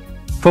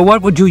 For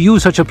what would you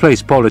use such a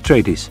place, Paul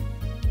Atreides?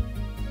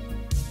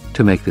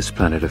 To make this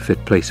planet a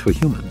fit place for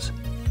humans,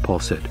 Paul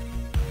said.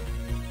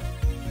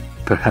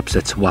 Perhaps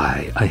that's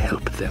why I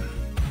help them.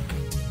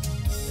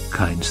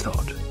 Kynes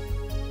thought.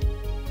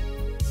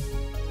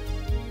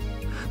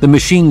 The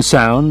machine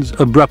sounds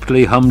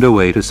abruptly hummed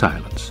away to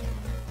silence.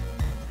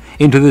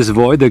 Into this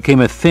void there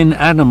came a thin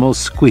animal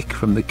squeak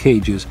from the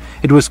cages.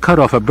 It was cut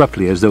off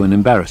abruptly as though in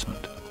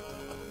embarrassment.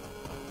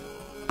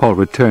 Paul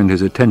returned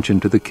his attention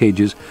to the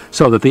cages,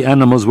 saw that the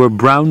animals were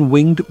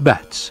brown-winged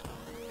bats.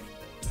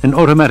 An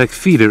automatic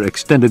feeder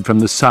extended from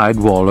the side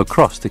wall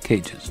across the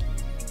cages.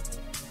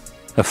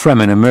 A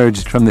Fremen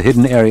emerged from the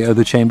hidden area of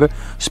the chamber,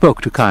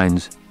 spoke to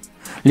Kynes.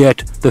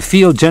 "Yet the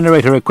field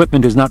generator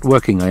equipment is not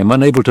working. I am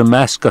unable to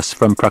mask us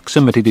from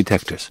proximity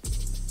detectors."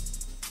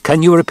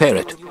 "Can you repair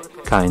it?"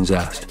 Kynes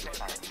asked.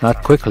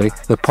 "Not quickly.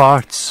 The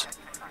parts."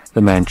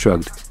 The man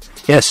shrugged.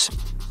 "Yes,"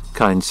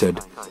 Kynes said.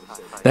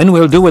 "Then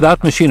we'll do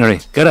without machinery.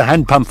 Get a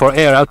hand pump for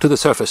air out to the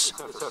surface."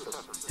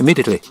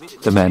 "Immediately."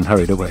 The man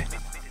hurried away.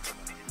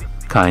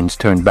 Kynes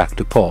turned back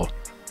to Paul.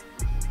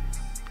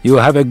 "You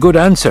have a good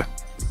answer."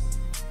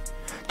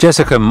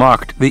 Jessica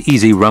marked the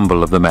easy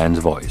rumble of the man's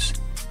voice.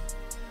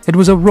 It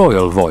was a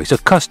royal voice,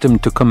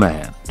 accustomed to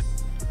command.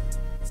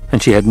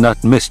 And she had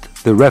not missed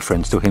the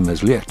reference to him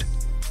as Liet.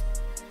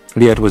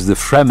 Liet was the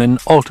Fremen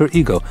alter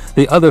ego,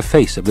 the other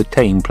face of the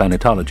tame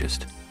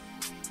planetologist.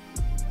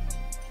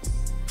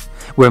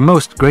 "We're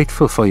most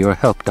grateful for your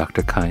help,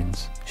 Dr.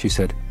 Kynes," she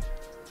said.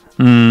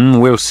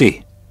 We'll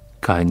see,"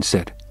 Kynes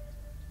said.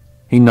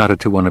 He nodded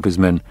to one of his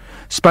men.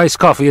 "Spice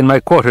coffee in my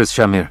quarters,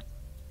 Shamir."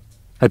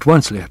 "At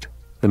once, Liet,"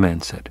 the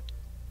man said.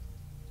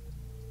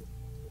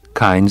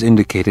 Kynes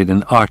indicated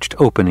an arched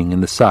opening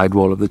in the side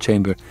wall of the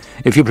chamber.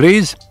 "If you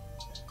please."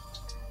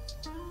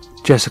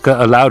 Jessica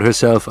allowed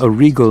herself a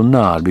regal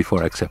nod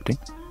before accepting.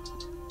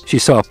 She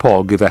saw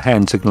Paul give a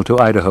hand signal to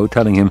Idaho,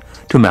 telling him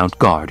to mount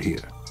guard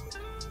here.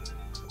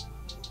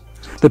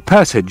 The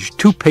passage,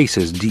 2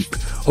 paces deep,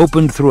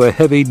 opened through a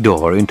heavy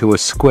door into a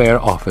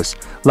square office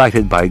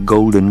lighted by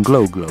golden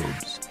glow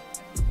globes.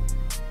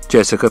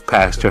 Jessica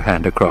passed her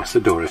hand across the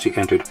door as she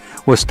entered,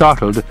 was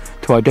startled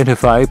to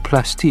identify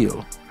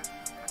Plastille.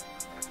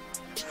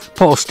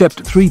 Paul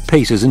stepped 3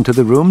 paces into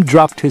the room,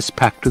 dropped his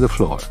pack to the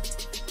floor.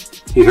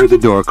 He heard the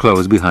door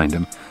close behind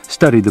him,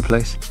 studied the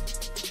place.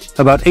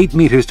 About 8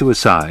 meters to his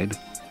side,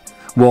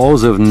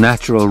 walls of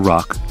natural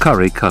rock,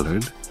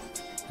 curry-colored,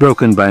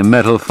 broken by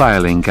metal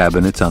filing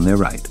cabinets on their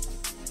right.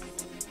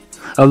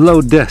 A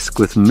low desk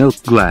with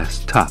milk glass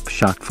top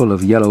shot full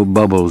of yellow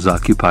bubbles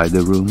occupied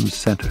the room's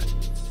center.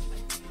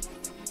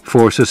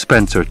 4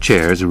 suspensor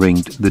chairs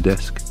ringed the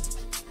desk.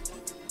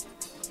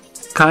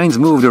 Kynes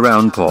moved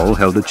around Paul,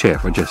 held a chair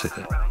for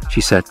Jessica.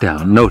 She sat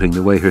down, noting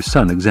the way her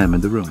son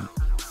examined the room.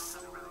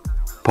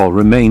 Paul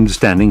remained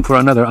standing for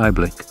another eye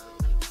blink.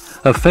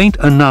 A faint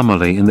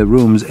anomaly in the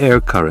room's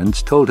air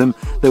currents told him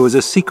there was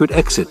a secret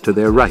exit to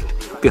their right,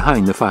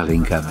 behind the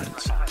filing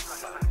cabinets.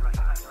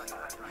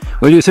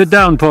 "Will you sit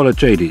down, Paul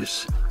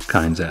Atreides?"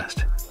 Kynes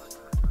asked.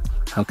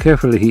 How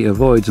carefully he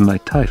avoids my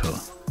title,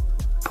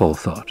 Paul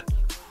thought.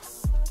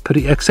 But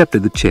he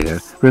accepted the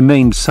chair,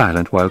 remained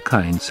silent while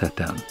Kynes sat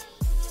down.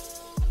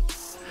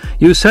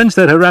 "You sense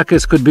that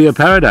Arrakis could be a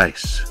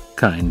paradise,"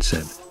 Kynes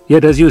said.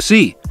 "Yet, as you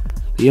see,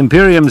 the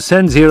Imperium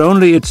sends here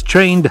only its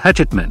trained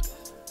hatchetmen,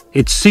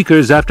 its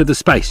seekers after the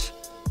spice."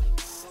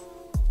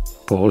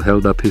 Paul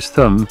held up his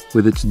thumb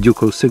with its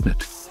ducal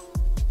signet.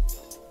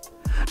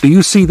 "Do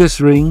you see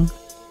this ring?"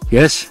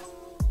 "Yes."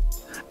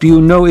 "Do you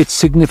know its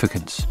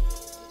significance?"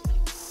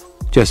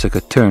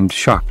 Jessica turned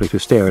sharply to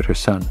stare at her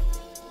son.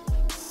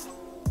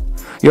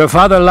 "Your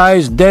father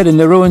lies dead in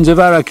the ruins of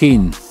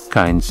Arrakeen,"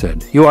 Kynes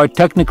said. "You are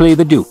technically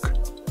the Duke."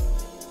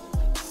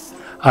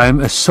 "I am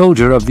a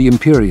soldier of the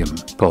Imperium,"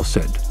 Paul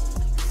said.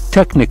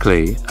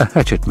 "Technically a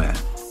hatchetman."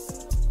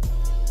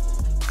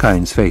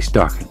 Kynes' face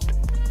darkened.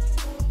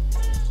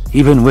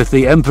 "Even with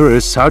the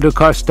Emperor's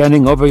Sardaukar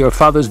standing over your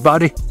father's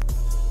body?"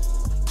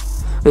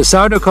 "The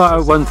Sardaukar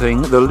are one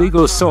thing, the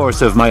legal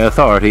source of my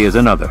authority is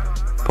another,"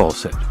 Paul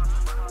said.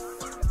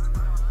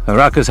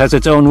 "Arrakis has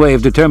its own way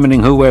of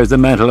determining who wears the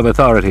mantle of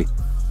authority,"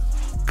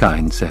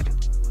 Kynes said.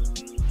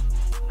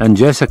 And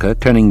Jessica,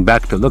 turning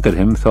back to look at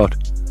him, thought,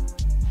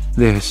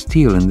 "There's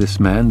steel in this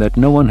man that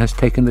no one has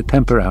taken the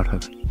temper out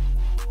of.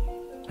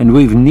 And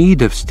we've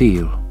need of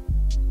steel.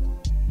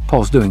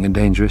 Paul's doing a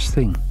dangerous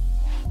thing."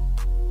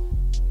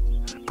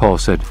 Paul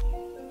said,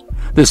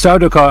 "The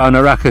Sardaukar on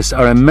Arrakis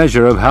are a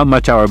measure of how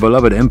much our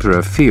beloved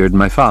Emperor feared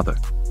my father.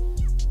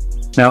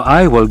 Now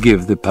I will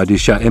give the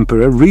Padishah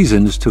Emperor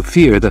reasons to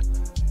fear the—"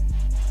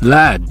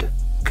 "Lad,"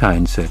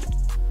 Kynes said,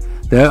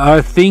 "there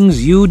are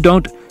things you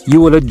don't— You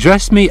will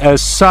address me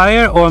as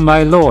sire or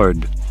my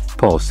lord,"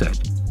 Paul said.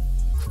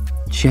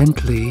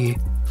 "Gently,"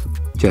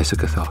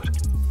 Jessica thought.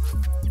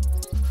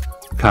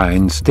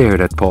 Kynes stared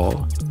at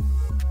Paul,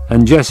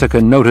 and Jessica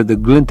noted the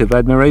glint of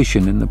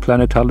admiration in the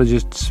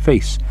planetologist's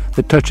face,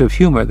 the touch of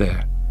humor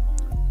there.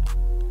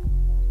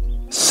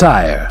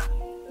 "Sire,"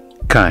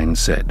 Kynes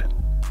said.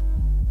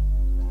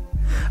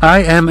 "I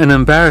am an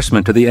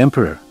embarrassment to the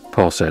Emperor,"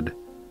 Paul said.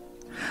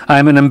 "I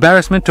am an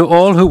embarrassment to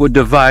all who would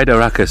divide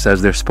Arrakis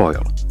as their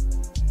spoil.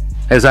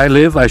 As I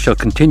live, I shall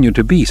continue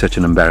to be such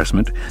an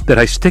embarrassment that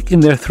I stick in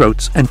their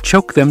throats and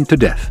choke them to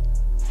death.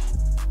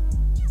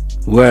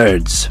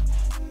 Words,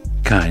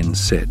 Kynes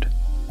said.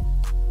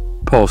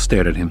 Paul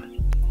stared at him.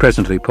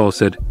 Presently, Paul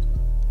said,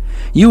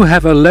 "You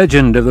have a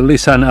legend of the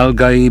Lisan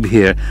al-Gaib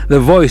here, the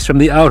voice from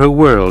the outer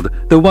world,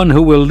 the one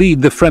who will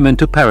lead the Fremen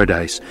to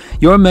paradise.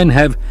 Your men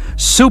have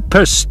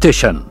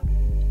superstition,"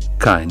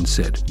 Kynes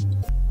said.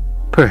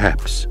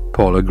 Perhaps,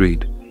 Paul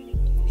agreed.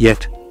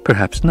 Yet,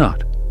 perhaps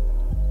not.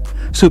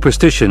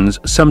 Superstitions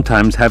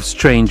sometimes have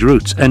strange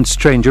roots and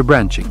stranger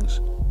branchings.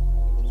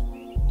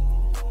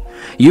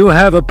 "You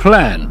have a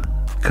plan,"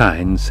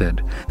 Kynes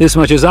said. "This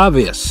much is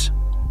obvious.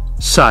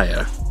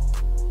 Sire,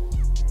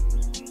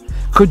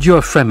 could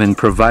your Fremen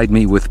provide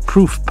me with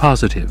proof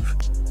positive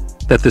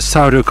that the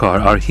Sardaukar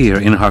are here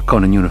in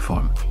Harkonnen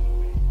uniform?"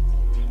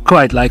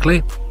 "Quite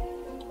likely."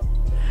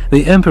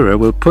 "The Emperor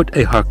will put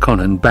a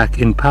Harkonnen back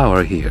in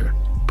power here,"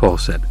 Paul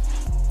said.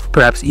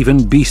 "Perhaps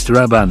even Beast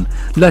Rabban.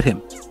 Let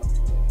him.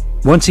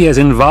 Once he has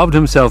involved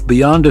himself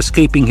beyond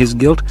escaping his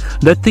guilt,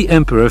 let the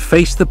Emperor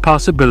face the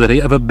possibility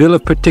of a bill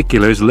of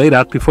particulars laid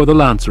out before the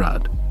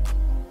Landsraad.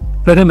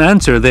 Let him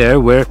answer there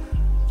where—"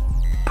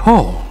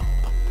 "Paul,"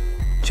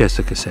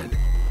 Jessica said.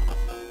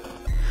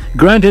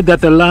 "Granted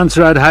that the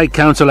Landsraad High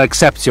Council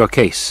accepts your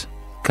case,"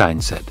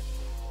 Kynes said.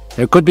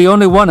 "There could be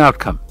only one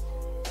outcome.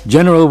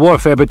 General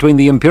warfare between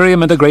the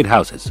Imperium and the Great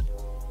Houses."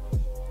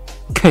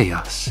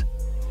 "Chaos,"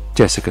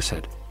 Jessica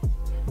said.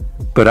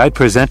 "But I'd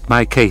present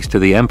my case to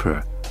the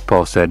Emperor,"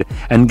 Paul said,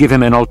 "and give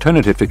him an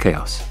alternative to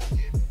chaos."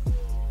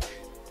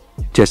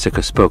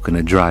 Jessica spoke in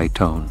a dry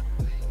tone.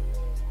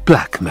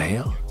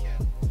 "Blackmail?"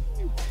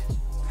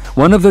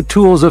 "One of the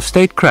tools of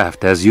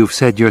statecraft, as you've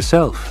said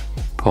yourself,"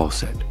 Paul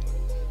said.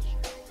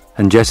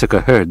 And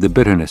Jessica heard the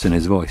bitterness in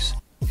his voice.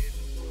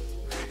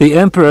 "The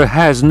Emperor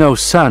has no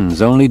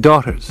sons, only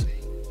daughters."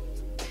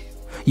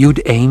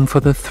 "You'd aim for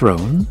the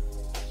throne?"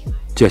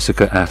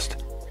 Jessica asked.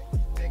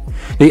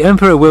 "The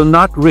Emperor will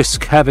not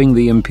risk having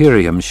the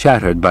Imperium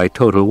shattered by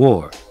total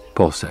war,"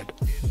 Paul said.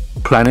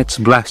 "Planets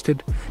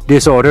blasted,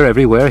 disorder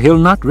everywhere. He'll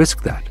not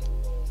risk that."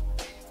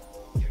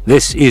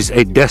 "This is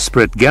a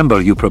desperate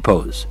gamble you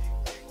propose,"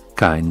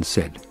 Kynes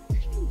said.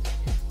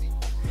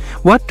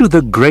 "What do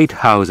the great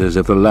houses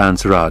of the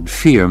Landsraad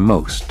fear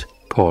most?"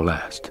 Paul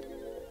asked.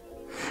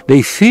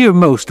 "They fear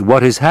most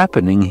what is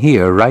happening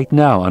here right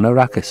now on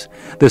Arrakis,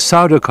 the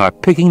Sardaukar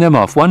picking them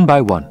off one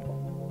by one.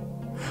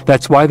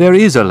 That's why there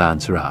is a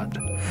Landsraad.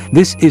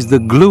 This is the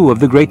glue of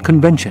the Great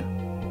Convention.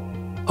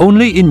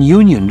 Only in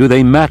union do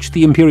they match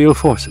the Imperial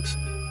forces.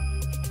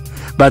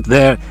 But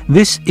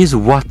this is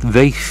what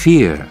they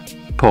fear,"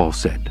 Paul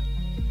said.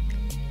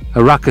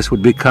 "Arrakis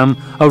would become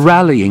a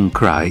rallying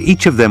cry.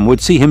 Each of them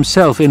would see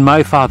himself in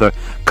my father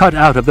cut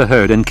out of the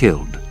herd and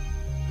killed."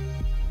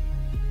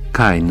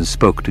 Kynes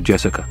spoke to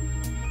Jessica.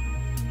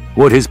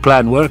 "Would his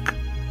plan work?"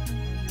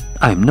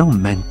 "I'm no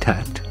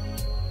mentat,"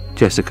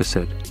 Jessica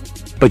said.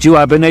 "But you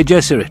are Bene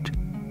Gesserit."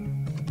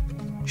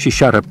 She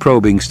shot a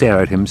probing stare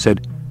at him,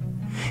 said,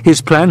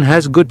 "His plan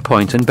has good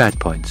points and bad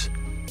points,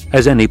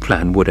 as any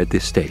plan would at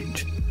this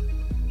stage.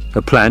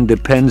 A plan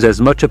depends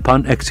as much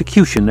upon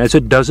execution as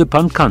it does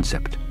upon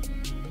concept."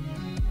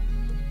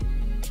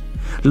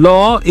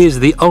 "Law is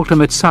the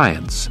ultimate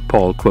science,"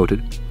 Paul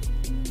quoted.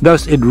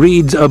 "Thus it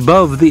reads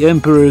above the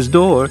Emperor's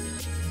door.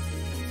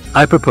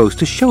 I propose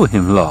to show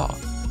him law.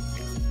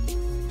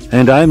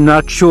 And I'm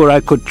not sure I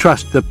could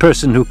trust the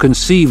person who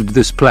conceived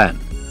this plan,"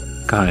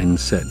 Kynes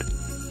said.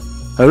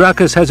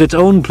 "Arrakis has its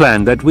own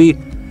plan that we—"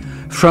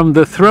 "From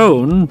the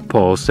throne,"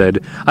 Paul said,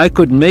 "I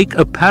could make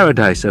a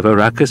paradise of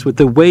Arrakis with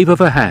the wave of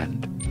a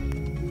hand.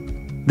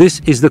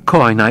 This is the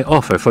coin I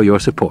offer for your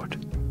support."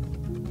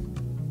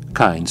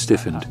 Kynes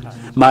stiffened.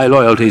 "My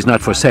loyalty's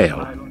not for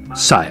sale,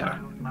 sire."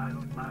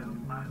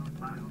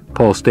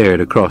 Paul stared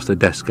across the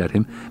desk at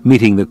him,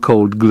 meeting the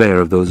cold glare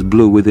of those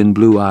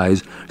blue-within-blue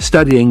eyes,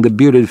 studying the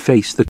bearded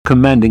face, the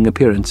commanding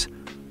appearance.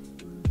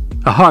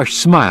 A harsh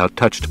smile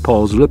touched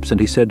Paul's lips, and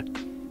he said,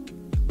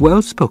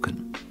 "Well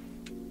spoken.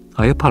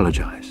 I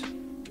apologize."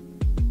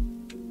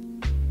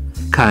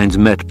 Kynes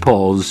met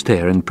Paul's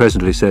stare and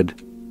presently said,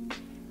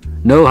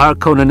 "No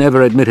Harkonnen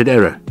ever admitted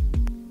error.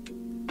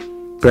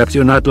 Perhaps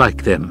you're not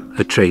like them,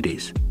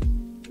 Atreides."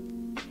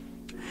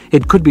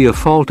 "It could be a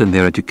fault in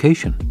their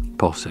education,"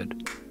 Paul said.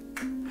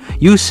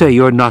 "You say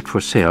you're not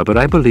for sale, but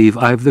I believe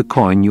I've the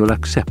coin you'll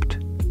accept.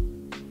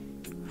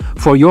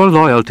 For your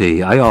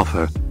loyalty, I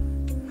offer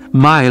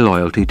my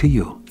loyalty to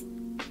you.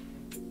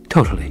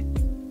 Totally."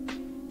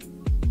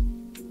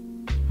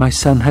 "My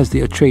son has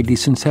the Atreides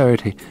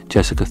sincerity,"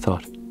 Jessica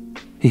thought.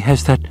 "He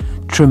has that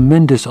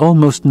tremendous,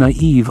 almost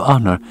naive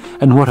honor,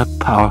 and what a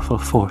powerful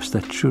force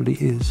that truly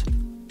is."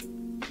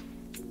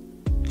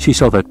 She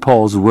saw that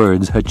Paul's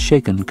words had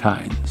shaken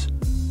Kynes.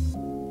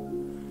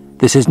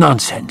 "This is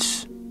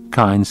nonsense,"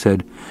 Kynes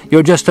said.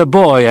 "You're just a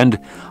boy, and—"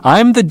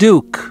 "I'm the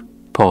Duke,"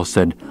 Paul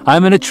said.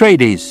 "I'm an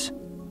Atreides.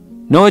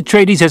 No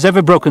Atreides has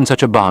ever broken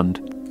such a bond."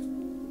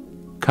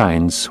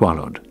 Kynes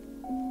swallowed.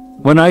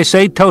 "When I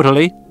say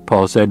totally,"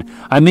 Paul said,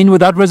 "I mean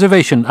without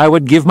reservation. I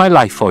would give my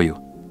life for you."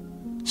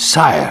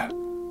 "Sire,"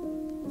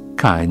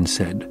 Kynes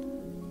said,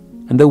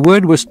 and the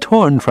word was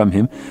torn from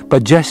him,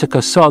 but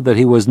Jessica saw that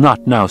he was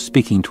not now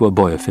speaking to a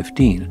boy of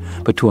 15,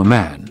 but to a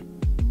man,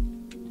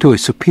 to a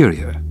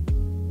superior.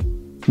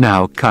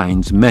 Now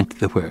Kynes meant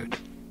the word.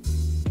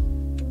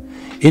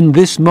 In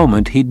this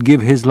moment he'd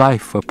give his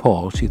life for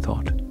Paul, she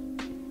thought.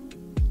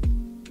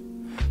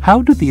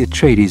 How did the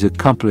Atreides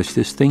accomplish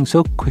this thing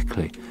so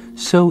quickly,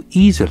 so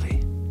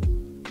easily?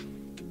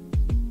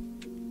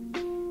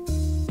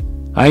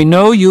 "I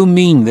know you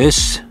mean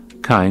this,"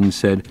 Kynes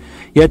said,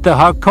 "yet the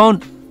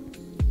Harkon—"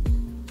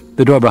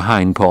 The door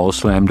behind Paul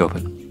slammed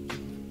open.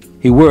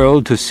 He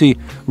whirled to see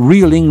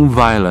reeling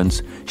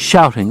violence,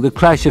 shouting, the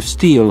clash of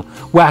steel,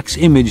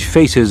 wax-image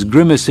faces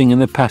grimacing in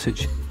the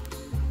passage.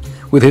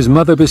 With his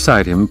mother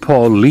beside him,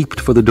 Paul leaped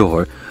for the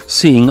door,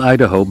 seeing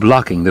Idaho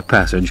blocking the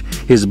passage,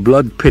 his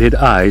blood-pitted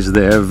eyes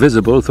there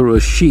visible through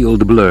a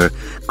shield blur,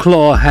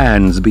 claw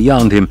hands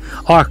beyond him,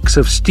 arcs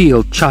of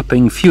steel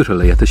chopping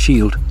futilely at the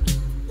shield.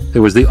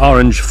 There was the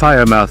orange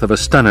firemouth of a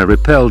stunner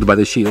repelled by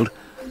the shield.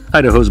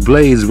 Idaho's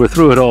blades were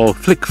through it all,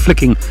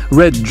 flicking,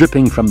 red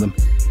dripping from them.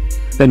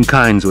 Then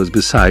Kynes was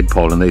beside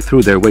Paul, and they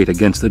threw their weight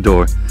against the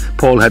door.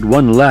 Paul had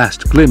one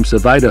last glimpse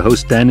of Idaho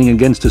standing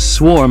against a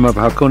swarm of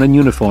Harkonnen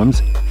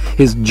uniforms,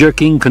 his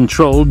jerking,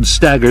 controlled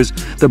staggers,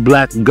 the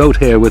black goat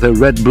hair with a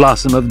red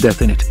blossom of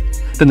death in it.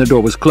 Then the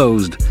door was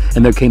closed,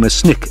 and there came a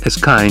snick as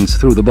Kynes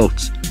threw the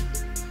bolts.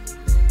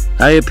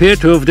 "I appear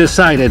to have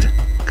decided,"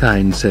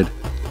 Kynes said.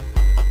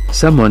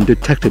 "Someone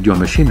detected your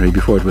machinery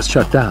before it was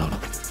shut down,"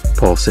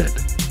 Paul said.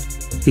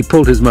 He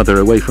pulled his mother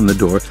away from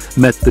the door,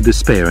 met the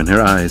despair in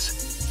her eyes.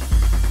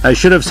 "I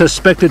should have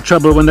suspected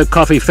trouble when the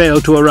coffee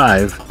failed to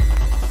arrive,"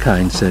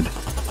 Kynes said.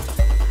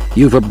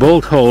 "You've a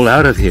bolt hole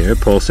out of here,"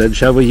 Paul said.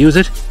 "Shall we use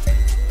it?"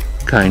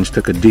 Kynes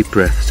took a deep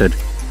breath, said,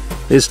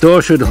 "This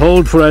door should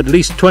hold for at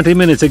least 20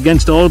 minutes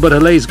against all but a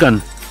laser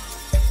gun."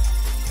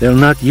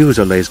 "They'll not use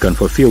a laser gun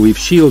for fear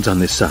we've shields on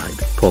this side,"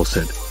 Paul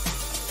said.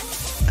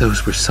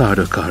 "Those were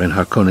Sardaukar in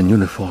Harkonnen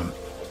uniform,"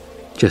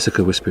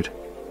 Jessica whispered.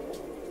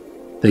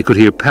 They could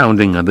hear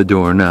pounding on the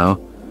door now,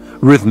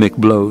 rhythmic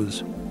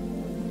blows.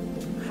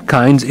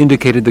 Kynes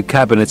indicated the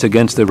cabinets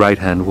against the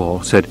right-hand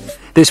wall, said,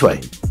 "This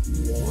way."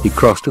 He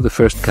crossed to the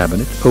first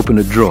cabinet, opened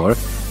a drawer,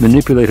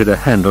 manipulated a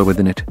handle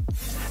within it.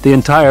 The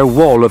entire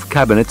wall of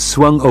cabinets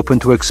swung open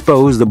to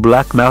expose the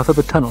black mouth of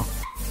a tunnel.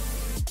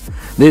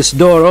 "This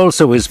door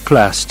also is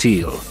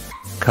plasteel,"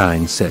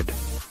 Kynes said.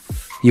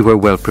 "You were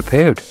well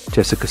prepared,"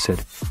 Jessica said.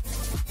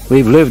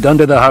 "We've lived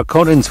under the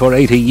Harkonnens for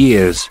 80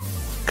 years,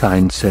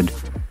 Kynes said.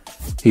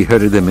 He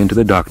herded them into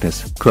the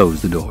darkness,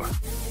 closed the door.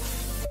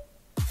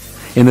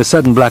 In the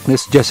sudden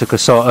blackness, Jessica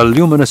saw a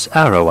luminous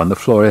arrow on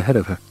the floor ahead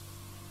of her.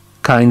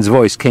 Kynes'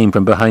 voice came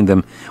from behind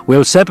them.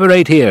 "We'll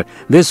separate here.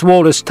 This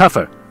wall is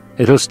tougher.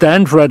 It'll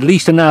stand for at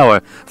least an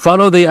hour.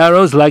 Follow the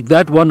arrows like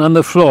that one on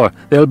the floor.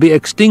 They'll be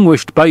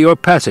extinguished by your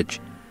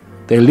passage.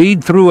 They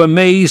lead through a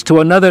maze to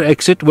another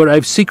exit where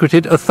I've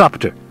secreted a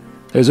thopter.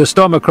 There's a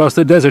storm across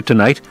the desert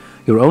tonight.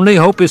 Your only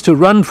hope is to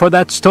run for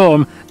that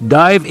storm,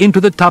 dive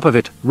into the top of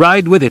it,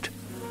 ride with it.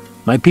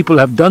 My people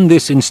have done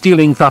this in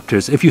stealing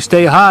thopters. If you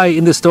stay high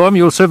in the storm,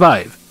 you'll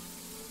survive."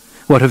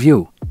 "What of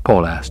you?"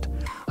 Paul asked.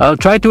 "I'll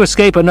try to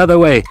escape another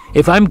way.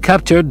 If I'm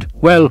captured,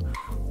 well,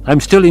 I'm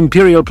still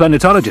Imperial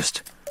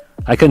Planetologist.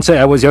 I can say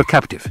I was your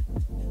captive."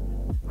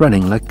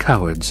 Running like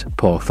cowards,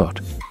 Paul thought.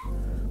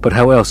 But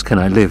how else can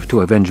I live to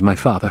avenge my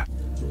father?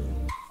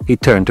 He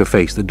turned to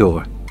face the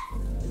door.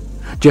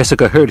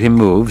 Jessica heard him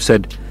move,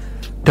 said,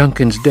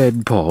 "Duncan's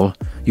dead, Paul.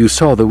 You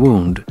saw the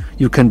wound.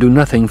 You can do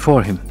nothing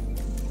for him."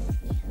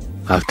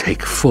 "I'll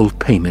take full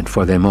payment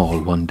for them all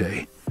one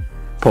day,"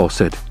 Paul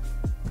said.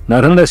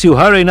 "Not unless you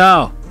hurry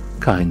now,"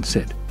 Kynes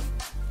said.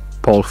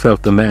 Paul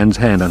felt the man's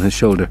hand on his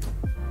shoulder.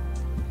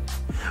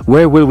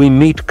 "Where will we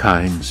meet,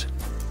 Kynes?"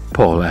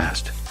 Paul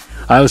asked.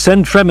 "I'll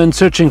send Fremen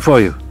searching for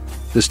you.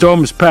 The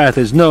storm's path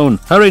is known.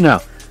 Hurry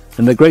now,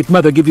 and the Great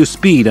Mother give you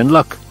speed and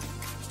luck."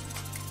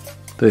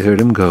 They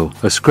heard him go,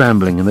 a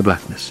scrambling in the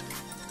blackness.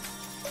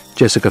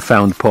 Jessica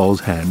found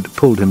Paul's hand,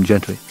 pulled him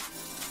gently.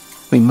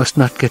 "We must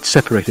not get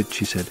separated,"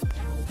 she said.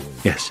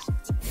 "Yes."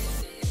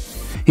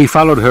 He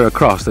followed her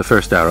across the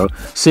first arrow,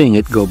 seeing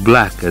it go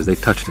black as they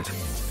touched it.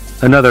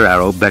 Another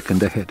arrow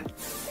beckoned ahead.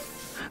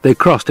 They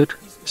crossed it,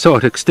 saw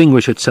it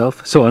extinguish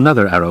itself, saw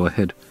another arrow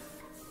ahead.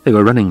 They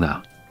were running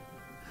now.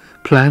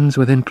 Plans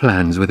within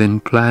plans,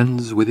 within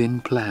plans, within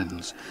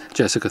plans,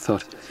 Jessica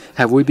thought.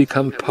 Have we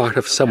become part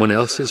of someone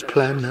else's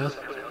plan now?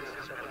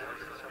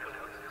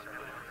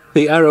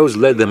 The arrows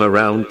led them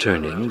around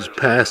turnings,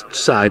 past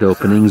side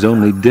openings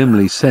only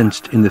dimly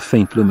sensed in the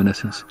faint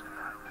luminescence.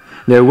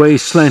 Their way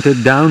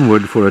slanted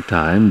downward for a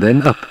time,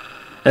 then up,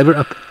 ever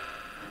up.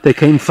 They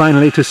came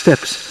finally to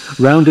steps,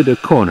 rounded a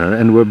corner,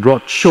 and were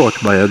brought short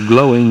by a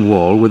glowing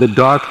wall with a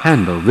dark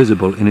handle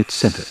visible in its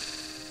center.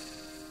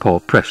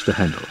 Paul pressed the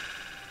handle.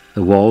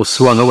 The wall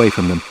swung away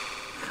from them.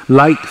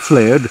 Light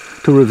flared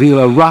to reveal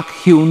a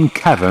rock-hewn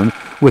cavern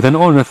with an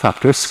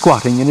ornithopter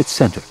squatting in its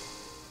center.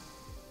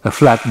 A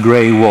flat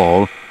gray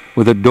wall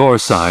with a door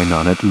sign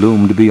on it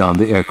loomed beyond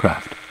the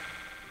aircraft.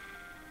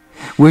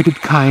 "Where did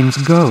Kynes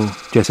go?"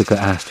 Jessica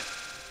asked.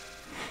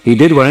 He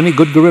did what any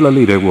good guerrilla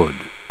leader would,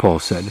 Paul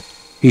said.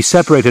 He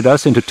separated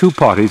us into 2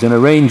 parties and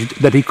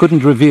arranged that he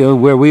couldn't reveal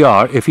where we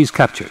are if he's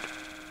captured.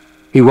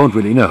 He won't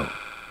really know.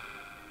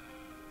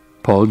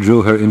 Paul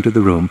drew her into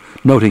the room,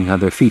 noting how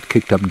their feet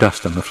kicked up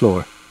dust on the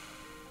floor.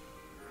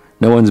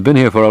 "No one's been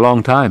here for a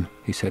long time,"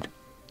 he said.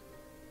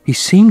 "He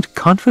seemed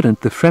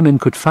confident the Fremen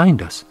could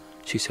find us,"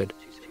 she said.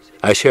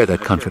 "I share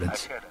that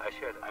confidence."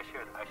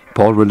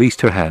 Paul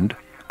released her hand,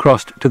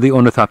 crossed to the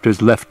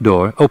ornithopter's left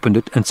door, opened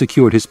it, and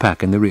secured his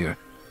pack in the rear.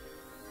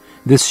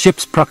 "This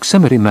ship's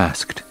proximity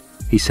masked,"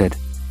 he said.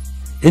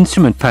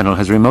 "Instrument panel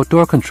has remote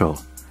door control,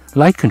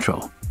 light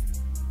control.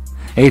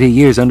 80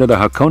 years under the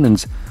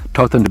Harkonnens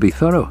taught them to be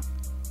thorough."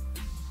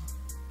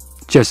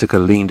 Jessica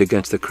leaned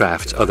against the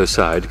craft's other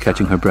side,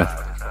 catching her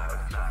breath.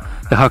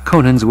 "The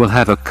Harkonnens will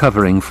have a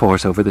covering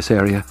force over this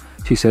area,"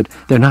 she said.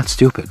 "They're not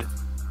stupid."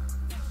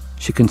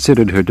 She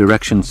considered her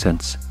direction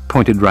sense,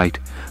 pointed right.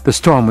 "The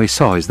storm we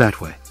saw is that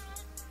way."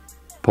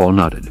 Paul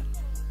nodded,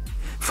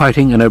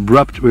 fighting an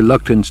abrupt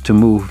reluctance to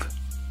move.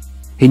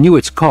 He knew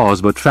its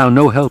cause, but found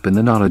no help in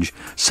the knowledge.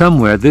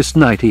 Somewhere this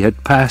night he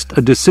had passed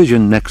a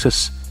decision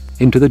nexus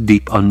into the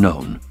deep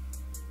unknown.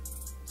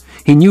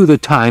 He knew the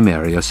time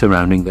area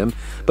surrounding them,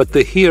 but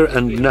the here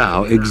and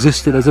now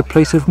existed as a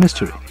place of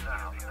mystery.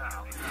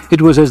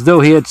 It was as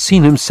though he had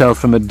seen himself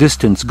from a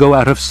distance go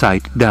out of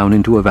sight down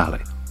into a valley.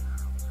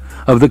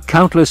 Of the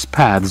countless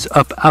paths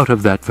up out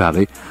of that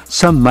valley,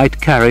 some might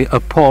carry a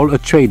Paul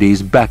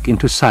Atreides back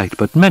into sight,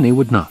 but many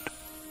would not.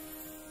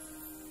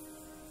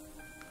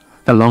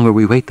 "The longer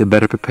we wait, the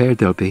better prepared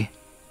they'll be,"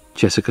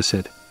 Jessica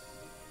said.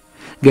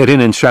 "Get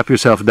in and strap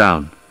yourself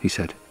down," he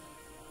said.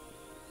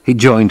 He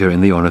joined her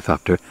in the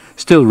ornithopter,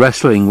 still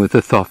wrestling with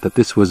the thought that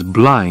this was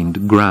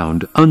blind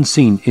ground,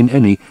 unseen in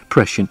any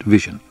prescient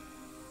vision.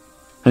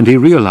 And he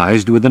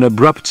realized with an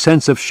abrupt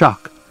sense of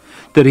shock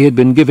that he had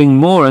been giving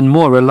more and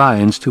more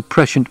reliance to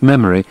prescient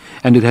memory,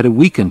 and it had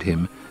weakened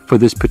him for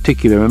this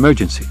particular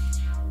emergency.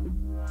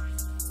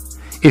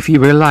 If you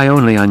rely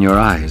only on your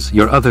eyes,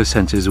 your other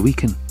senses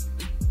weaken.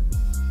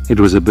 It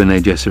was a Bene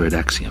Gesserit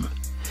axiom.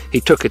 He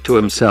took it to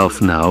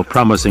himself now,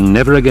 promising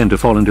never again to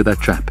fall into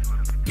that trap,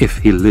 if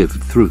he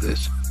lived through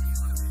this.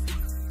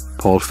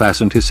 Paul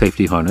fastened his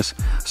safety harness,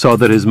 saw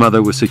that his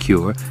mother was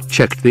secure,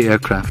 checked the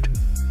aircraft.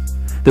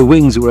 The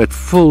wings were at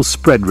full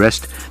spread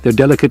rest, their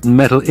delicate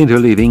metal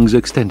interleavings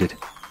extended.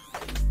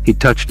 He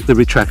touched the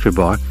retractor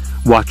bar,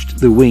 watched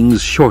the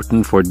wings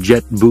shorten for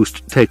jet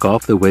boost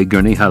takeoff the way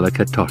Gurney Halleck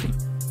had taught him.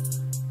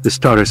 The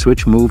starter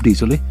switch moved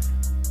easily.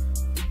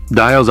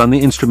 Dials on the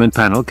instrument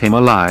panel came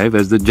alive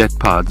as the jet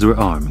pods were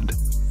armed.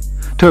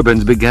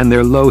 Turbines began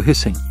their low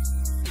hissing.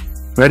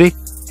 "Ready?"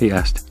 he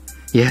asked.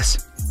 "Yes."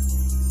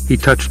 He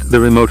touched the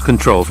remote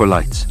control for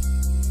lights.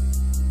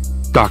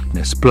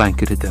 Darkness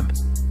blanketed them.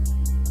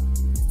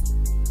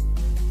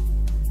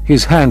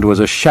 His hand was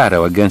a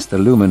shadow against the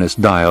luminous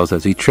dials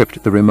as he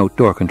tripped the remote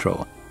door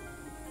control.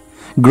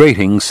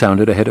 Grating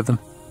sounded ahead of them.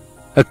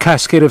 A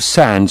cascade of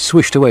sand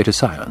swished away to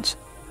silence.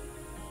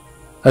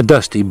 A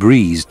dusty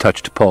breeze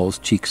touched Paul's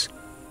cheeks.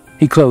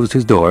 He closed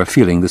his door,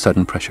 feeling the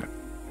sudden pressure.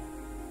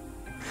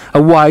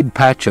 A wide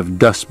patch of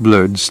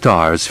dust-blurred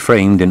stars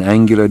framed in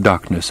angular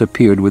darkness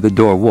appeared where the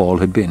door wall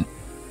had been.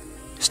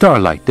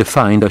 Starlight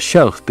defined a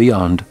shelf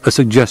beyond, a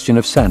suggestion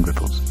of sand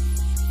ripples.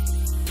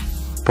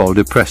 Paul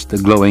depressed the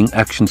glowing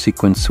action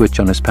sequence switch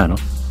on his panel.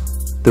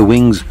 The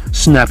wings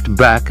snapped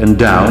back and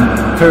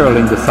down,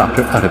 hurling the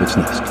thopter out of its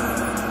nest.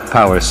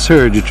 Power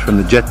surged from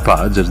the jet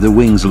pods as the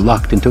wings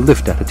locked into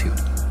lift attitude.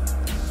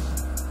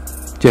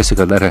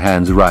 Jessica let her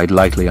hands ride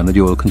lightly on the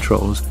dual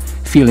controls,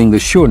 feeling the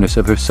sureness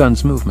of her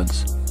son's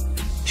movements.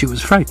 She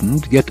was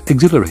frightened, yet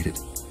exhilarated.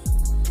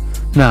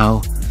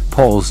 Now,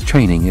 Paul's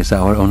training is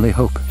our only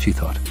hope, she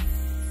thought.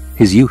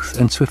 His youth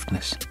and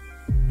swiftness.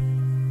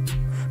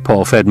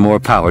 Paul fed more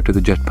power to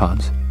the jet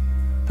pods.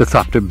 The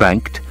thopter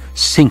banked,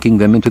 sinking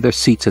them into their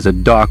seats as a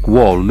dark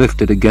wall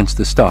lifted against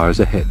the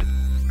stars ahead.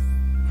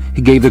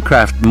 He gave the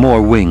craft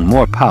more wing,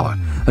 more power.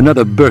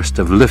 Another burst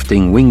of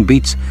lifting wing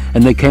beats,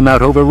 and they came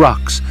out over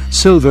rocks,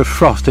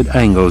 silver-frosted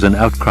angles and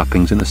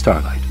outcroppings in the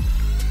starlight.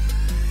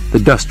 The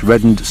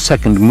dust-reddened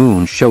second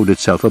moon showed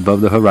itself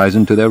above the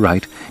horizon to their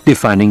right,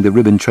 defining the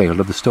ribbon trail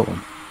of the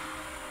storm.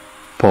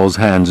 Paul's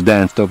hands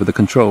danced over the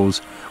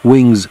controls.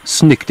 Wings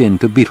snicked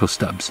into beetle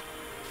stubs.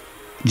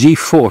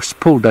 G-force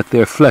pulled at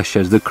their flesh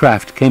as the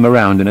craft came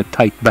around in a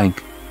tight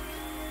bank.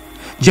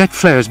 "Jet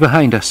flares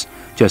behind us,"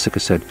 Jessica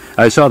said.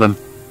 "I saw them."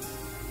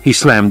 He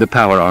slammed the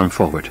power arm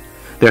forward.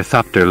 Their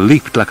thopter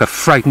leaped like a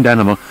frightened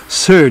animal,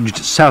 surged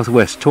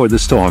southwest toward the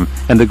storm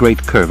and the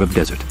great curve of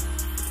desert.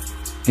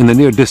 In the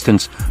near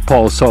distance,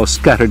 Paul saw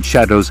scattered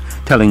shadows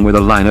telling where the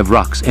line of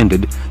rocks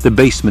ended, the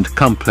basement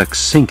complex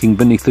sinking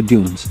beneath the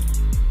dunes.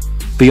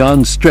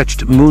 Beyond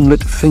stretched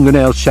moonlit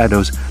fingernail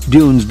shadows,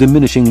 dunes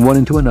diminishing one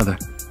into another.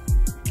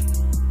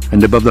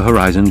 And above the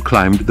horizon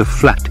climbed the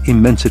flat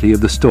immensity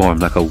of the storm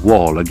like a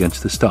wall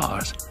against the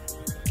stars.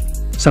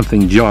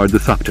 Something jarred the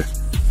thopter.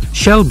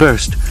 "Shell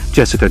burst,"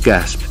 Jessica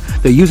gasped.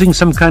 "They're using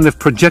some kind of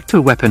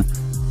projectile weapon."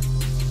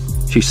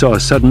 She saw a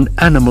sudden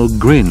animal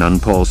grin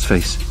on Paul's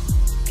face.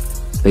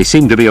 "They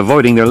seem to be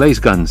avoiding their lace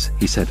guns,"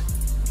 he said.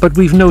 "But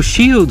we've no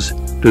shields.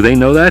 Do they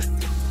know that?"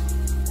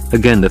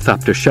 Again the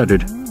Thopter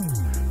shuddered.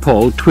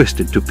 Paul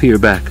twisted to peer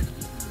back.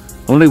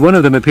 "Only one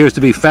of them appears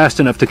to be fast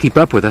enough to keep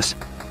up with us."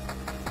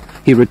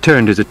 He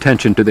returned his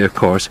attention to their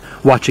course,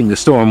 watching the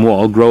storm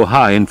wall grow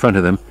high in front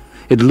of them.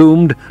 It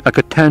loomed like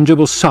a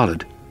tangible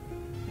solid.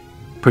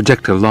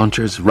 Projectile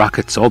launchers,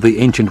 rockets, all the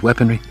ancient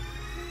weaponry.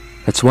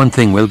 "That's one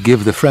thing we'll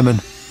give the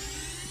Fremen,"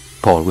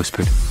 Paul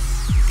whispered.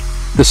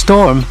 "The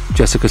storm,"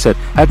 Jessica said.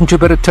 "Hadn't you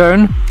better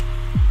turn?"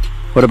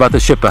 "What about the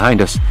ship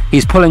behind us?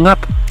 He's pulling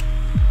up."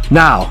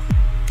 "Now!"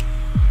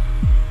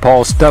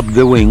 Paul stubbed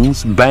the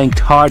wings, banked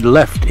hard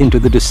left into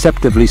the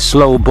deceptively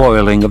slow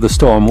boiling of the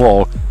storm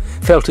wall,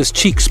 felt his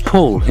cheeks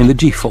pull in the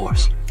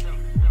G-force.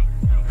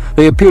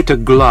 They appeared to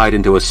glide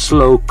into a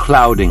slow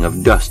clouding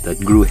of dust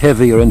that grew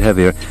heavier and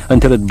heavier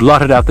until it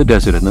blotted out the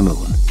desert and the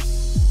moon.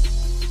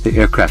 The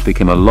aircraft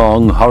became a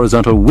long,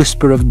 horizontal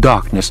whisper of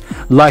darkness,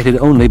 lighted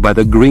only by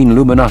the green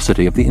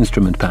luminosity of the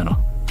instrument panel.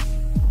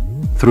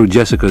 Through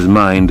Jessica's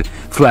mind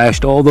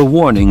flashed all the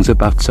warnings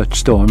about such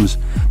storms,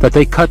 that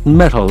they cut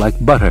metal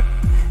like butter,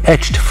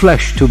 etched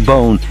flesh to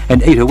bone,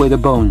 and ate away the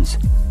bones.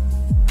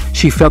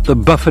 She felt the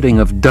buffeting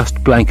of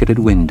dust-blanketed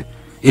wind.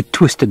 It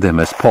twisted them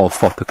as Paul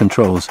fought the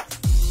controls.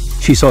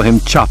 She saw him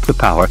chop the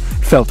power,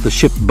 felt the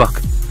ship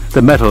buck.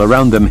 The metal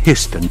around them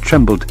hissed and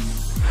trembled.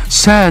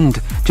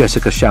 "Sand!"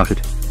 Jessica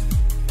shouted.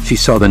 She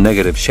saw the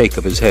negative shake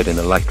of his head in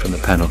the light from the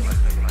panel.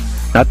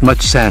 Not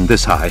much sand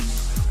this high,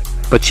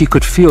 but she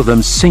could feel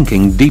them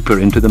sinking deeper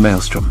into the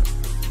maelstrom.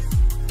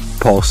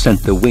 Paul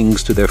sent the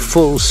wings to their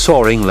full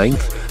soaring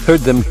length,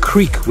 heard them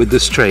creak with the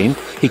strain.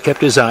 He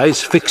kept his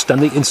eyes fixed on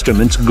the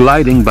instruments,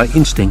 gliding by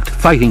instinct,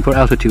 fighting for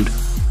altitude.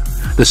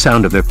 The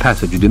sound of their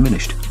passage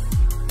diminished.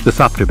 The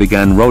Thopter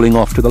began rolling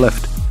off to the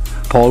left.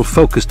 Paul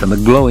focused on the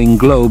glowing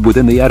globe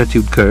within the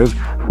attitude curve,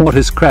 brought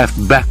his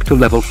craft back to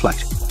level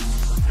flight.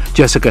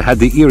 Jessica had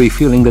the eerie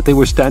feeling that they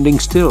were standing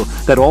still,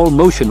 that all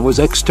motion was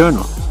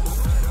external.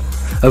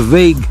 A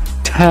vague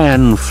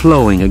tan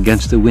flowing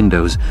against the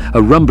windows,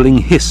 a rumbling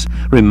hiss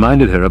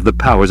reminded her of the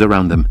powers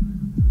around them.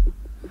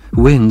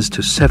 Winds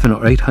to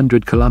 700 or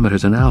 800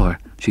 kilometers an hour,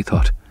 she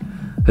thought.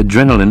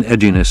 Adrenaline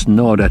edginess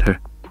gnawed at her.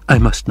 "I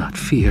must not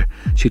fear,"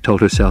 she told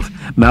herself,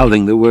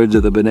 mouthing the words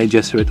of the Bene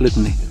Gesserit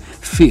litany.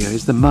 "Fear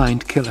is the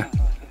mind killer."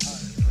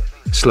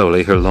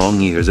 Slowly her long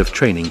years of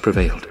training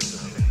prevailed.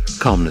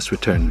 Calmness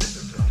returned.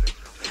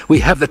 "We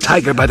have the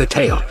tiger by the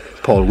tail,"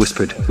 Paul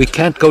whispered. "We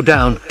can't go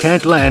down,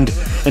 can't land,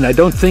 and I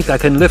don't think I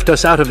can lift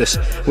us out of this.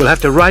 We'll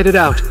have to ride it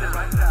out."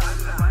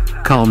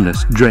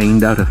 Calmness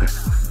drained out of her.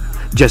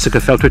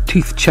 Jessica felt her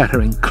teeth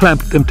chattering,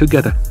 clamped them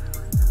together.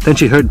 Then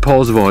she heard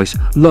Paul's voice,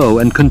 low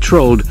and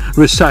controlled,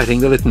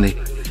 reciting the litany.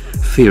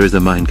 "Fear is the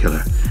mind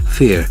killer.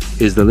 Fear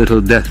is the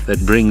little death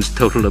that brings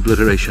total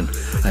obliteration.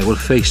 I will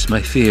face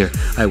my fear.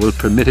 I will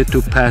permit it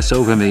to pass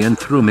over me and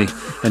through me,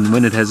 and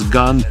when it has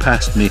gone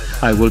past me,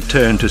 I will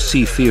turn to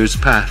see fear's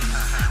path.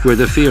 Where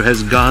the fear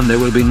has gone, there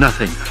will be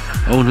nothing.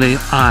 Only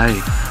I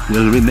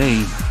will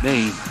remain.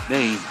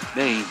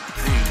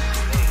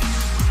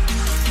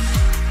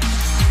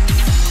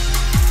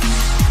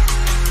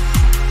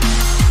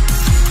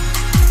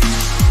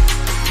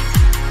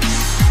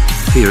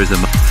 Fear is a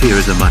mind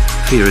killer.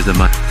 Fear is a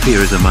mind killer.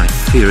 Fear is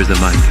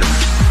a mind killer.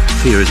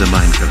 Fear is a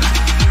mind killer.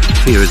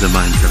 Fear is a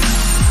mind killer.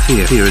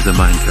 Fear is a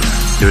mind killer.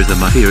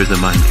 Fear is a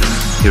mind killer.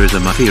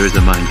 Fear is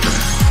a mind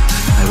killer.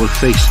 I will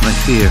face my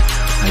fear.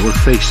 I will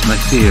face my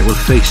fear. I will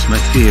face my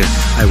fear.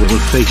 I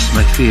will face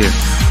my fear.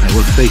 I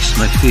will face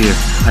my fear.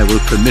 I will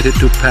permit it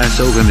to pass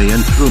over me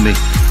and through me.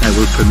 I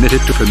will permit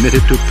it to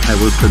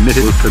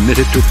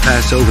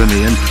pass over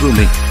me and through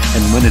me.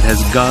 And when it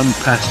has gone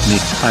past me,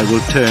 I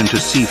will turn to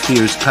see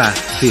fear's path.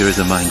 Fear is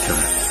a mind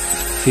killer.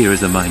 Fear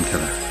is a mind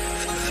killer.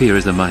 Fear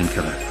is a mind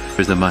killer.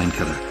 Fear is a mind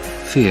killer.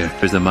 Fear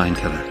is a mind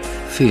killer.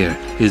 Fear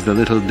is the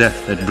little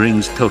death that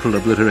brings total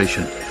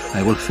obliteration.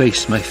 I will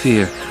face my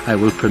fear. I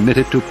will permit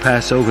it to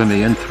pass over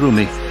me and through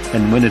me.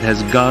 And when it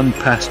has gone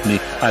past me,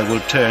 I will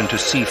turn to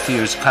see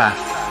fear's path.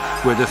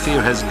 Where the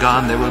fear has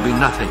gone, there will be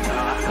nothing.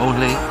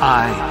 Only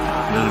I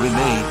will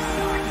remain.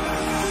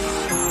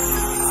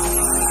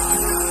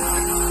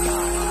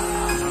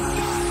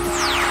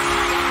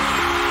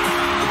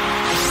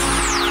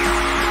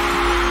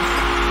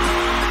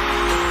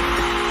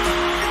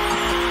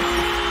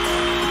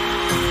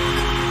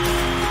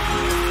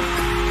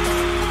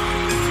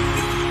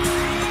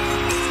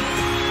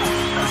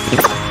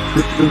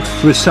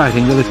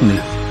 Reciting the litany.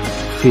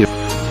 Fear.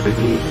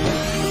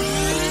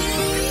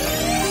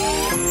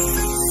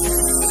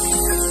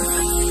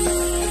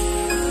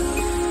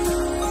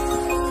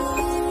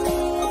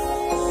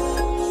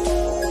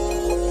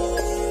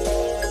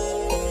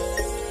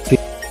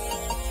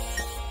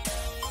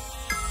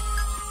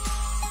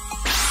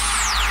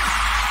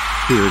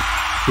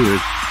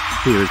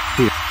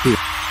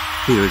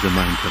 Fear is a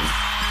mind killer.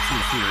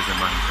 Fear is a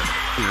mind killer.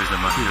 Fear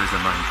is a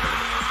mind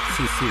killer.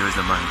 Fear is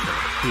a mind killer.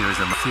 Fear is a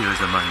mind killer. Fear is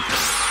a mind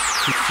killer.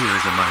 Fear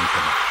is a mind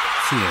killer.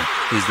 Fear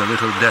is the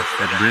little death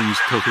that brings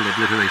total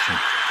obliteration.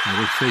 I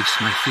will face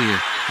my fear.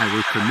 I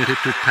will permit it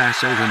to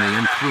pass over me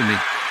and through me.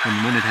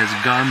 And when it has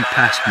gone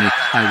past me,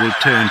 I will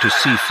turn to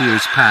see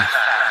fear's path.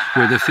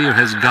 Where the fear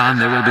has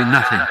gone, there will be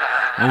nothing.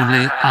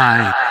 Only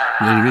I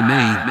will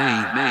remain.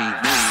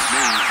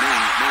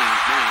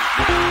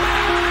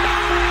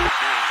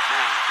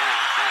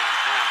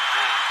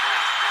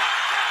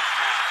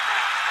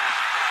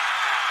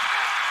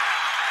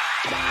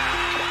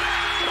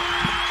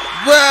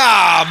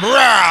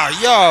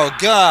 Yo,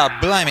 God,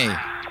 blimey.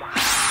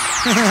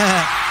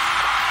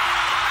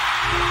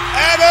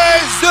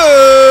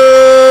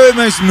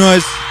 Make some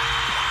noise.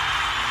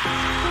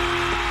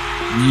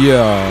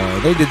 Yo,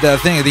 they did that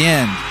thing at the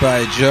end,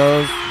 by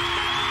Jove.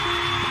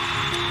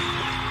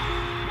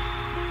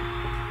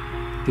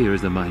 Fear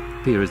is a mind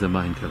killer. Fear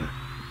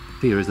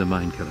is a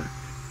mind killer.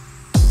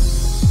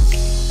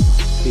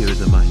 Fear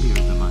is a mind. Fear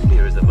is a mind.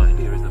 Fear is a mind.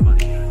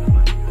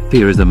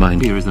 Fear is a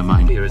mind. Fear is a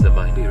mind. Fear is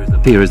a mind.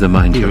 Fear is a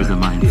mind. Fear is a mind. Fear is a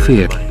mind.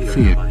 Fear.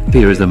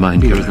 Fear is a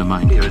mind. Fear is a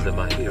mind. Fear is a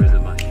mind.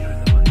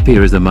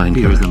 Fear is a mind. Fear is a mind.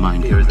 Fear is a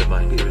mind.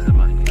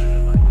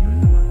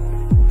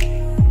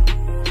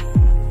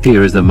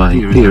 Fear is a mind. Fear is a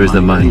mind. Fear is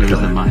a mind. Fear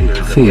is a mind.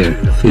 Fear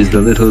is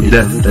the little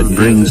death that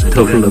brings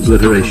total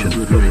obliteration.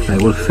 I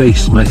will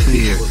face my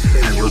fear.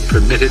 I will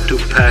permit it to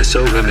pass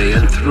over me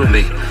and through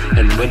me.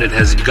 And when it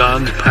has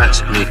gone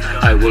past me,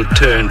 I will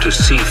turn to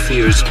see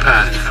fear's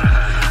path.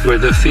 Where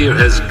the fear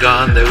has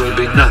gone, there will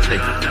be nothing.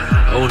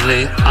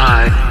 Only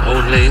I,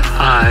 only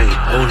I,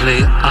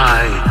 only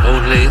I,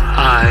 only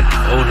I,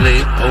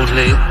 only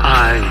I,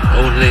 only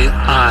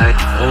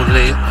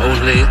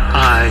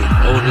I,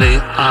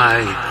 only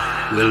I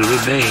will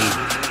remain.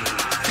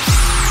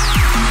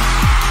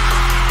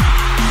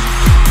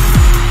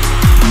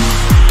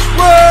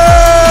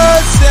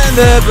 What's in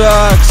the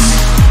box?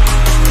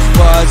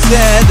 What's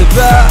in the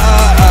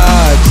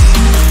box?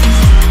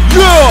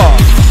 Yeah!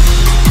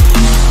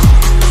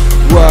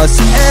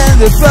 What's in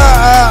the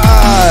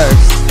box?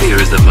 Fear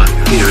is a mind.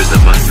 Fear is a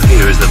mind.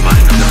 Fear is a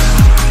mind.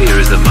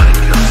 Fear is a mind.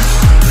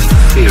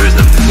 Fear is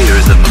a mind.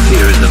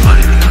 Fear is a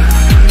mind.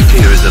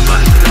 Fear is a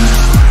mind.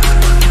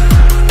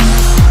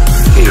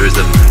 Fear is a mind. Fear is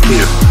a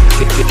fear.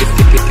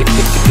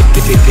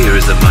 Fear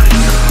is a mind.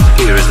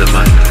 Fear is a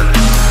mind.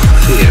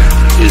 Fear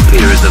is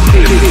fear is a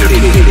fear.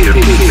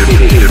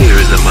 Fear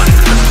is a mind.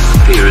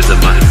 Fear is a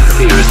mind.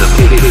 Fear is a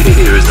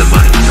fear is a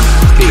mind.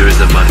 Fear is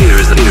a mind. Fear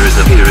is a fear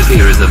is a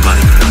fear is a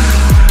mind.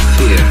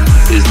 Fear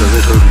is the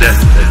little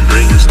death that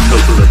brings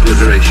total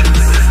obliteration.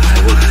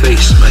 I will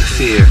face my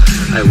fear.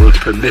 I will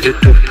permit it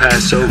to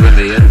pass over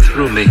me and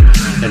through me.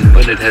 And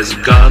when it has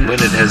gone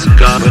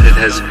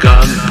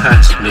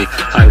past me,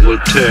 I will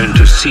turn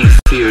to see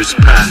fear's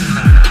path.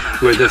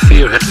 Where the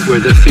fear has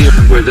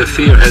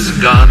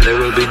gone, there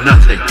will be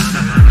nothing.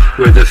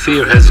 Where the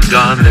fear has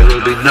gone, there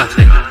will be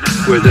nothing.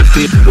 Where the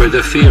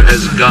fear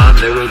has gone,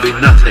 there will be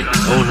nothing.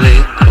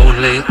 Only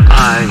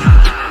I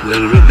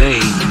will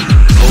remain.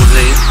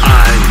 Only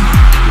I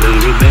will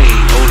remain.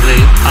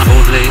 Only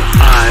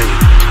I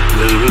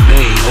will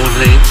remain.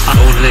 Only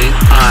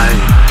I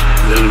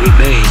will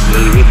remain.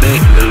 Will remain.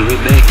 Will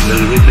remain.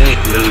 Will remain.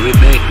 Will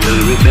remain.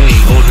 Will remain.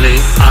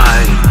 Only I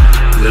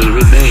will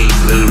remain.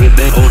 Will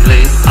remain.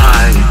 Only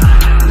I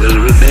will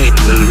remain.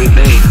 Will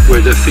remain.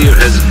 Where the fear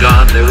has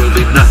gone, there will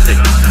be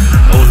nothing.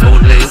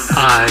 Only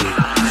I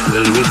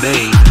will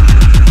remain.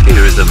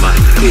 Fear is a mind.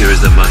 Fear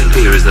is a mind.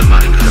 Fear is a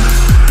mind.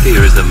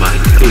 Fear is a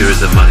mind. Fear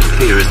is a mind.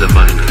 Fear is a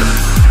mind.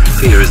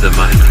 Fear is a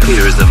mind.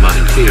 Fear is a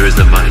mind. Fear is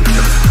a mind.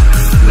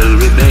 Will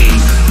remain.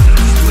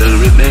 Will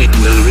remain.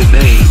 Will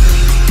remain.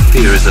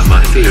 Fear is a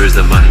mind. Fear is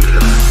a mind.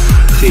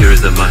 Fear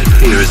is a mind.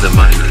 Fear is a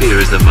mind. Fear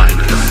is a mind.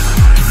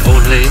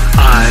 Only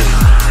I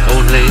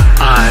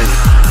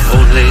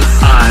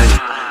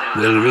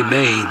will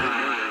remain.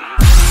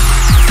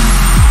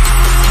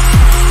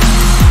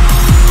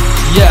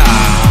 Yeah.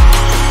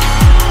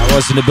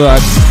 What's in the box?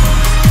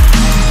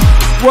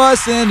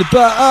 What's in the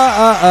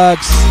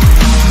box?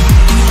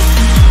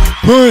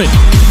 Point.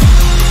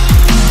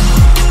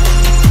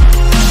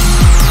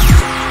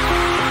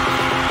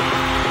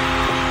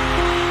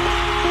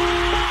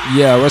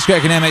 Yeah, what's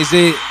cracking, MAZ?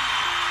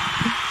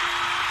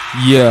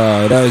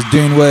 Yeah, that was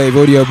Dune Wave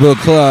Audio Book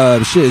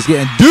Club. Shit is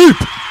getting deep.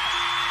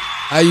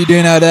 How you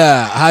doing out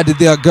there? How did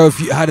that go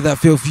for you? How did that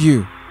feel for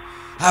you?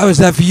 How was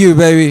that for you,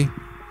 baby?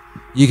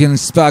 You can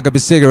spark up a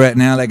cigarette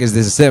now like it's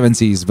the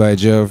 70s, by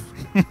Jove.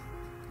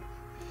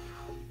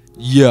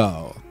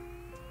 Yo.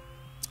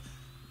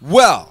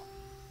 Well.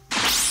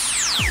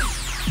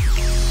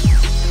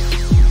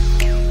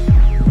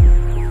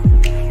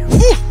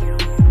 Whew.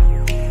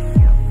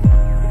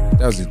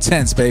 That was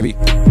intense, baby.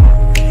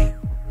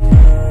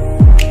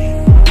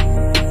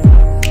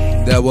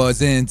 That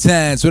was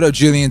intense. What up,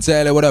 Julian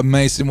Taylor? What up,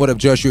 Mason? What up,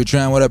 Joshua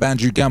Tran? What up,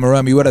 Andrew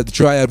Gamarami? What up, The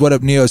Triad? What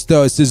up,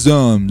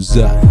 Neo-Stoicisms?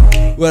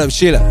 What up,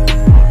 Sheila?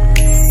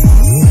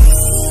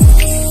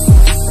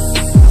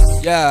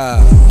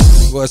 Yeah.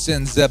 What's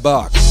in the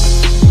box?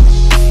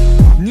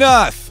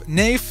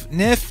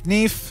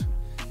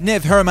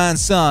 Nif Herman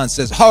Son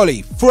says,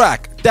 holy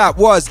frack, that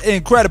was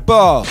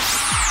incredible.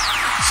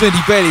 Cindy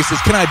Bailey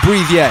says, can I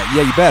breathe yet?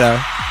 Yeah, you better.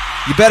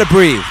 You better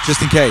breathe,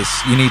 just in case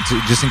you need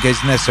to, just in case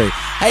it's necessary.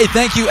 Hey,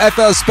 thank you,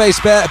 FL Space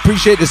Bear.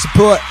 Appreciate the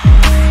support.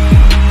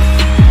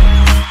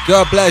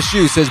 God bless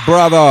you, says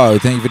bravo.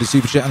 Thank you for the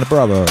super chat and the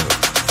bravo.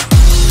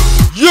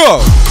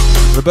 Yo!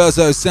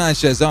 Roberto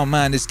Sanchez, oh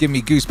man, this give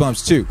me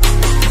goosebumps too.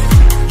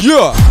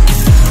 Yo!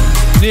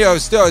 Neo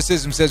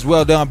Stoicism says,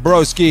 well done,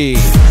 broski.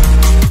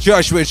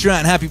 Joshua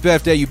Trent, happy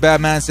birthday, you bad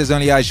man, says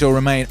only I shall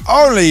remain.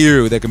 Only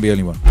you! There can be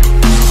only one.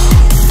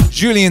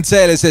 Julian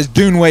Taylor says,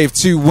 Dune Wave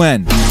 2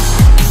 when?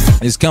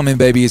 It's coming,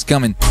 baby, it's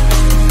coming.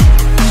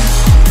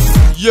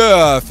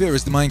 Yeah, fear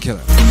is the mind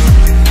killer.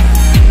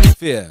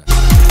 Fear.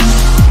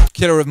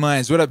 Killer of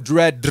minds. What up,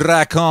 Dread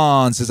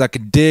Drakon? Says, I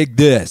can dig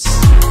this.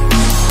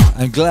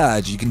 I'm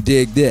glad you can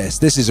dig this.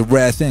 This is a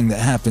rare thing that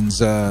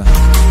happens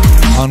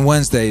on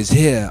Wednesdays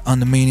here on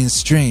the Meaning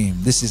Stream.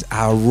 This is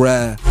our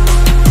rare,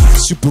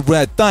 super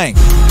rare thing.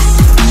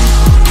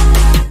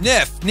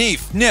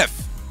 Neef.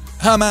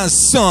 Herman's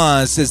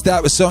son says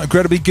that was so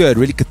incredibly good,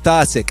 really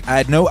cathartic. I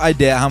had no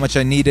idea how much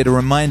I needed a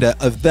reminder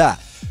of that.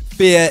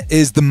 Fear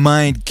is the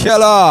mind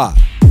killer.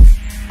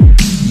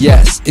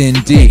 Yes,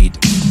 indeed.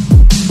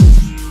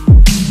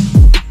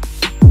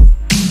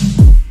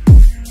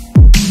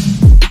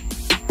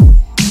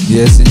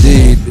 Yes,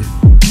 indeed.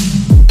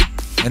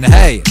 And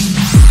hey,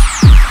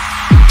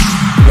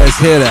 let's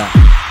hear that.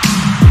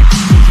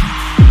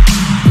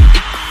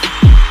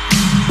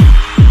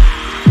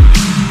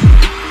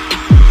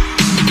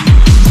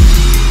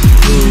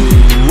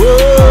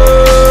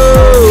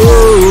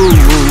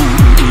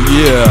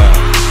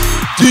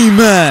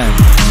 D-Man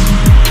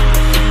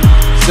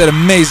said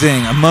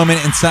amazing, a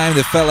moment in time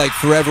that felt like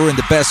forever in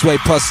the best way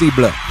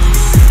possible.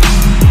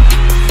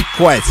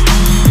 Quite.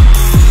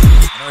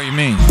 I know what you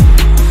mean.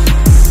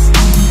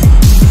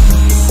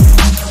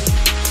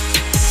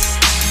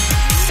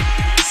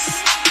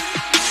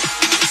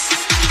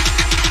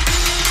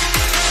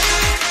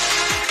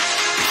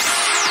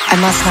 I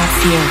must not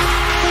fear.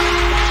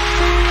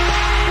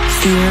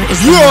 Fear is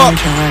the mind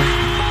killer.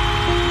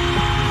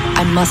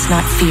 I must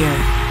not fear.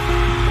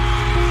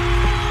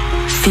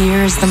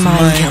 Fear is the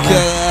mind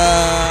killer.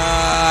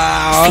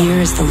 Fear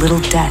is the little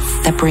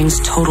death that brings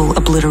total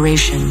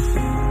obliteration.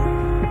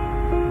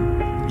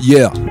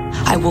 Yeah.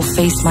 I will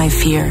face my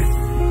fear.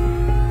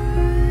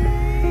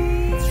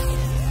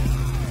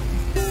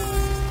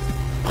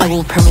 I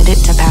will permit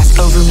it to pass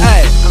over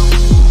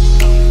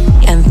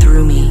me and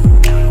through me.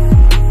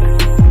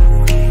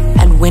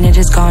 And when it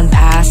has gone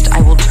past,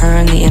 I will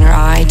turn the inner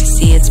eye to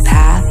see its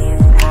path.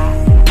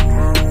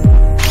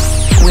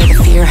 Where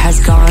the fear has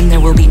gone, there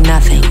will be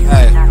nothing.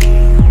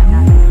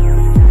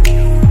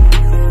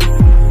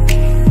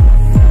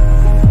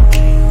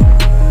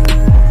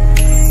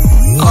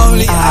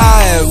 Only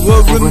I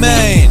will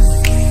remain.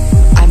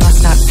 I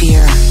must not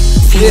fear.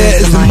 Fear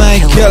is the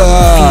mind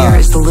killer. Fear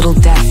is the little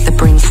death that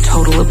brings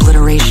total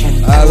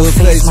obliteration. I will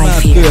face my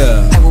fear.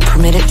 I will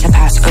permit it to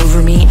pass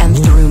over me and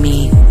through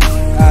me.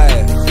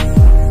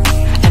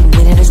 And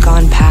when it has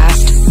gone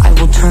past, I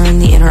will turn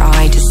the inner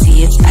eye to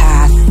see its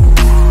path.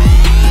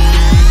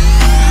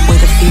 Where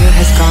the fear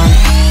has gone,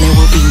 there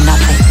will be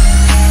nothing.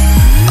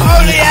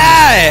 Only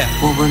I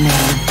will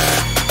remain.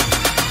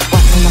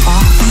 What's in the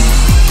box?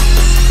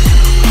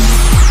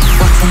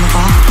 What's in the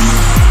box?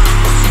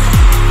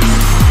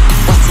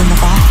 What's in the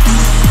box?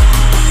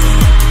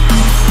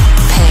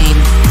 Pain.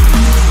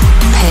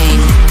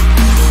 Pain.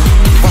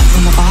 What's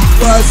in the box?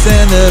 What's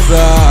in the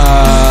box?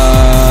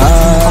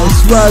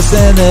 What's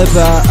in the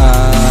box?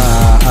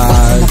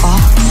 What's in the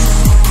box?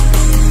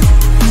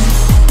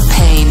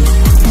 Pain.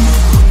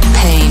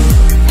 Pain.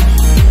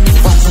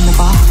 What's in the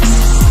box?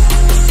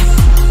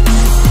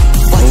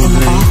 What's in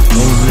the box?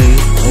 Only.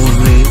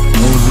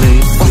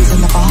 What's in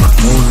the box?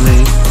 Only.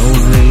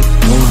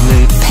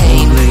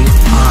 Pain. Only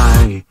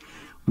I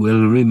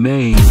will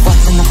remain.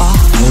 What's in the box?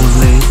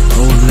 Only.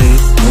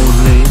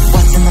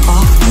 What's in the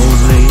box?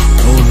 Only.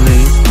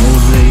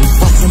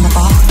 What's in the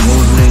box?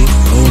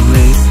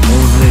 Only.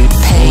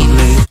 Pain.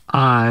 Only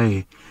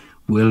I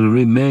will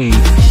remain.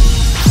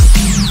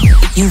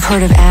 You've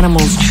heard of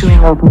animals chewing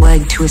off a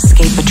leg to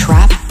escape a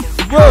trap?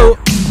 Whoa.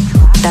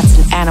 That's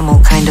an animal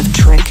kind of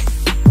trick.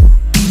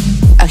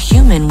 A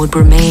human would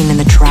remain in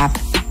the trap,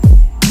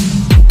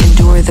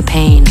 endure the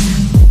pain,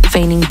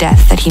 feigning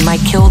death that he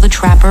might kill the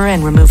trapper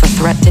and remove a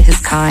threat to his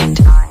kind.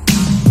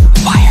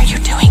 Why are you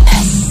doing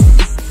this?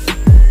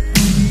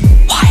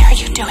 Why are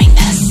you doing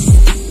this?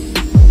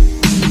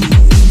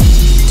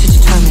 To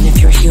determine if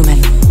you're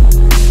human,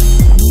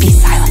 be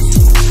silent.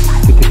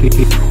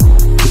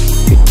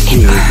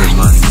 Here is the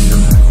mind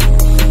killer.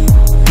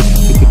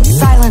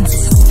 Silence.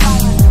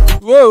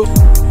 Whoa.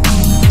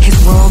 His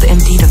world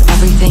emptied of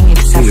everything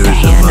except the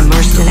hand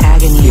immersed in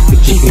agony.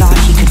 He thought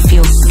he could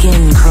feel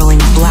skin curling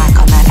black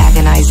on that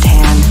agonized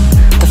hand.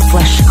 The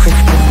flesh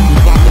crisping and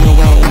dropping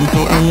away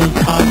until only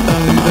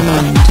cardboard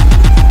remained.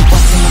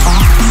 What's in the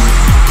box?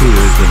 Here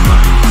is the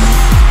mind killer.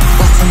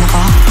 What's in the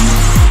box?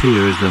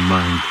 Here is the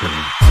mind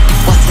killer.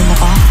 What's in the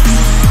box?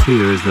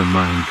 Here is the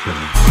mind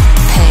killer.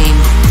 Pain.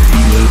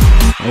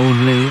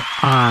 Only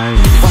I.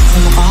 What's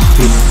in the box?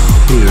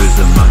 Fear is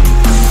the mind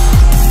killer.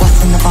 What's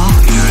in the box?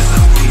 Fear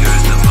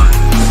is the mind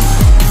killer.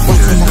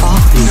 What's in the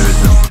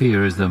box?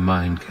 Fear is the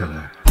mind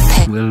killer.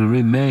 Will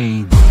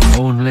remain.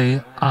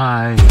 Only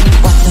I.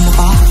 What's in the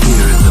box?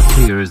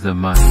 Fear is the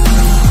mind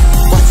killer.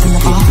 What's in the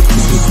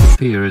box?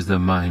 Fear is the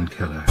mind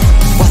killer.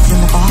 What's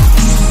in the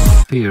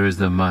box? Fear is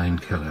the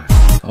mind killer.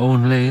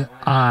 Only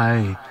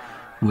I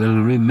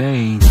will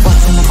remain.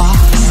 What's in the box?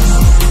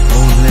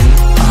 Only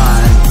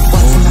I.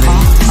 What's in the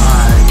box?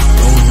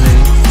 Only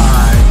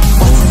I.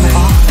 What's in the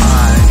box?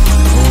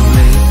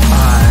 Only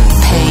I.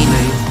 Pain.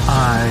 Only I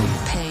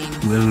Pain.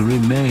 will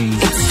remain.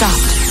 It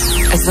stopped,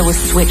 as though a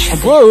switch had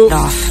been Whoa. turned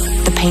off.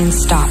 The pain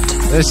stopped.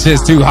 This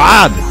is too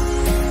hard.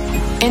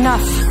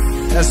 Enough.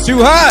 That's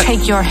too hard.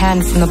 Take your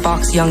hand from the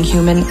box, young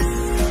human,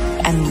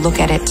 and look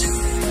at it.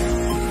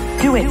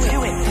 Do it.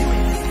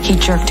 He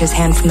jerked his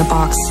hand from the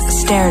box,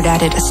 stared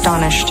at it,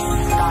 astonished.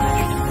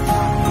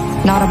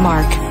 Not a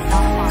mark.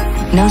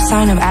 No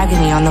sign of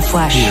agony on the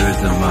flesh. Fear is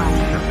the mind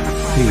killer.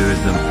 Fear is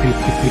the.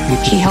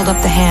 He held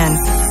up the hand,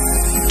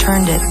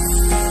 turned it,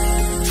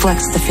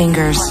 flexed the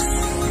fingers.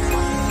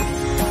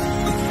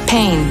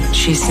 Pain,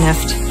 she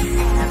sniffed.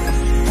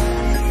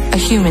 A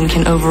human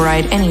can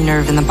override any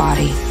nerve in the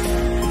body.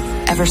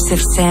 Ever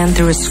sift sand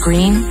through a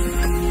screen?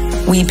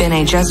 We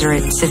Bene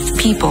Gesserit sift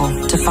people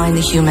to find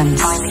the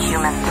humans.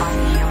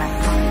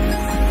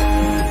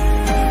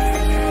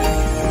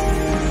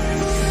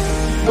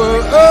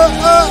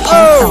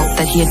 Paul felt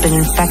that he had been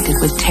infected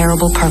with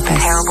terrible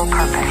purpose.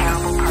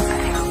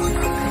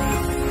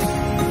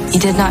 He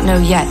did not know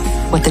yet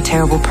what the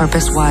terrible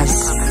purpose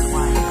was.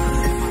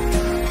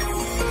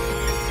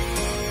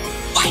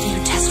 Why do you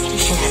test me,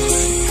 humans?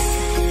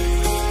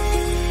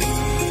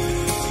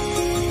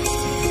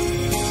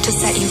 To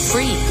set you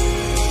free.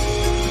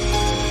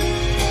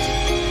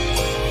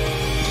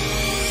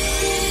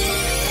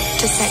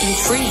 To set you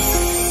free.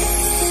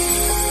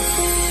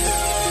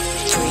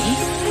 Free?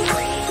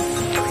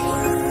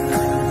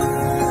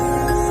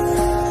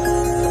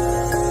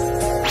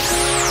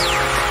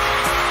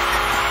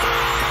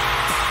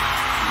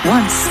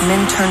 Once,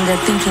 men turned their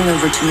thinking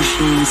over to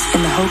machines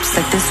in the hopes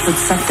that this would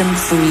set them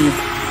free.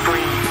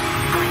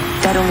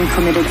 That only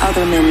permitted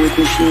other men with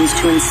machines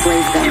to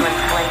enslave them.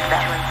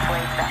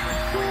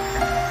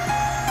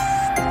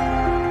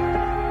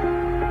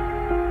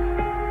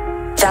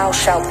 Thou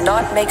shalt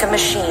not make a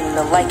machine in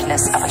the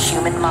likeness of a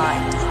human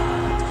mind.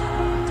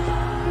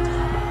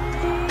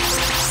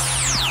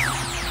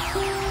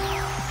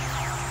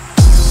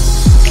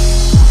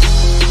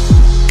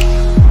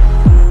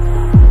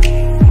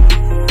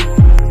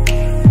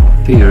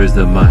 Fear is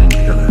the mind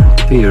killer.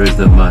 Fear is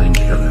the mind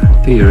killer.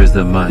 Fear is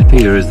the mind.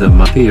 Fear is the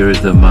mind. Fear is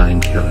the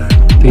mind killer.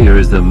 Fear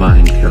is the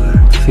mind killer.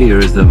 Fear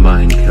is the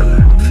mind killer.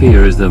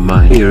 Fear is the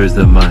mind. Fear is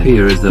the mind.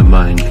 Fear is the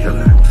mind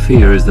killer.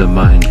 Fear is the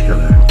mind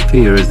killer.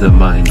 Fear is the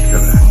mind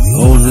killer.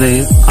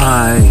 Only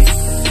I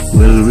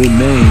will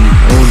remain.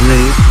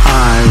 Only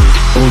I.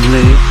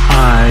 Only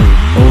I.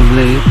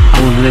 Only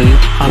I.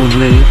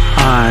 Only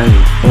I.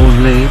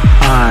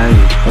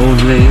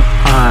 Only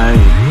I.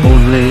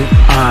 Only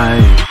I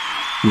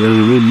will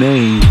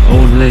remain.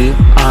 Only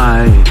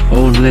I.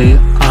 Only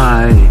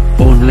I.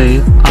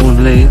 Only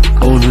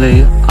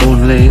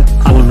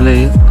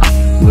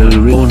will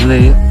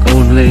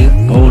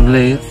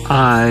only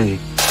I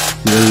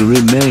will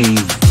remain.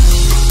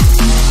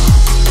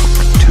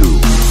 2.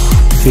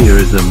 Fear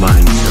is the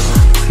mind killer.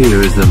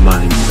 Fear is the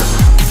mind killer.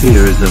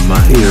 Fear is the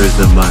mind. Fear is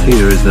the mind.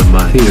 Fear is the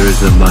mind. Fear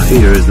is the mind.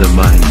 Fear is the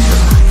mind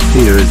killer.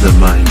 Fear is the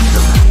mind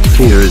killer.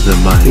 Fear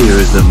is the mind. Fear is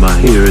the mind.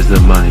 Fear is the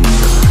mind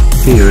killer.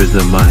 Fear is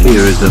the mind.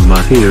 Fear is the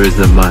mind. Fear is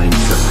the mind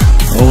killer.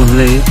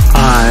 Only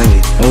I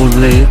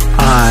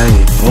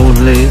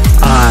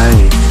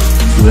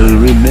will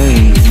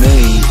remain.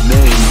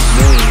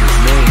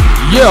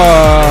 Yo,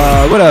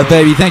 what up,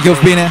 baby? Thank you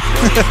for being here.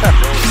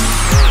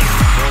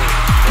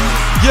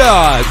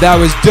 Yeah, that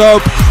was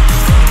dope.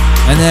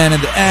 And then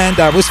at the end,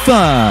 that was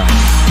fun.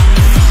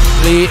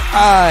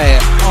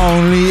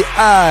 Only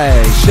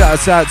I.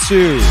 Shouts out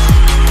to.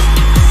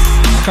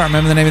 I can't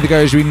remember the name of the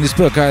guy who's reading this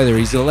book either.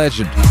 He's a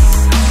legend.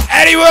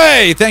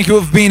 Anyway, thank you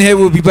all for being here.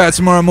 We'll be back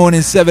tomorrow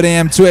morning, 7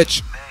 a.m.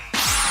 Twitch.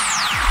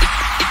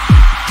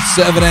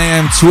 7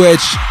 a.m.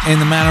 Twitch in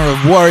the manner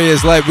of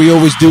warriors like we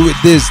always do at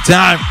this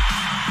time.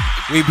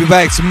 We'll be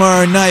back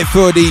tomorrow night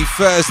for the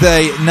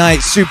Thursday night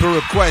super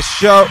request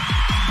show.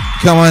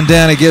 Come on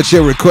down and get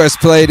your request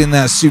played in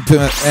that super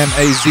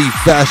MAZ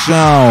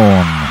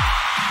fashion.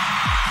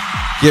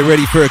 Get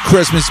ready for a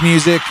Christmas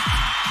music.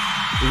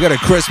 We got a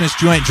Christmas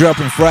joint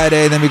dropping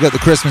Friday, then we got the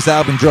Christmas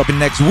album dropping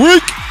next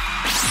week.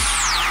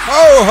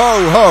 Ho,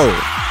 ho, ho.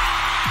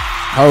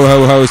 Ho,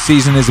 ho, ho.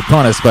 Season is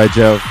upon us, by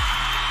Jove.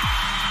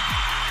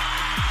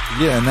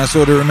 Yeah, and that's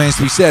all that remains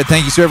to be said.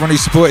 Thank you to everyone who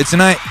supported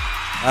tonight.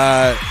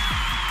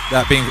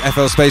 That being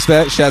FL Space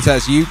Bear. Shouts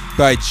out to you,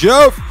 by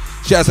Jove.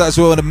 Shouts out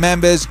to all the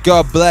members.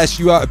 God bless.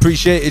 You are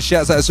appreciated.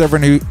 Shouts out to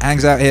everyone who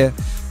hangs out here,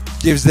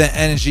 gives their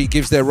energy,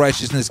 gives their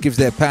righteousness, gives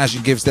their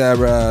passion, gives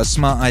their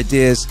smart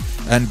ideas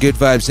and good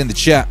vibes in the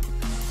chat.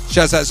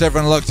 Shouts out to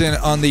everyone locked in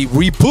on the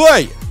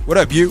replay. What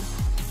up, you?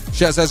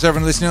 Shouts out to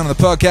everyone listening on the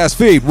podcast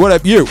feed. What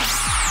up, you?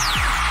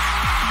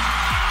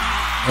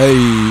 Hey,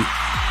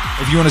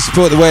 if you want to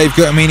support the wave,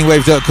 go to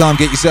meaningwave.com.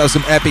 Get yourself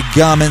some epic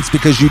garments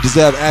because you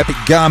deserve epic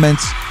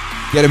garments.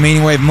 Get a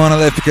Meaningwave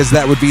monolith because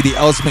that would be the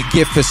ultimate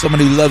gift for someone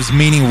who loves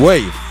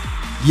Meaningwave.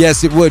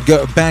 Yes, it would.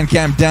 Go to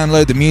Bandcamp,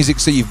 download the music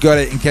so you've got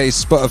it in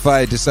case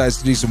Spotify decides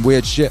to do some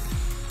weird shit.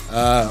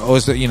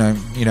 Also, you know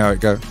how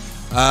it go.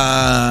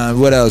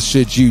 What else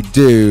should you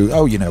do?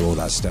 Oh, you know all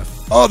that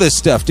stuff. All this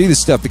stuff. Do this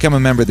stuff. Become a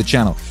member of the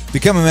channel.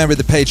 Become a member of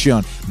the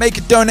Patreon. Make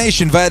a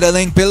donation via the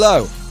link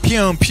below.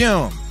 Pyum,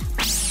 pyum.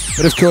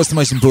 But of course, the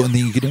most important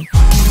thing you can do,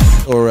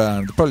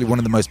 or probably one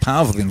of the most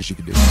powerful things you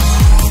can do,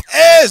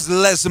 is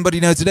let somebody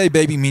know today,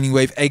 baby,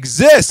 Meaningwave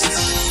exists.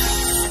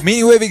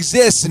 Meaningwave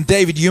exists, and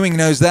David Ewing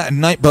knows that,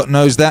 and Nightbot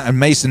knows that, and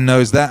Mason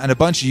knows that, and a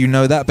bunch of you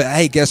know that. But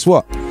hey, guess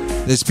what?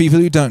 There's people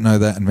who don't know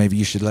that, and maybe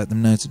you should let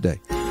them know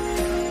today.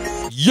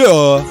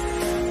 Yeah.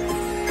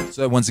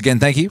 So once again,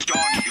 thank you.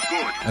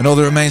 And all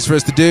that remains for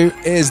us to do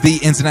is the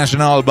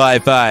International By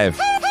 5.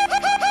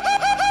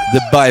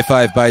 The By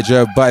 5 by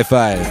Joe, By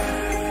 5.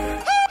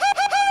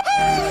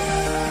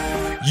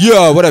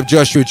 Yo, what up,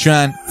 Joshua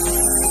Tran?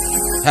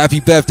 Happy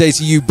birthday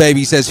to you,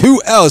 baby. Says,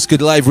 who else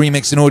could live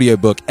remix an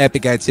audiobook?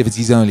 Epic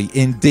activities only.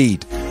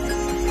 Indeed.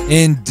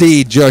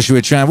 Indeed, Joshua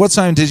Tran. What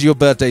time did your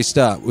birthday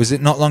start? Was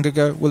it not long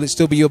ago? Will it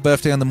still be your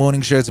birthday on the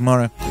morning show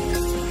tomorrow?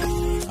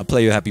 I'll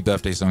play you a happy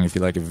birthday song if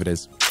you like it, if it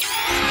is.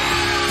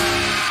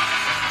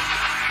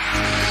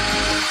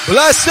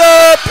 Bless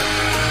up!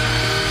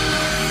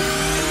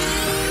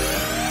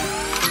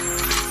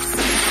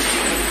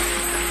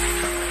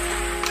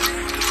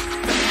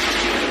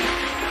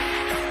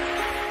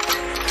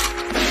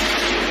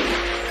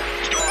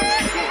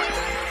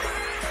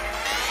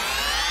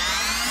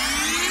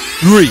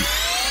 Three,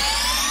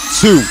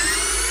 2,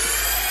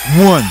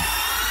 1,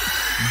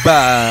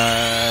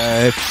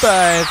 By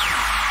 5.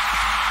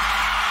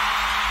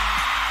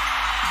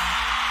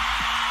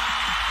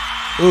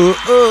 Ooh,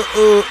 ooh,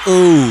 ooh,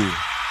 ooh.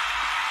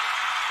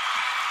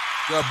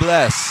 God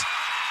bless.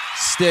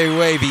 Stay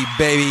wavy,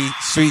 baby.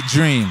 Sweet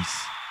dreams.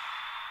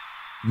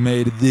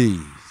 Made of these.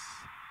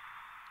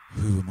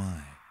 Who am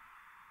I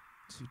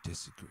to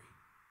disagree?